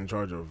 Chabert was in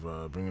charge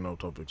of bringing up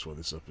topics for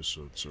this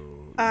episode. So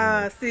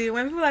See,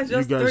 when people are just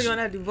you guys- throwing you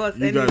under the bus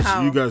you anyhow,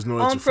 guys, you guys know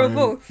where to find.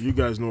 unprovoked. You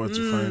guys know where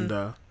to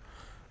find.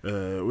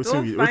 What's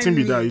Don't be find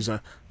be that? me. You say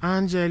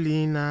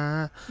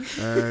Angelina.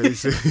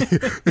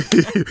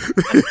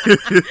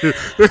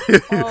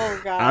 Oh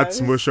At god,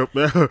 Smush up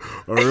there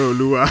or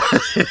Olua.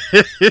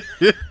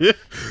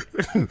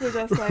 people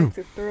just like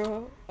to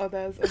throw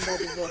others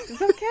under the bus.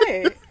 It's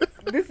okay.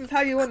 This is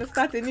how you want to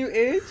start a new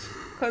age.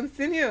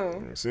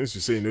 Continue. Since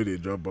you say you know they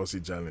drop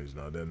bossy challenge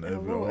now, then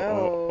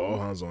all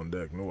hands on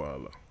deck. No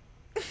Allah.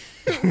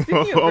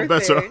 Speaking All of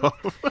bets are birthday,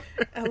 off.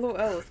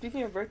 LOL.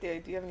 Speaking of birthday,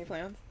 do you have any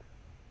plans?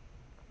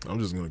 I'm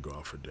just gonna go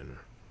out for dinner,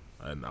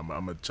 and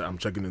I'm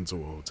checking into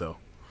a hotel.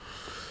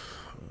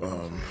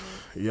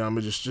 Yeah, I'm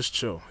gonna just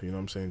chill. You know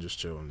what I'm saying? Just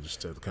chill and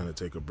just kind of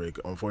take a break.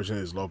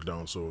 Unfortunately, it's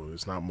lockdown, so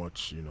it's not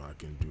much I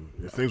can do.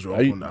 If things were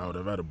Are you- open, I would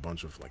have had a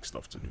bunch of like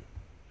stuff to do.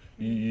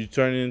 You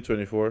turning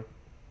 24,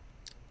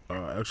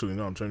 Actually,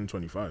 no, I'm turning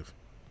 25.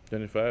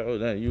 25? Oh,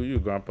 damn, you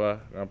grandpa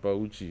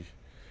Uchi.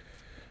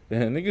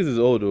 Damn, niggas is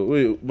old though.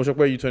 Wait,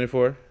 Moshokwe, you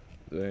 24?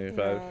 25?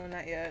 No,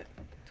 not yet.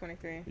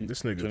 23.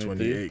 This nigga 23?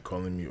 28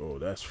 calling me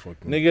old. That's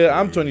fucking. Nigga,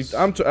 I'm 20. crazy.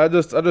 I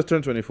just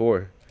turned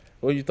 24.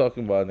 What are you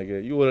talking about,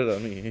 nigga? You older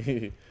than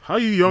me. How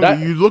you younger? That-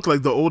 You look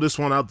like the oldest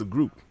one out the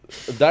group.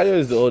 Dayo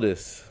is the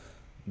oldest.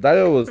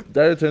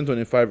 Dayo turned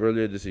 25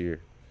 earlier this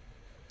year.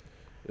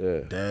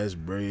 Yeah. That's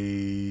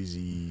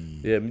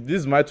brazy. Yeah,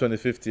 this is my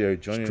 25th year.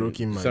 Joining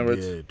Stroking my December.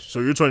 beard. So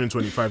you're turning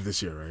 25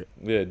 this year, right?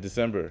 Yeah,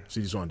 December.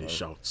 See this one, they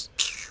shouts.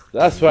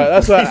 That's why I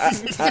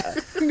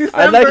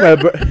like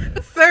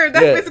my Sir,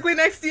 that's Yeah. basically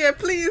next year,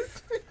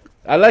 please.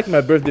 I like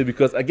my birthday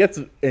because I get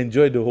to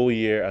enjoy the whole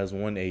year as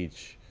one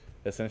age.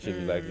 Essentially,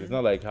 like it's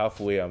not like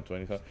halfway I'm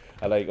 25.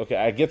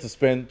 I get to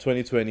spend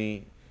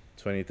 2020,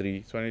 23,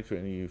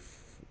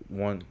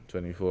 2021,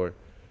 24,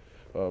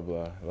 blah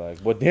blah.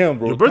 Like, but damn,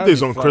 bro. Your it can't birthday's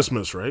be on fun.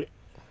 Christmas, right?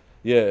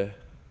 Yeah.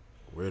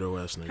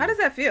 Weirdo ass nigga. How does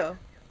that feel?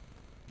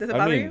 Does it I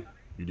bother mean, you?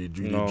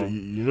 No.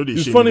 You know they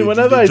It's shit. funny, they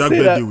whenever I drag say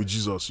that that- deal with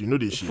Jesus. You know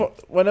they shit.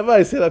 Whenever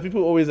I say that,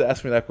 people always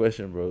ask me that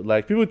question, bro.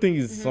 Like, people think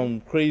it's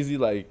some crazy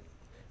like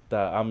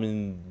that I'm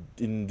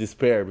in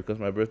despair because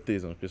my birthday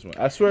is on Christmas.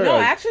 I swear. No, I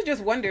like, actually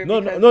just wonder. No,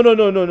 because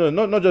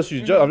not just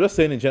you. I'm just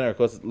saying in general,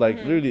 because like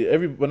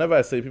literally whenever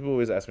I say, people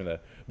always ask me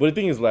that. But the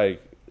thing is,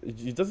 like,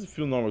 it doesn't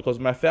feel normal because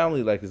my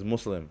family like is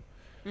Muslim,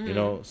 you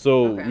know.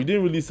 So Okay. we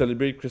didn't really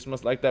celebrate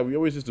Christmas like that. We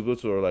always used to go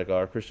to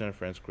our Christian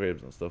friends'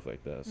 cribs and stuff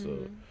like that.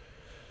 So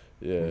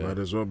yeah, Might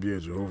as well be a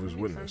Jehovah's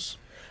Witness.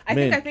 I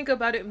Man. think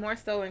about it more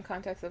so in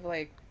context of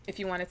like if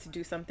you wanted to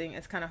do something,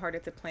 it's kind of harder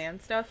to plan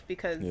stuff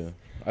because yeah.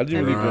 I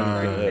didn't really everyone's go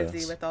Right. already anything.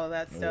 busy with all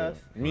that stuff.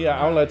 Me,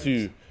 I don't like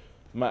to.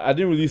 I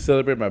didn't really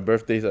celebrate my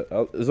birthdays.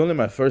 It's only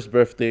my first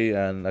birthday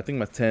and I think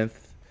my 10th,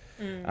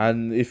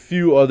 and a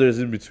few others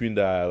in between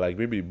that, like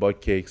maybe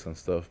bought cakes and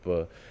stuff.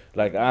 But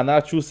like an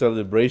actual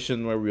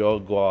celebration where we all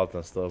go out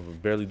and stuff, we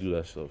barely do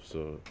that stuff.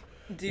 So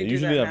Do you Yeah, do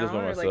usually that I'm just now,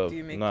 by or like myself. do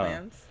you make Nah.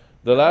 plans?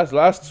 the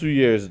last 2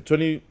 years,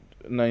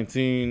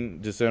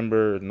 2019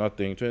 December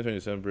nothing, 2020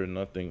 December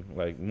nothing.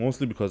 Like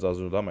mostly because I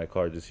was without my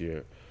car this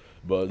year.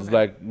 But it's Okay.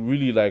 like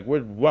really like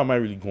where am I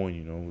really going?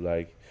 You know,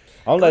 like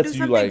I don't Go like do to you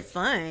something like.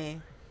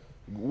 fun.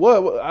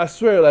 What I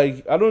swear,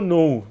 like I don't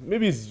know.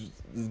 Maybe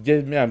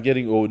I'm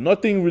getting old.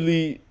 Nothing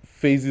really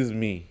phases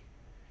me.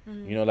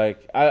 You know,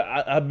 like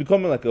I'm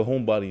becoming like a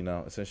homebody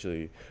now,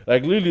 essentially.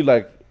 Like literally,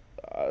 like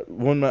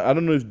when I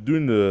don't know if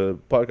doing the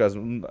podcast,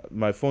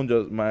 my phone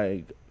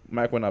my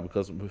mic went out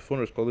because my phone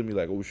was calling me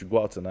like, "Oh, we should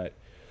go out tonight."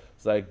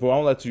 It's like, bro,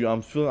 I'm like to you,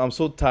 I'm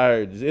so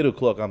tired. It's 8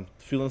 o'clock. I'm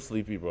feeling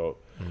sleepy, bro.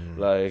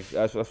 Like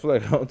I feel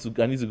like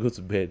I need to go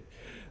to bed.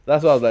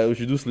 That's why I was like, we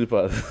should do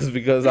sleepers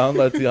because I'm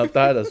like, I'm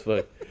tired as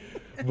fuck.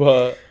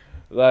 But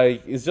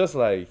like it's just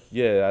like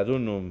I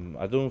don't know,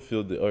 I don't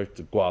feel the urge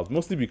to go out,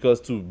 mostly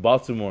because to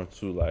Baltimore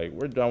to like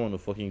where do I want to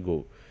fucking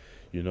go,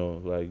 you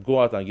know, like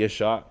go out and get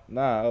shot.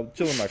 Nah, I'll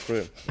chill in my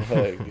crib.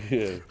 Like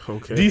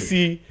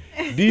Okay.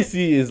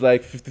 DC is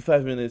like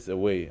 55 minutes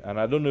away and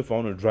I don't know if I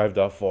want to drive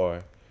that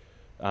far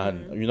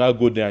and you now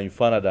go there and you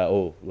find out that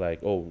we're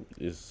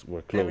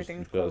closed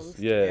Everything's because closed,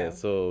 yeah, yeah.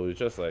 so it's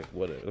just like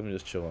whatever, let me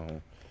just chill at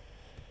home.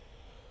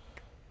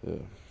 Yeah.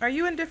 Are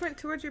you indifferent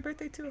towards your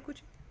birthday too,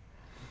 Akuchi?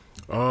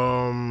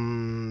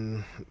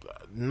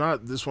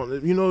 Not this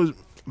one. You know,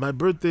 my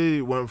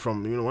birthday went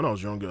from, you know, when I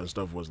was younger and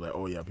stuff was like,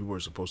 oh yeah, people were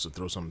supposed to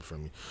throw something for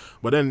me,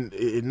 but then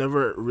it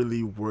never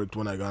really worked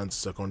when I got into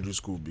secondary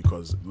school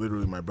because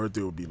literally my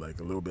birthday would be like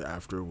a little bit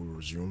after we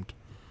resumed.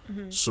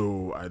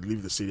 So I'd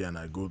leave the city and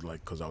I'd go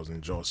like, cause I was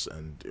in Jos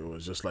and it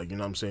was just like, you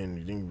know what I'm saying,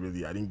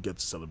 I didn't get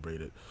to celebrate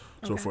it.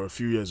 So Okay. for a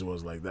few years it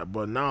was like that.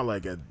 But now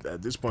like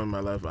at this point in my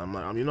life, I'm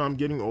like, you know, I'm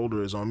getting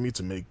older. It's on me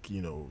to make,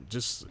 you know,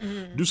 just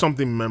do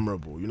something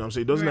memorable. You know what I'm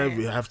saying? It doesn't Right.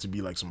 have to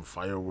be like some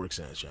fireworks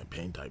and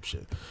champagne type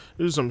shit.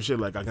 There's some shit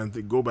like I can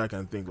go back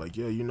and think like,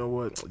 yeah, you know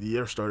what? The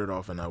year started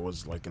off and I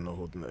was like in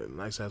a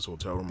nice ass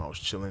hotel room. I was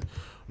chilling,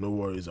 no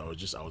worries. I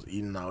was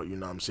eating out. You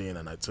know what I'm saying?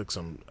 And I took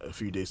a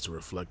few days to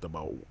reflect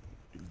about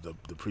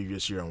the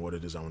previous year and what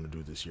it is I want to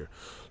do this year.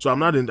 So I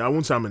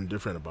won't say I'm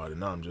indifferent about it.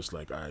 Now I'm just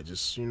like, I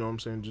just, you know what I'm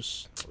saying,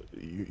 just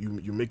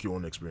you make your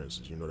own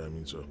experiences, you know what I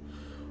mean? So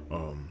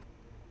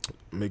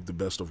make the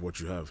best of what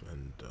you have,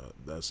 and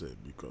that's it,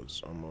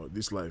 because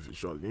this life is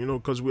short, you know,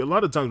 because a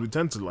lot of times we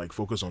tend to like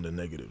focus on the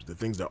negatives, the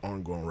things that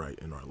aren't going right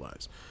in our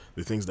lives,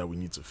 the things that we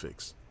need to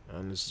fix,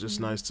 and it's just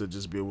nice to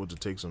just be able to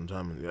take some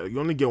time, and you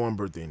only get one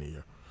birthday in a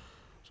year,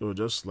 so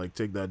just like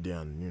take that day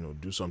and, you know,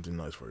 do something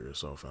nice for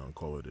yourself and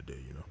call it a day,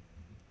 you know.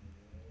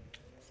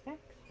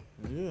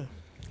 Yeah.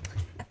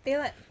 I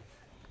feel it.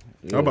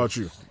 Yeah. How about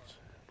you?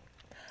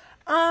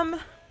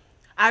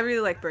 I really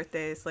like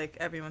birthdays. Like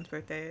everyone's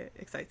birthday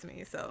excites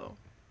me. So,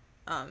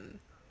 kind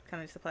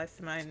of just applies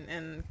to mine,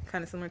 and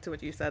kind of similar to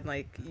what you said.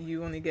 Like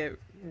you only get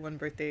one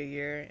birthday a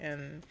year,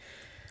 and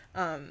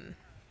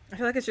I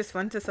feel like it's just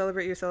fun to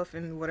celebrate yourself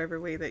in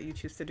whatever way that you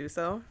choose to do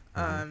so.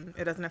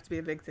 It doesn't have to be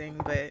a big thing,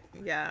 but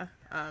yeah,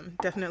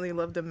 definitely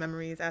love the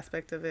memories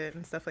aspect of it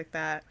and stuff like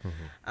that.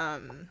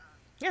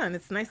 Yeah, and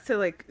it's nice to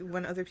like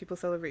when other people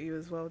celebrate you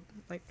as well.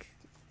 Like,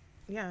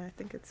 yeah, I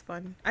think it's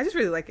fun. I just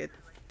really like it,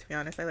 to be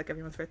honest. I like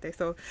everyone's birthday.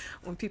 So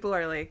when people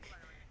are like,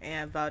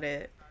 eh, about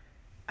it,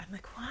 I'm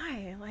like,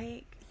 why?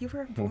 Like, you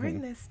were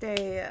born this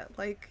day,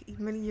 like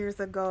many years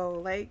ago.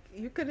 Like,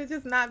 you could have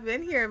just not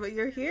been here, but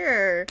you're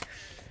here.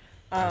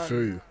 I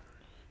feel you.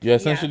 You're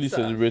essentially so-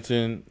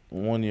 celebrating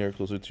 1 year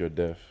closer to your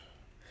death.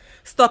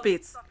 Stop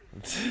it.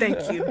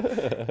 Thank you.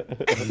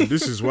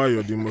 This is why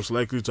you're the most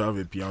likely to have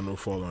a piano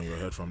fall on your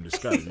head from the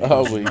sky.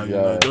 Oh Because my now, you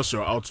know, God. just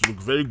your outlook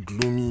very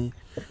gloomy.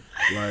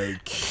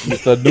 Like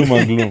Mr. Doom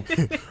and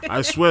Gloom.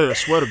 I swear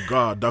to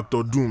God,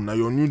 Doctor Doom. Now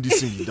your new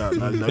this be that.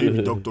 Now you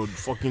be Doctor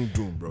fucking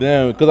Doom, bro.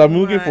 Damn, because I'm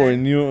looking for a Right.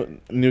 new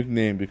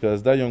nickname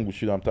because that young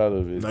Bushid, I'm tired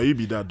of it. Now you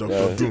be that Doctor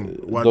Yeah. Doom.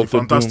 What the Dr.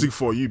 Fantastic Doom.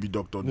 Four, you be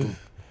Doctor Doom.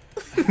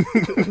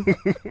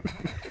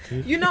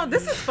 You know,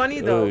 this is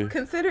funny though, Oy.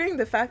 considering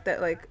the fact that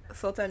like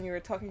Sultan, you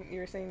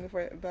were saying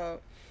before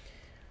about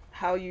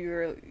how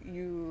you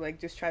like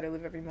just try to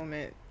live every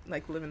moment,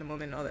 like live in the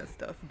moment and all that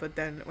stuff. But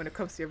then when it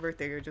comes to your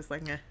birthday, you're just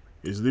like, nah.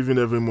 He's living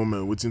every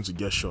moment waiting to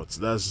get shots.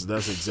 That's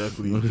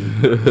exactly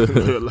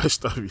the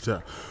lifestyle with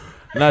that.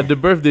 Now the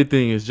birthday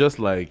thing is just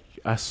like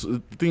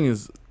the thing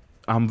is,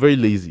 I'm very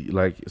lazy.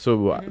 Like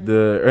so,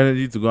 the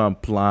energy to go and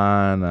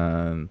plan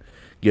and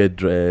get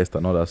dressed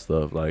and all that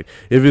stuff. Like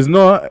if it's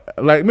not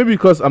like maybe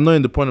because I'm not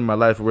in the point in my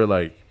life where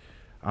like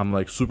I'm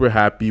like super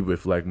happy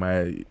with like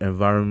my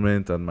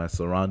environment and my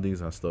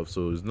surroundings and stuff.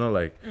 So it's not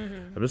like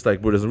I'm just like,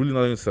 bro, there's really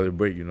nothing to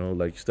celebrate. You know,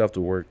 like you still have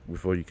to work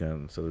before you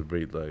can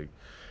celebrate. Like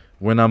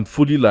when I'm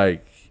fully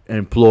like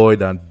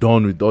employed and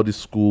done with all this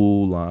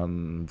school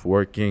and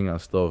working and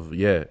stuff,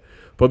 yeah,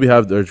 probably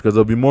have the urge because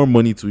there'll be more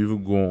money to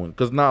even go on.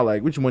 Because now,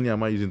 like, which money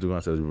am I using to go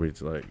and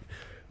celebrate? Like,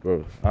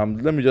 bro,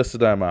 let me just sit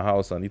down in my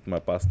house and eat my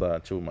pasta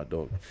and chill with my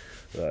dog,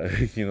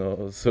 like, you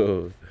know.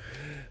 So,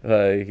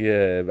 like,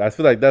 yeah, I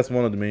feel like that's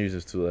one of the main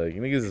reasons too. Like,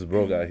 niggas is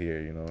broke out here,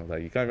 you know.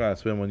 Like, you can't go and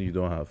spend money you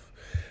don't have.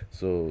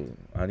 So,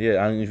 and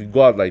yeah, and if you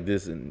go out like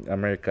this in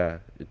America,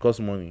 it costs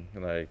money.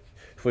 Like,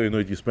 before you know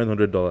it, you spend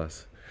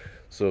 $100.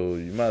 So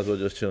you might as well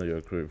just chill in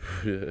your crib.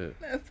 Yeah.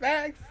 That's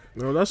facts.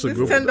 No, that's a This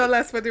good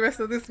 $10 for the rest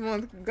of this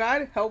month.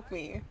 God help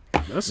me.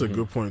 That's a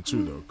good point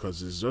too, though,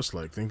 because it's just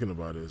like thinking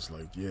about it. It's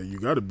like, yeah, you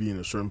got to be in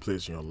a certain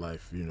place in your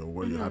life, you know,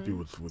 where you're happy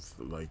with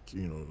like,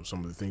 you know,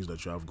 some of the things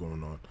that you have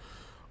going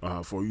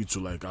on, for you to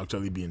like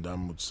actually be in that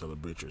mood to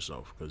celebrate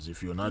yourself. Because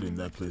if you're not in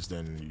that place,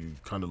 then you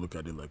kind of look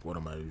at it like, what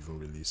am I even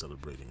really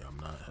celebrating? I'm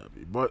not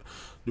happy. But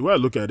the way I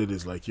look at it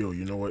is like, yo,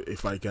 you know what?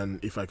 If I can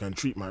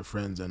treat my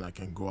friends and I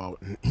can go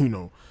out and you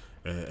know.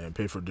 And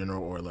pay for dinner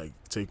or like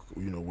take,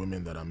 you know,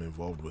 women that I'm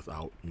involved with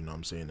out, you know what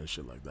I'm saying, and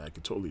shit like that. I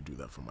could totally do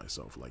that for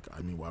myself. Like, I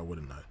mean, why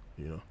wouldn't I,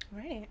 you know?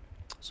 Right.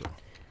 So,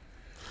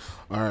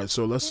 all right,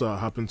 so let's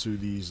hop into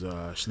these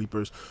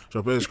sleepers.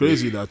 So, it's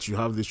crazy that you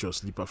have this your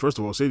sleeper. First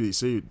of all, say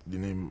the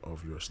name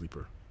of your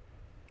sleeper.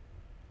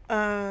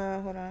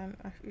 Hold on.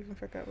 I even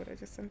forgot what I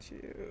just sent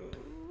you.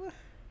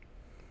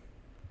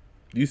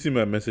 Do you see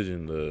my message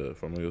in the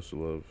From Lagos to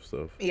Love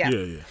stuff? Yeah.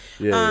 Yeah.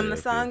 Yeah. The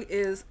song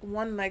is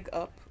One Leg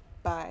Up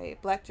by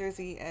Black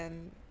Jersey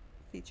and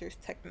features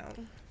techno.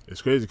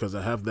 It's crazy because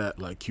I have that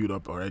like queued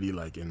up already,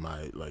 like in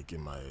my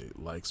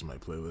likes, my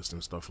playlist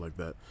and stuff like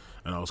that.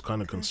 And I was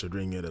kind of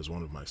considering it as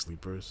one of my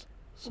sleepers.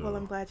 So Well,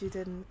 I'm glad you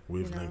didn't.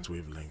 Wavelengths.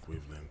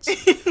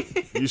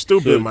 You still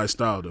be my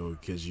style though,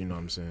 because you know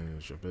what I'm saying.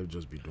 Should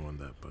just be doing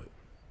that, but.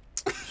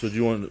 So do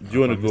you want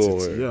to go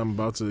over? Yeah, I'm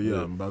about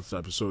to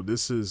type it. So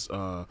this is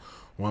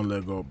One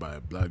Leg Up by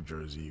Black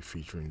Jersey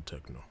featuring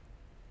Techno.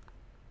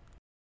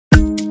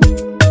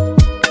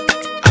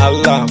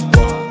 Allah.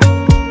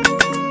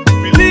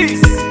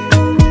 Release.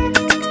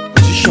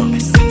 Position.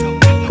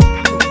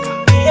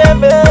 Yeah,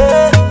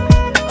 man.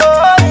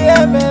 Oh,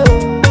 yeah, man.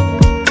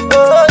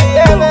 Oh,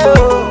 yeah, man.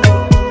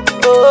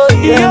 Oh,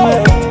 yeah,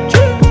 man.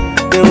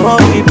 They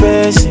won't be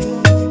person.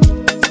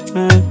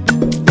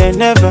 They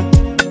never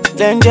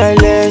learn their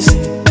lesson.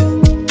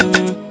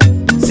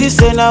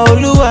 Sister na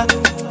Oluwa,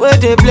 where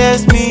they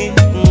bless me.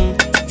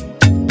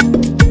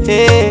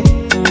 Hey,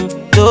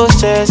 don't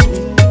stress me.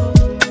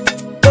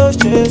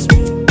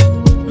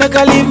 Make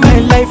I live my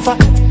life.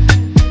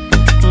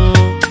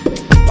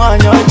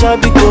 Want your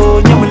job, go,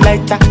 you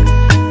like that.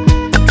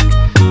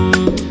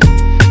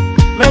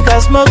 Make I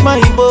smoke my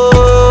Igbo,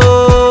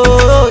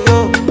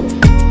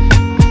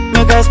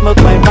 make I smoke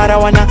my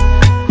marijuana.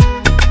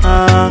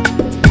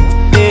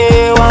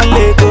 Yeah, one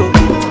leg go,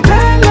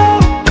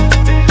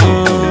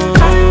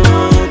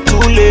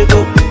 two leg go,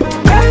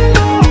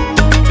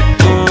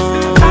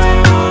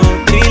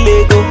 three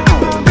leg go.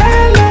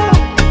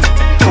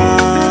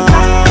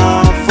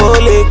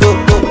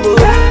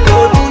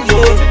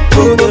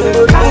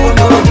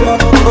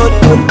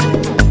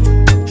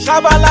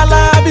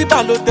 Shabalala,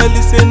 Bibalo tell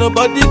you say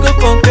nobody go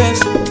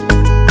contest.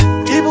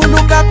 Even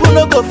Lukaku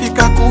no go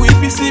fikaku if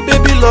you see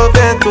baby love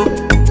it.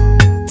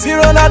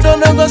 Zero Ronaldo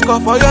no go score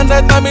for your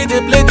net, me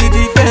they play the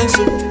defense.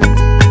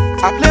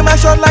 I play my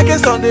shot like a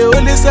Sunday,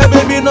 only say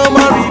baby no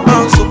more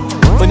rebounds.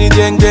 When you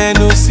jenge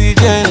no see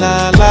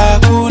la la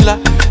kula,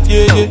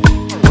 yeah yeah.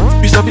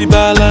 Piece up the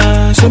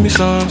balance, show me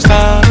some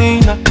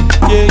stamina,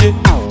 yeah yeah.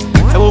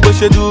 I will be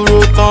do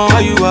rotan,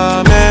 are you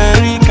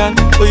American?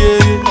 Oh yeah,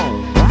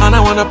 yeah. And I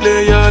wanna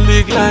play your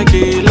league like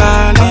a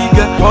La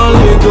Liga. One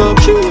leg up,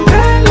 two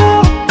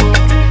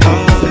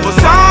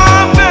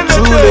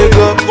leg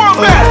up, one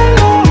back,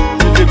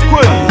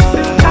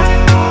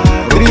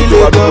 three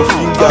leg up,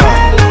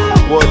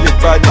 one leg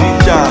back,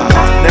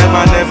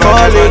 never,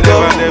 I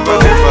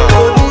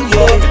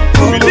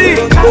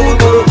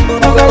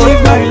gotta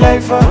live my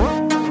life.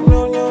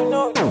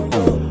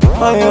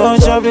 I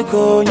want you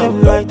because you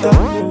like that.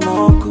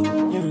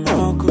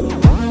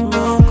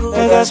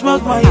 Make I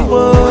smoke my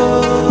Igbo,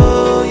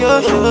 yo.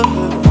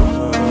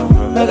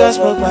 Make I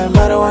smoke my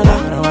marijuana.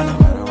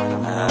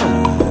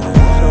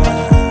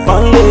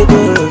 One leg up,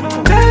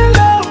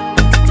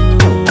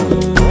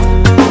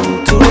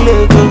 two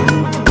leg up,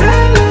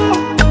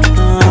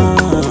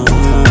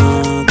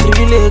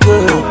 three leg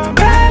up,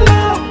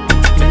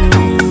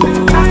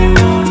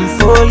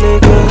 four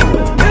leg up.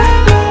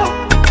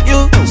 You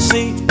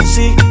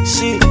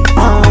see.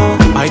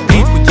 My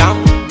people jump.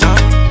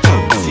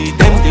 See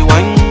them they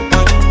want.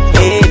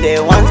 They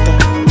want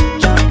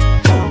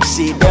to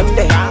see them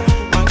there.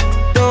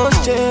 Don't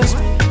chase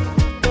me.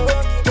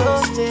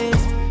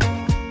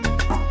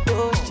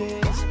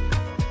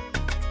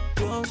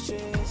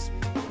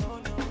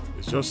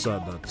 It's just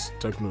sad that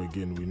Techno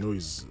again, we know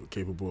he's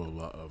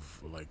capable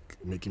of like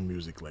making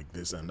music like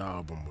this, and that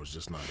album was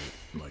just not it.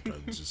 Like I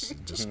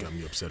just got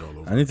me upset all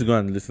over. I need to go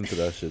and listen to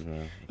that shit,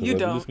 man. You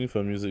don't. I'm listening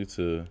for music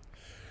to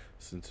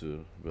listen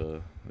to,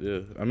 but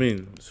yeah.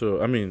 So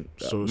second,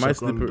 my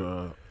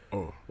sleeper.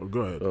 Go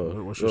ahead.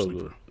 What's your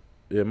sleeper?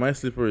 Yeah, my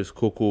sleeper is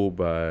Coco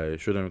by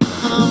Shodan.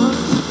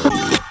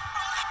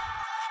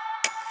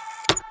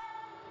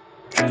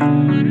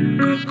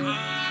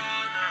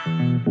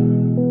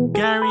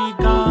 Gary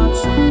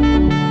Godson.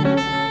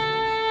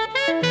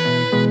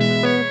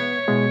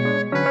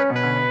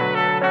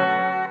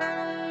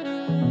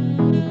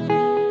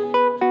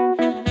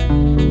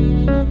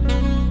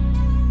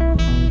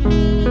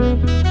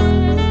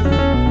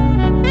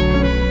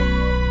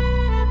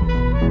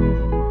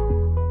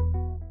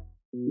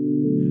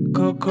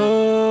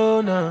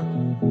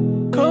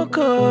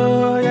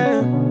 Coco,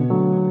 yeah,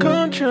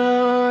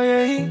 control,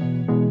 yeah.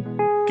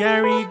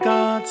 Gary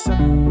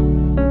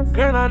Godson,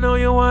 girl, I know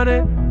you want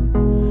it,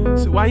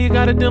 so why you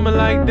gotta do me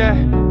like that?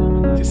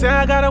 She said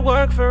I gotta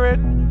work for it,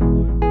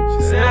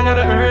 she said I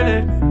gotta earn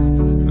it.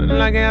 Nothing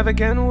like an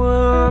African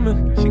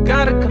woman, she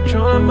gotta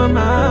control my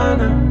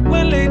mind.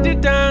 When lady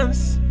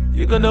dance,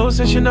 you gon' know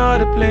so she know how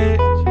to play.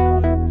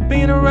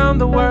 Been around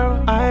the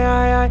world,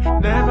 I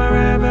never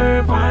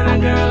ever find a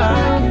girl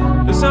like you.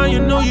 That's how you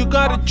know you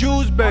got a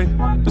juice, babe.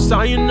 That's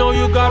how you know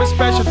you got a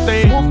special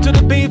thing. Move to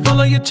the beat,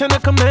 follow your chain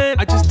of command.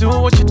 I just do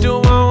what you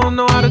do, I don't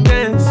know how to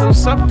dance. So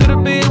soft to the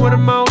beat with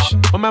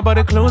emotion. Want my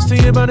body close to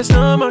you, but it's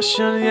no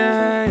motion,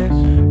 yeah.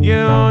 You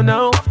don't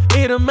know,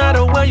 it don't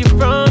matter where you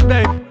from,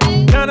 babe.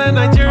 Got a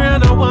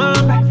Nigerian, I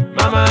want, babe.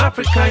 Mama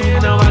Africa, you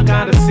know I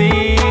gotta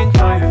sing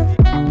for you.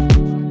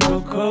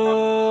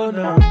 Coco,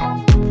 no.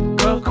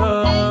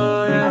 Coco,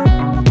 yeah.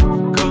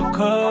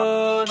 Coco,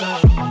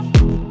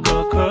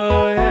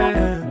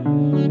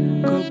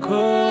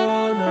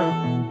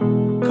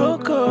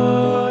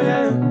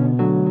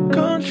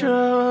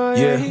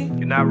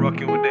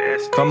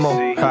 Come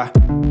on, ha.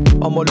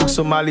 I'ma look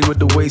Somali with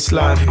the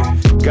waistline.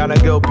 Ghana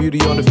girl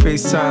beauty on the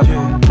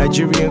FaceTime.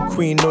 Nigerian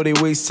queen, know they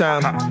waste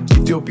time.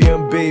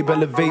 Ethiopian babe,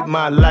 elevate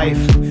my life.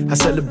 I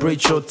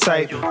celebrate your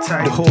type.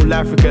 The whole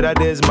Africa,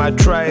 that is my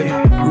tribe.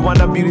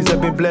 Rwanda beauties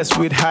have been blessed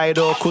with hide.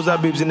 All Koza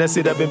babes in that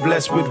city have been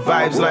blessed with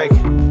vibes like.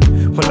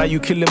 Well, now you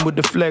kill him with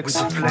the flex.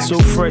 So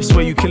fresh,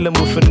 where you kill him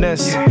with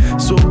finesse.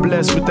 So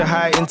blessed with the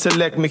high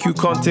intellect. Make you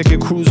can't take a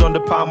cruise on the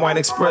Palm Wine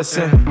Express.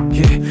 Yeah,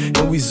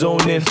 and we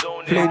zone in.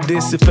 Play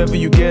this if ever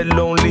you get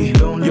lonely.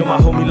 You're my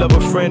homie, lover,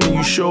 friend, and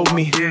you showed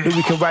me that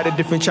we can write a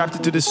different chapter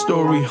to the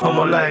story.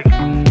 I'm like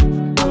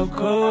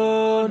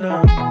Coco,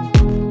 no.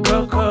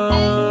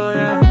 Coco,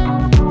 yeah.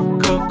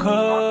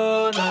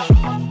 Coco, no.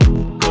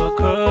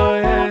 Coco,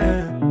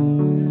 yeah.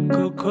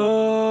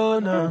 Coco,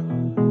 no.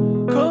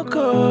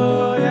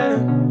 Coco, yeah.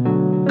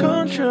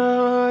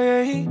 Control,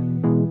 yeah.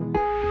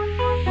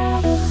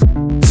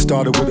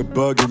 Started with a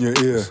bug in your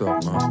ear. What's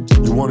up,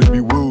 man? You wanted to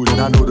be rude,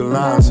 and I know the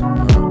lines.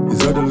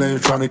 These other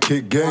lanes trying to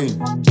kick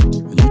game,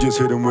 and you just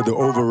hit them with the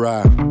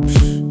override.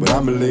 But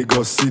I'm a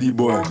Lagos City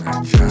boy.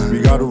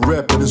 We got a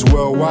rep and it's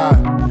worldwide.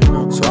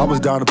 So I was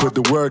down to put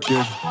the work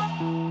in,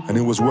 and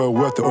it was well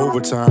worth the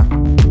overtime.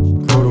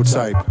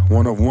 Prototype,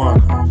 one of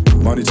one.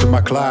 Money to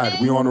my Clyde,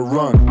 we on a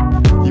run.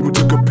 Even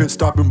took a pit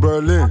stop in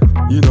Berlin.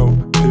 You know,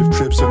 piff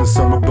trips in the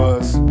summer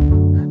buzz.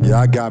 Yeah,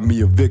 I got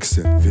me a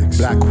vixen.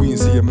 Black queen,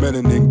 see a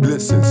melanin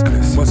glistens.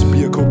 Must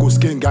be a cocoa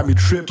skin, got me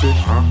tripping.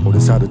 Oh,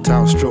 this out of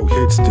town stroke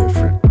hits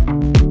different.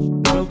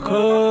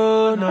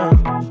 Coco, no.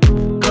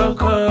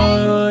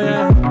 Coco,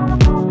 yeah.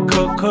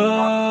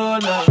 Coco,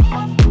 no.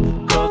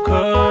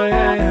 Coco,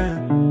 yeah.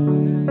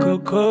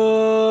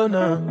 Coco,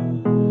 no.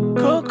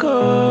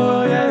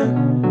 Coco, yeah.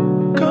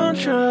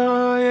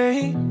 Control,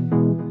 yeah.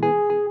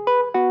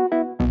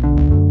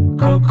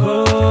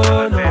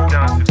 Coco, no.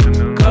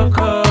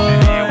 Coco.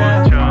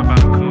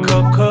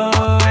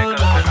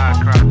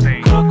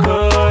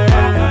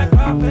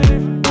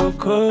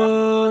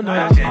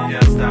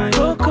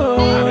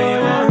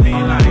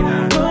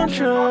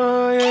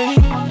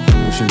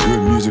 Wishing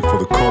good music for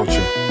the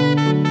culture.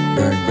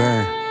 Bang,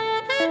 bang.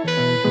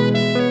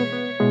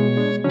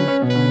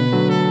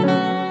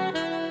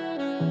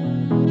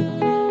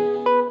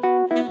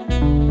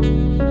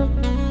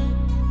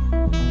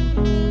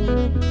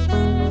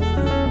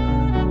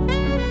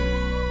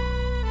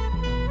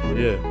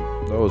 Yeah,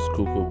 that was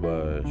Coco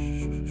by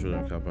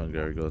Shooting Camp and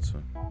Gary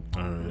Godson.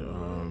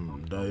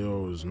 Alright,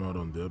 Dio is not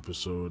on the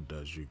episode,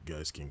 as you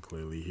guys can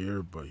clearly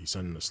hear, but he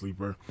sent in a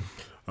sleeper.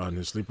 And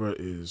his sleeper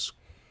is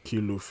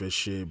Kilo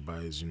Feshe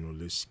by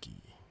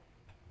Zinoleski.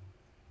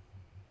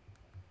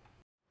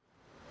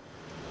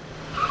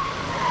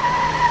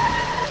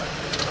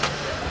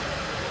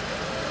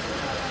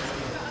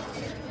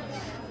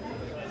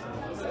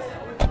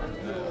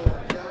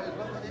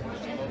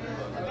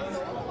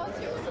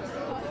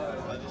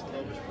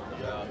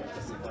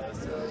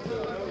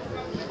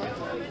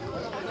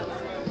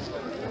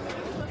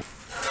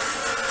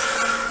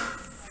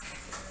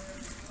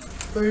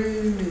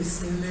 Very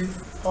recently,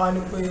 I want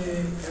to play a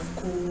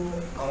cool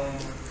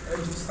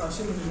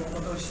education in the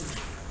Mokotoshi.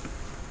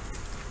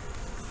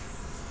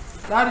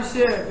 That is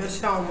it, the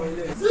sound my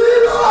leg.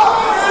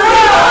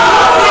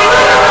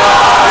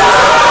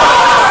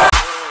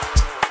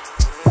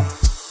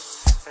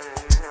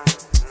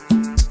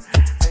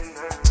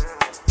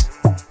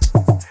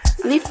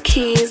 Leave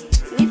keys.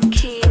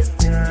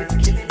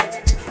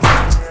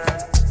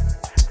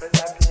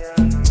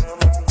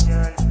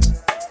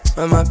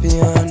 Mama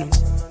piano.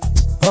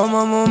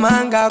 Mama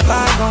manga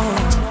bagon.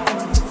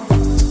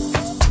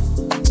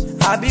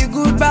 I be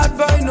good bad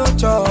boy, no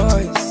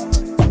choice.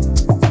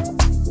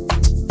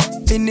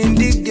 Been in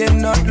the game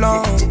not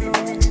long.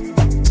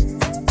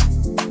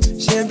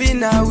 She be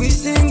now we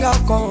sing a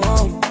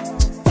come.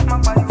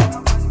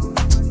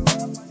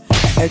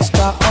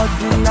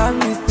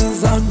 Extraordinary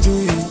things I'm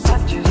doing.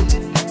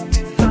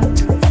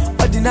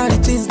 Ordinary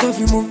things don't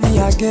you move me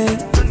again.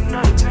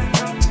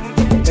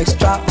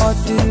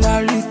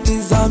 Extraordinary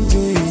things I'm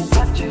doing.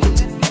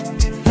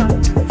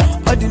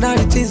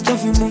 Ordinary things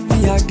don't you move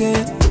me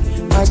again.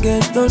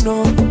 No.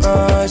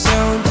 Ṣé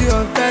ohun tí o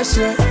fẹ́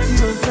ṣe,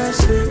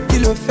 kí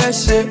ló fẹ́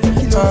ṣe?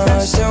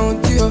 Ṣé ohun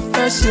tí o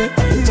fẹ́ ṣe,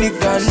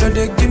 nigga no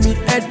dey give me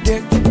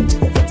headache.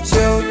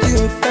 Ṣé ohun tí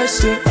o fẹ́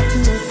ṣe,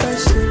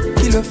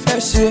 kí ló fẹ́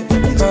ṣe?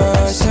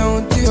 Ṣé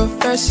ohun tí o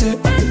fẹ́ ṣe,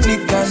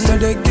 nigga no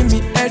dey give me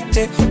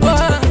headache.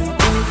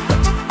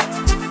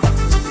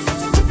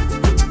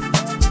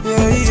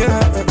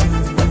 Yeah.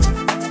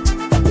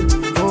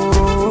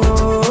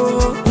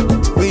 Oh,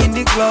 we in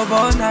the club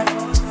all night.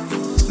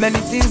 Many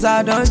things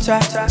I don't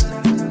try.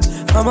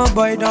 I'm a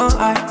boy, don't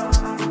I?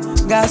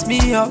 Gas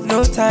me up,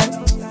 no time.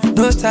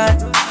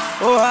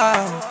 Oh,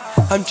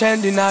 I'm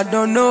trending, I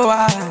don't know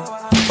why.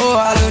 Oh,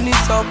 I don't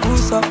need so cool,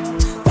 so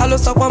I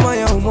lost up on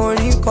my own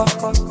money.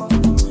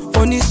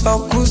 Only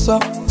so cool, so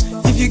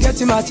if you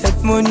get in my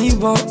check money,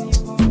 but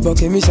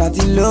give me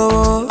shawty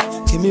low,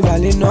 give me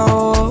ballet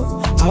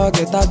no. How I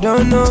get, I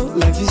don't know.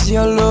 Life is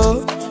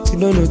yellow, you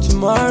don't know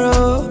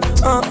tomorrow.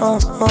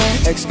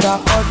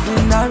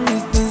 Extraordinary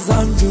things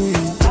I'm doing.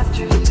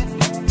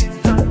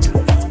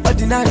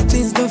 Ordinary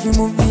things don't feel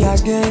move me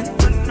again.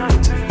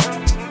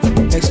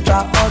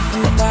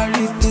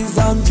 Extraordinary things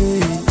I'm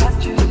doing.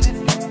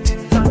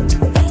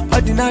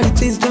 Ordinary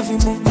things don't feel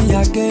move me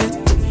again.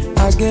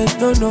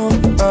 No.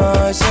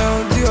 Ṣé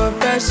ohun tí o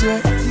fẹ́ ṣe?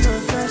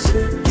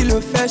 Kí ló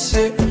fẹ́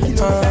ṣe?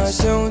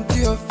 Ṣé ohun tí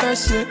o fẹ́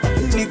ṣe?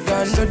 Nigga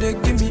no dey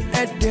give me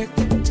headache.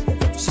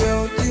 Ṣé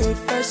ohun tí o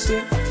fẹ́ ṣe?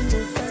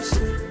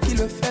 Kí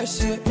ló fẹ́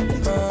ṣe?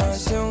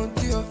 Ṣé ohun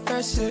tí o fẹ́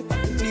ṣe?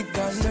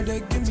 Nigga no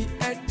dey give me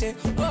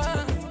headache.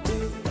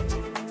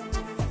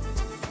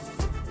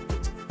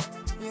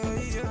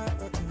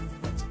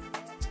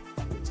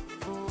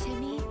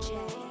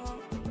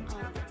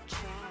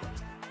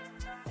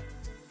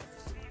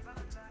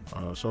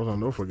 Sultan,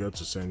 don't forget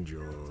to send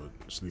your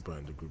sleeper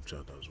in the group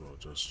chat as well,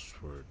 just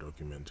for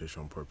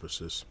documentation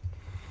purposes.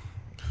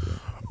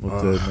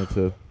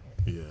 Noted.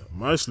 Yeah,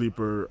 my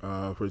sleeper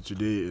for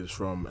today is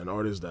from an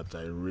artist that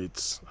I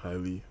rate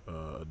highly,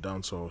 a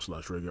dancehall /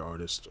 reggae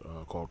artist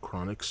called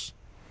Chronix.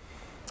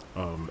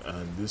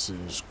 And this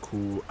is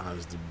Cool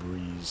as the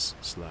Breeze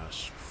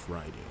 /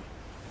 Friday.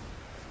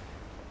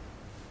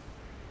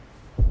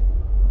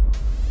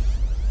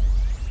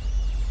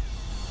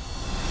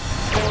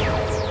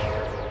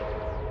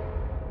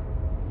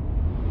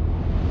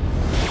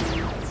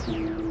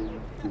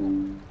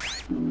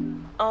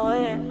 Oh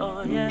yeah.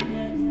 Oh yeah.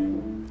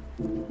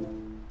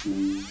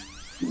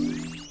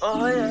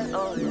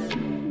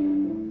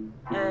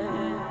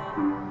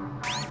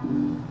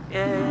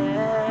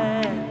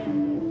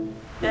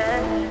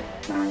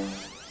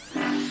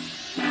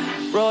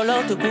 Roll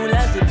out to cool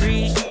as the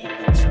breeze.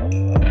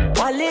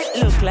 Wallet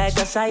look like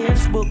a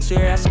science book,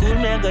 where a school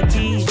me go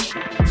teach.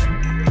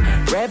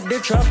 Rev the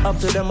truck up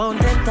to the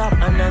mountain top,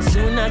 and as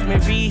soon as me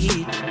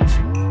reach,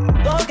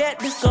 go get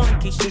the sun,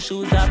 kick the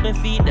shoes off my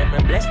feet. Then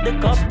I bless the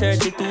cup,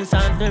 32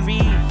 songs me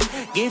read.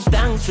 Give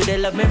thanks for the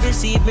love me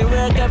receive. Me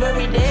work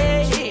every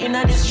day in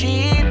the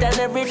street, and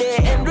every day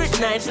end with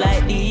nights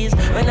like these.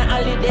 When a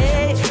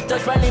holiday,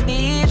 touch on the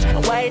beach,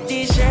 a white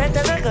t-shirt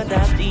and a cut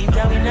off jeans,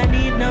 and we no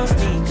need no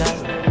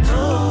sneakers.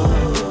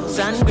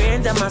 Sun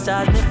grains and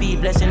massage me feet,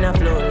 blessing a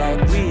flow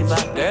like river.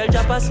 Girl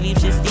drop asleep,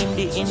 she steam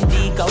the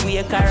indica,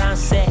 wake her and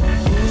say,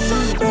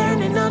 sun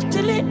burning up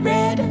till it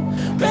red.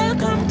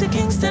 Welcome to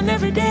Kingston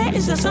every day.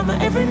 It's a summer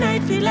every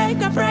night, feel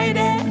like a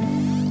Friday.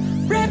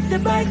 Rev the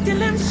bike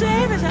till I'm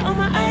save. As I on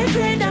my eye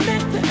grade, I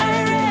make the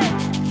irate.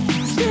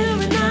 Still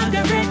we not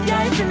got red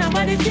guys, and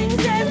nobody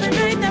thinks every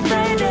night a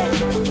Friday.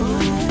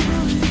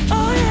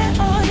 Oh yeah.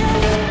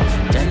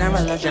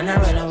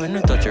 General, when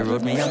you touch the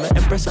road, me I'm an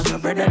empress of my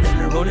brother, then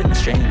I roll in a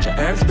stranger.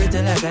 Herbs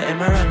pretty like an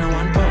emerald and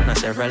 1 pound. Now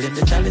several in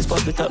the chalice,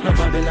 pop it up, no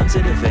Babylon to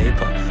the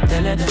vapor.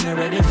 Tell her then they're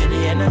ready for the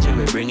energy,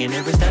 we bringing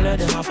every style of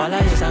them, I follow,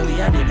 yes, how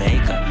we are the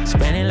maker.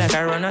 Spending like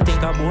I run, I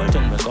think I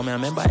Bolton. We come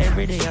and remember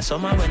every day, I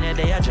summer when you're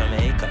there,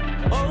 Jamaica.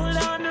 Hold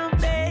on,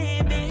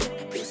 baby,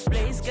 this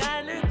place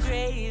kinda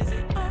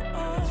crazy.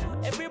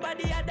 Oh,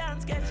 everybody a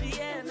dance, catch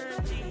the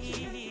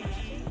energy.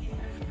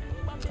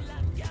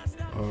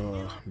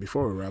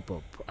 Before we wrap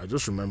up, I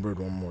just remembered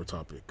one more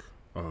topic,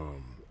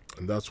 and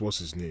that's what's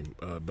his name,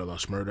 Bella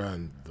Shmurda,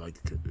 and like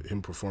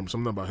him perform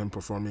something about him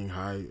performing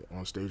high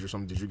on stage or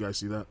something. Did you guys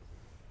see that?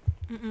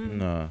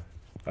 Nah,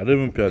 I didn't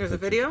even pay attention. There's a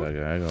video? To that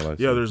guy. I ain't gonna lie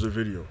to Yeah, you. there's a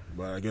video,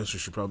 but I guess we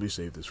should probably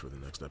save this for the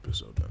next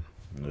episode then.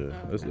 Yeah,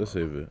 let's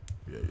save it.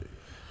 Yeah.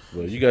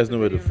 But you guys know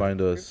where to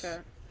find us.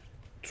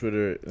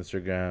 Twitter,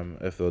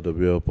 Instagram,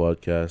 FLWL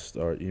Podcast.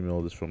 Our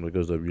email is from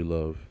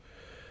LagosWLove.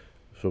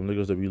 From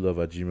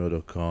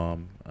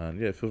LagosWLove@gmail.com. And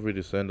yeah, feel free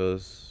to send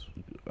us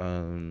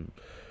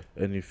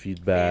any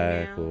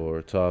feedback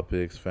or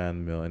topics,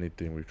 fan mail,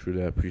 anything. We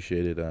truly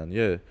appreciate it. And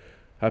yeah,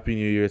 Happy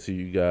New Year to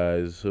you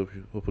guys.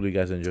 Hopefully you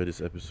guys enjoyed this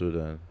episode,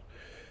 and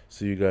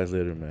see you guys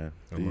later, man.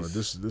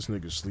 This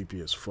nigga's sleepy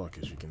as fuck,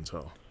 as you can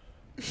tell.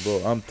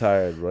 Bro, I'm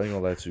tired, bro. I ain't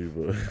gonna lie to you,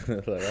 bro.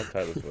 Like, I'm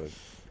tired as fuck.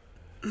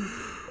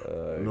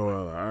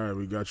 All right,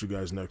 we got you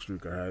guys next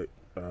week, all right?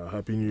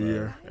 Happy New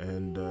Year,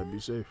 and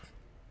be safe.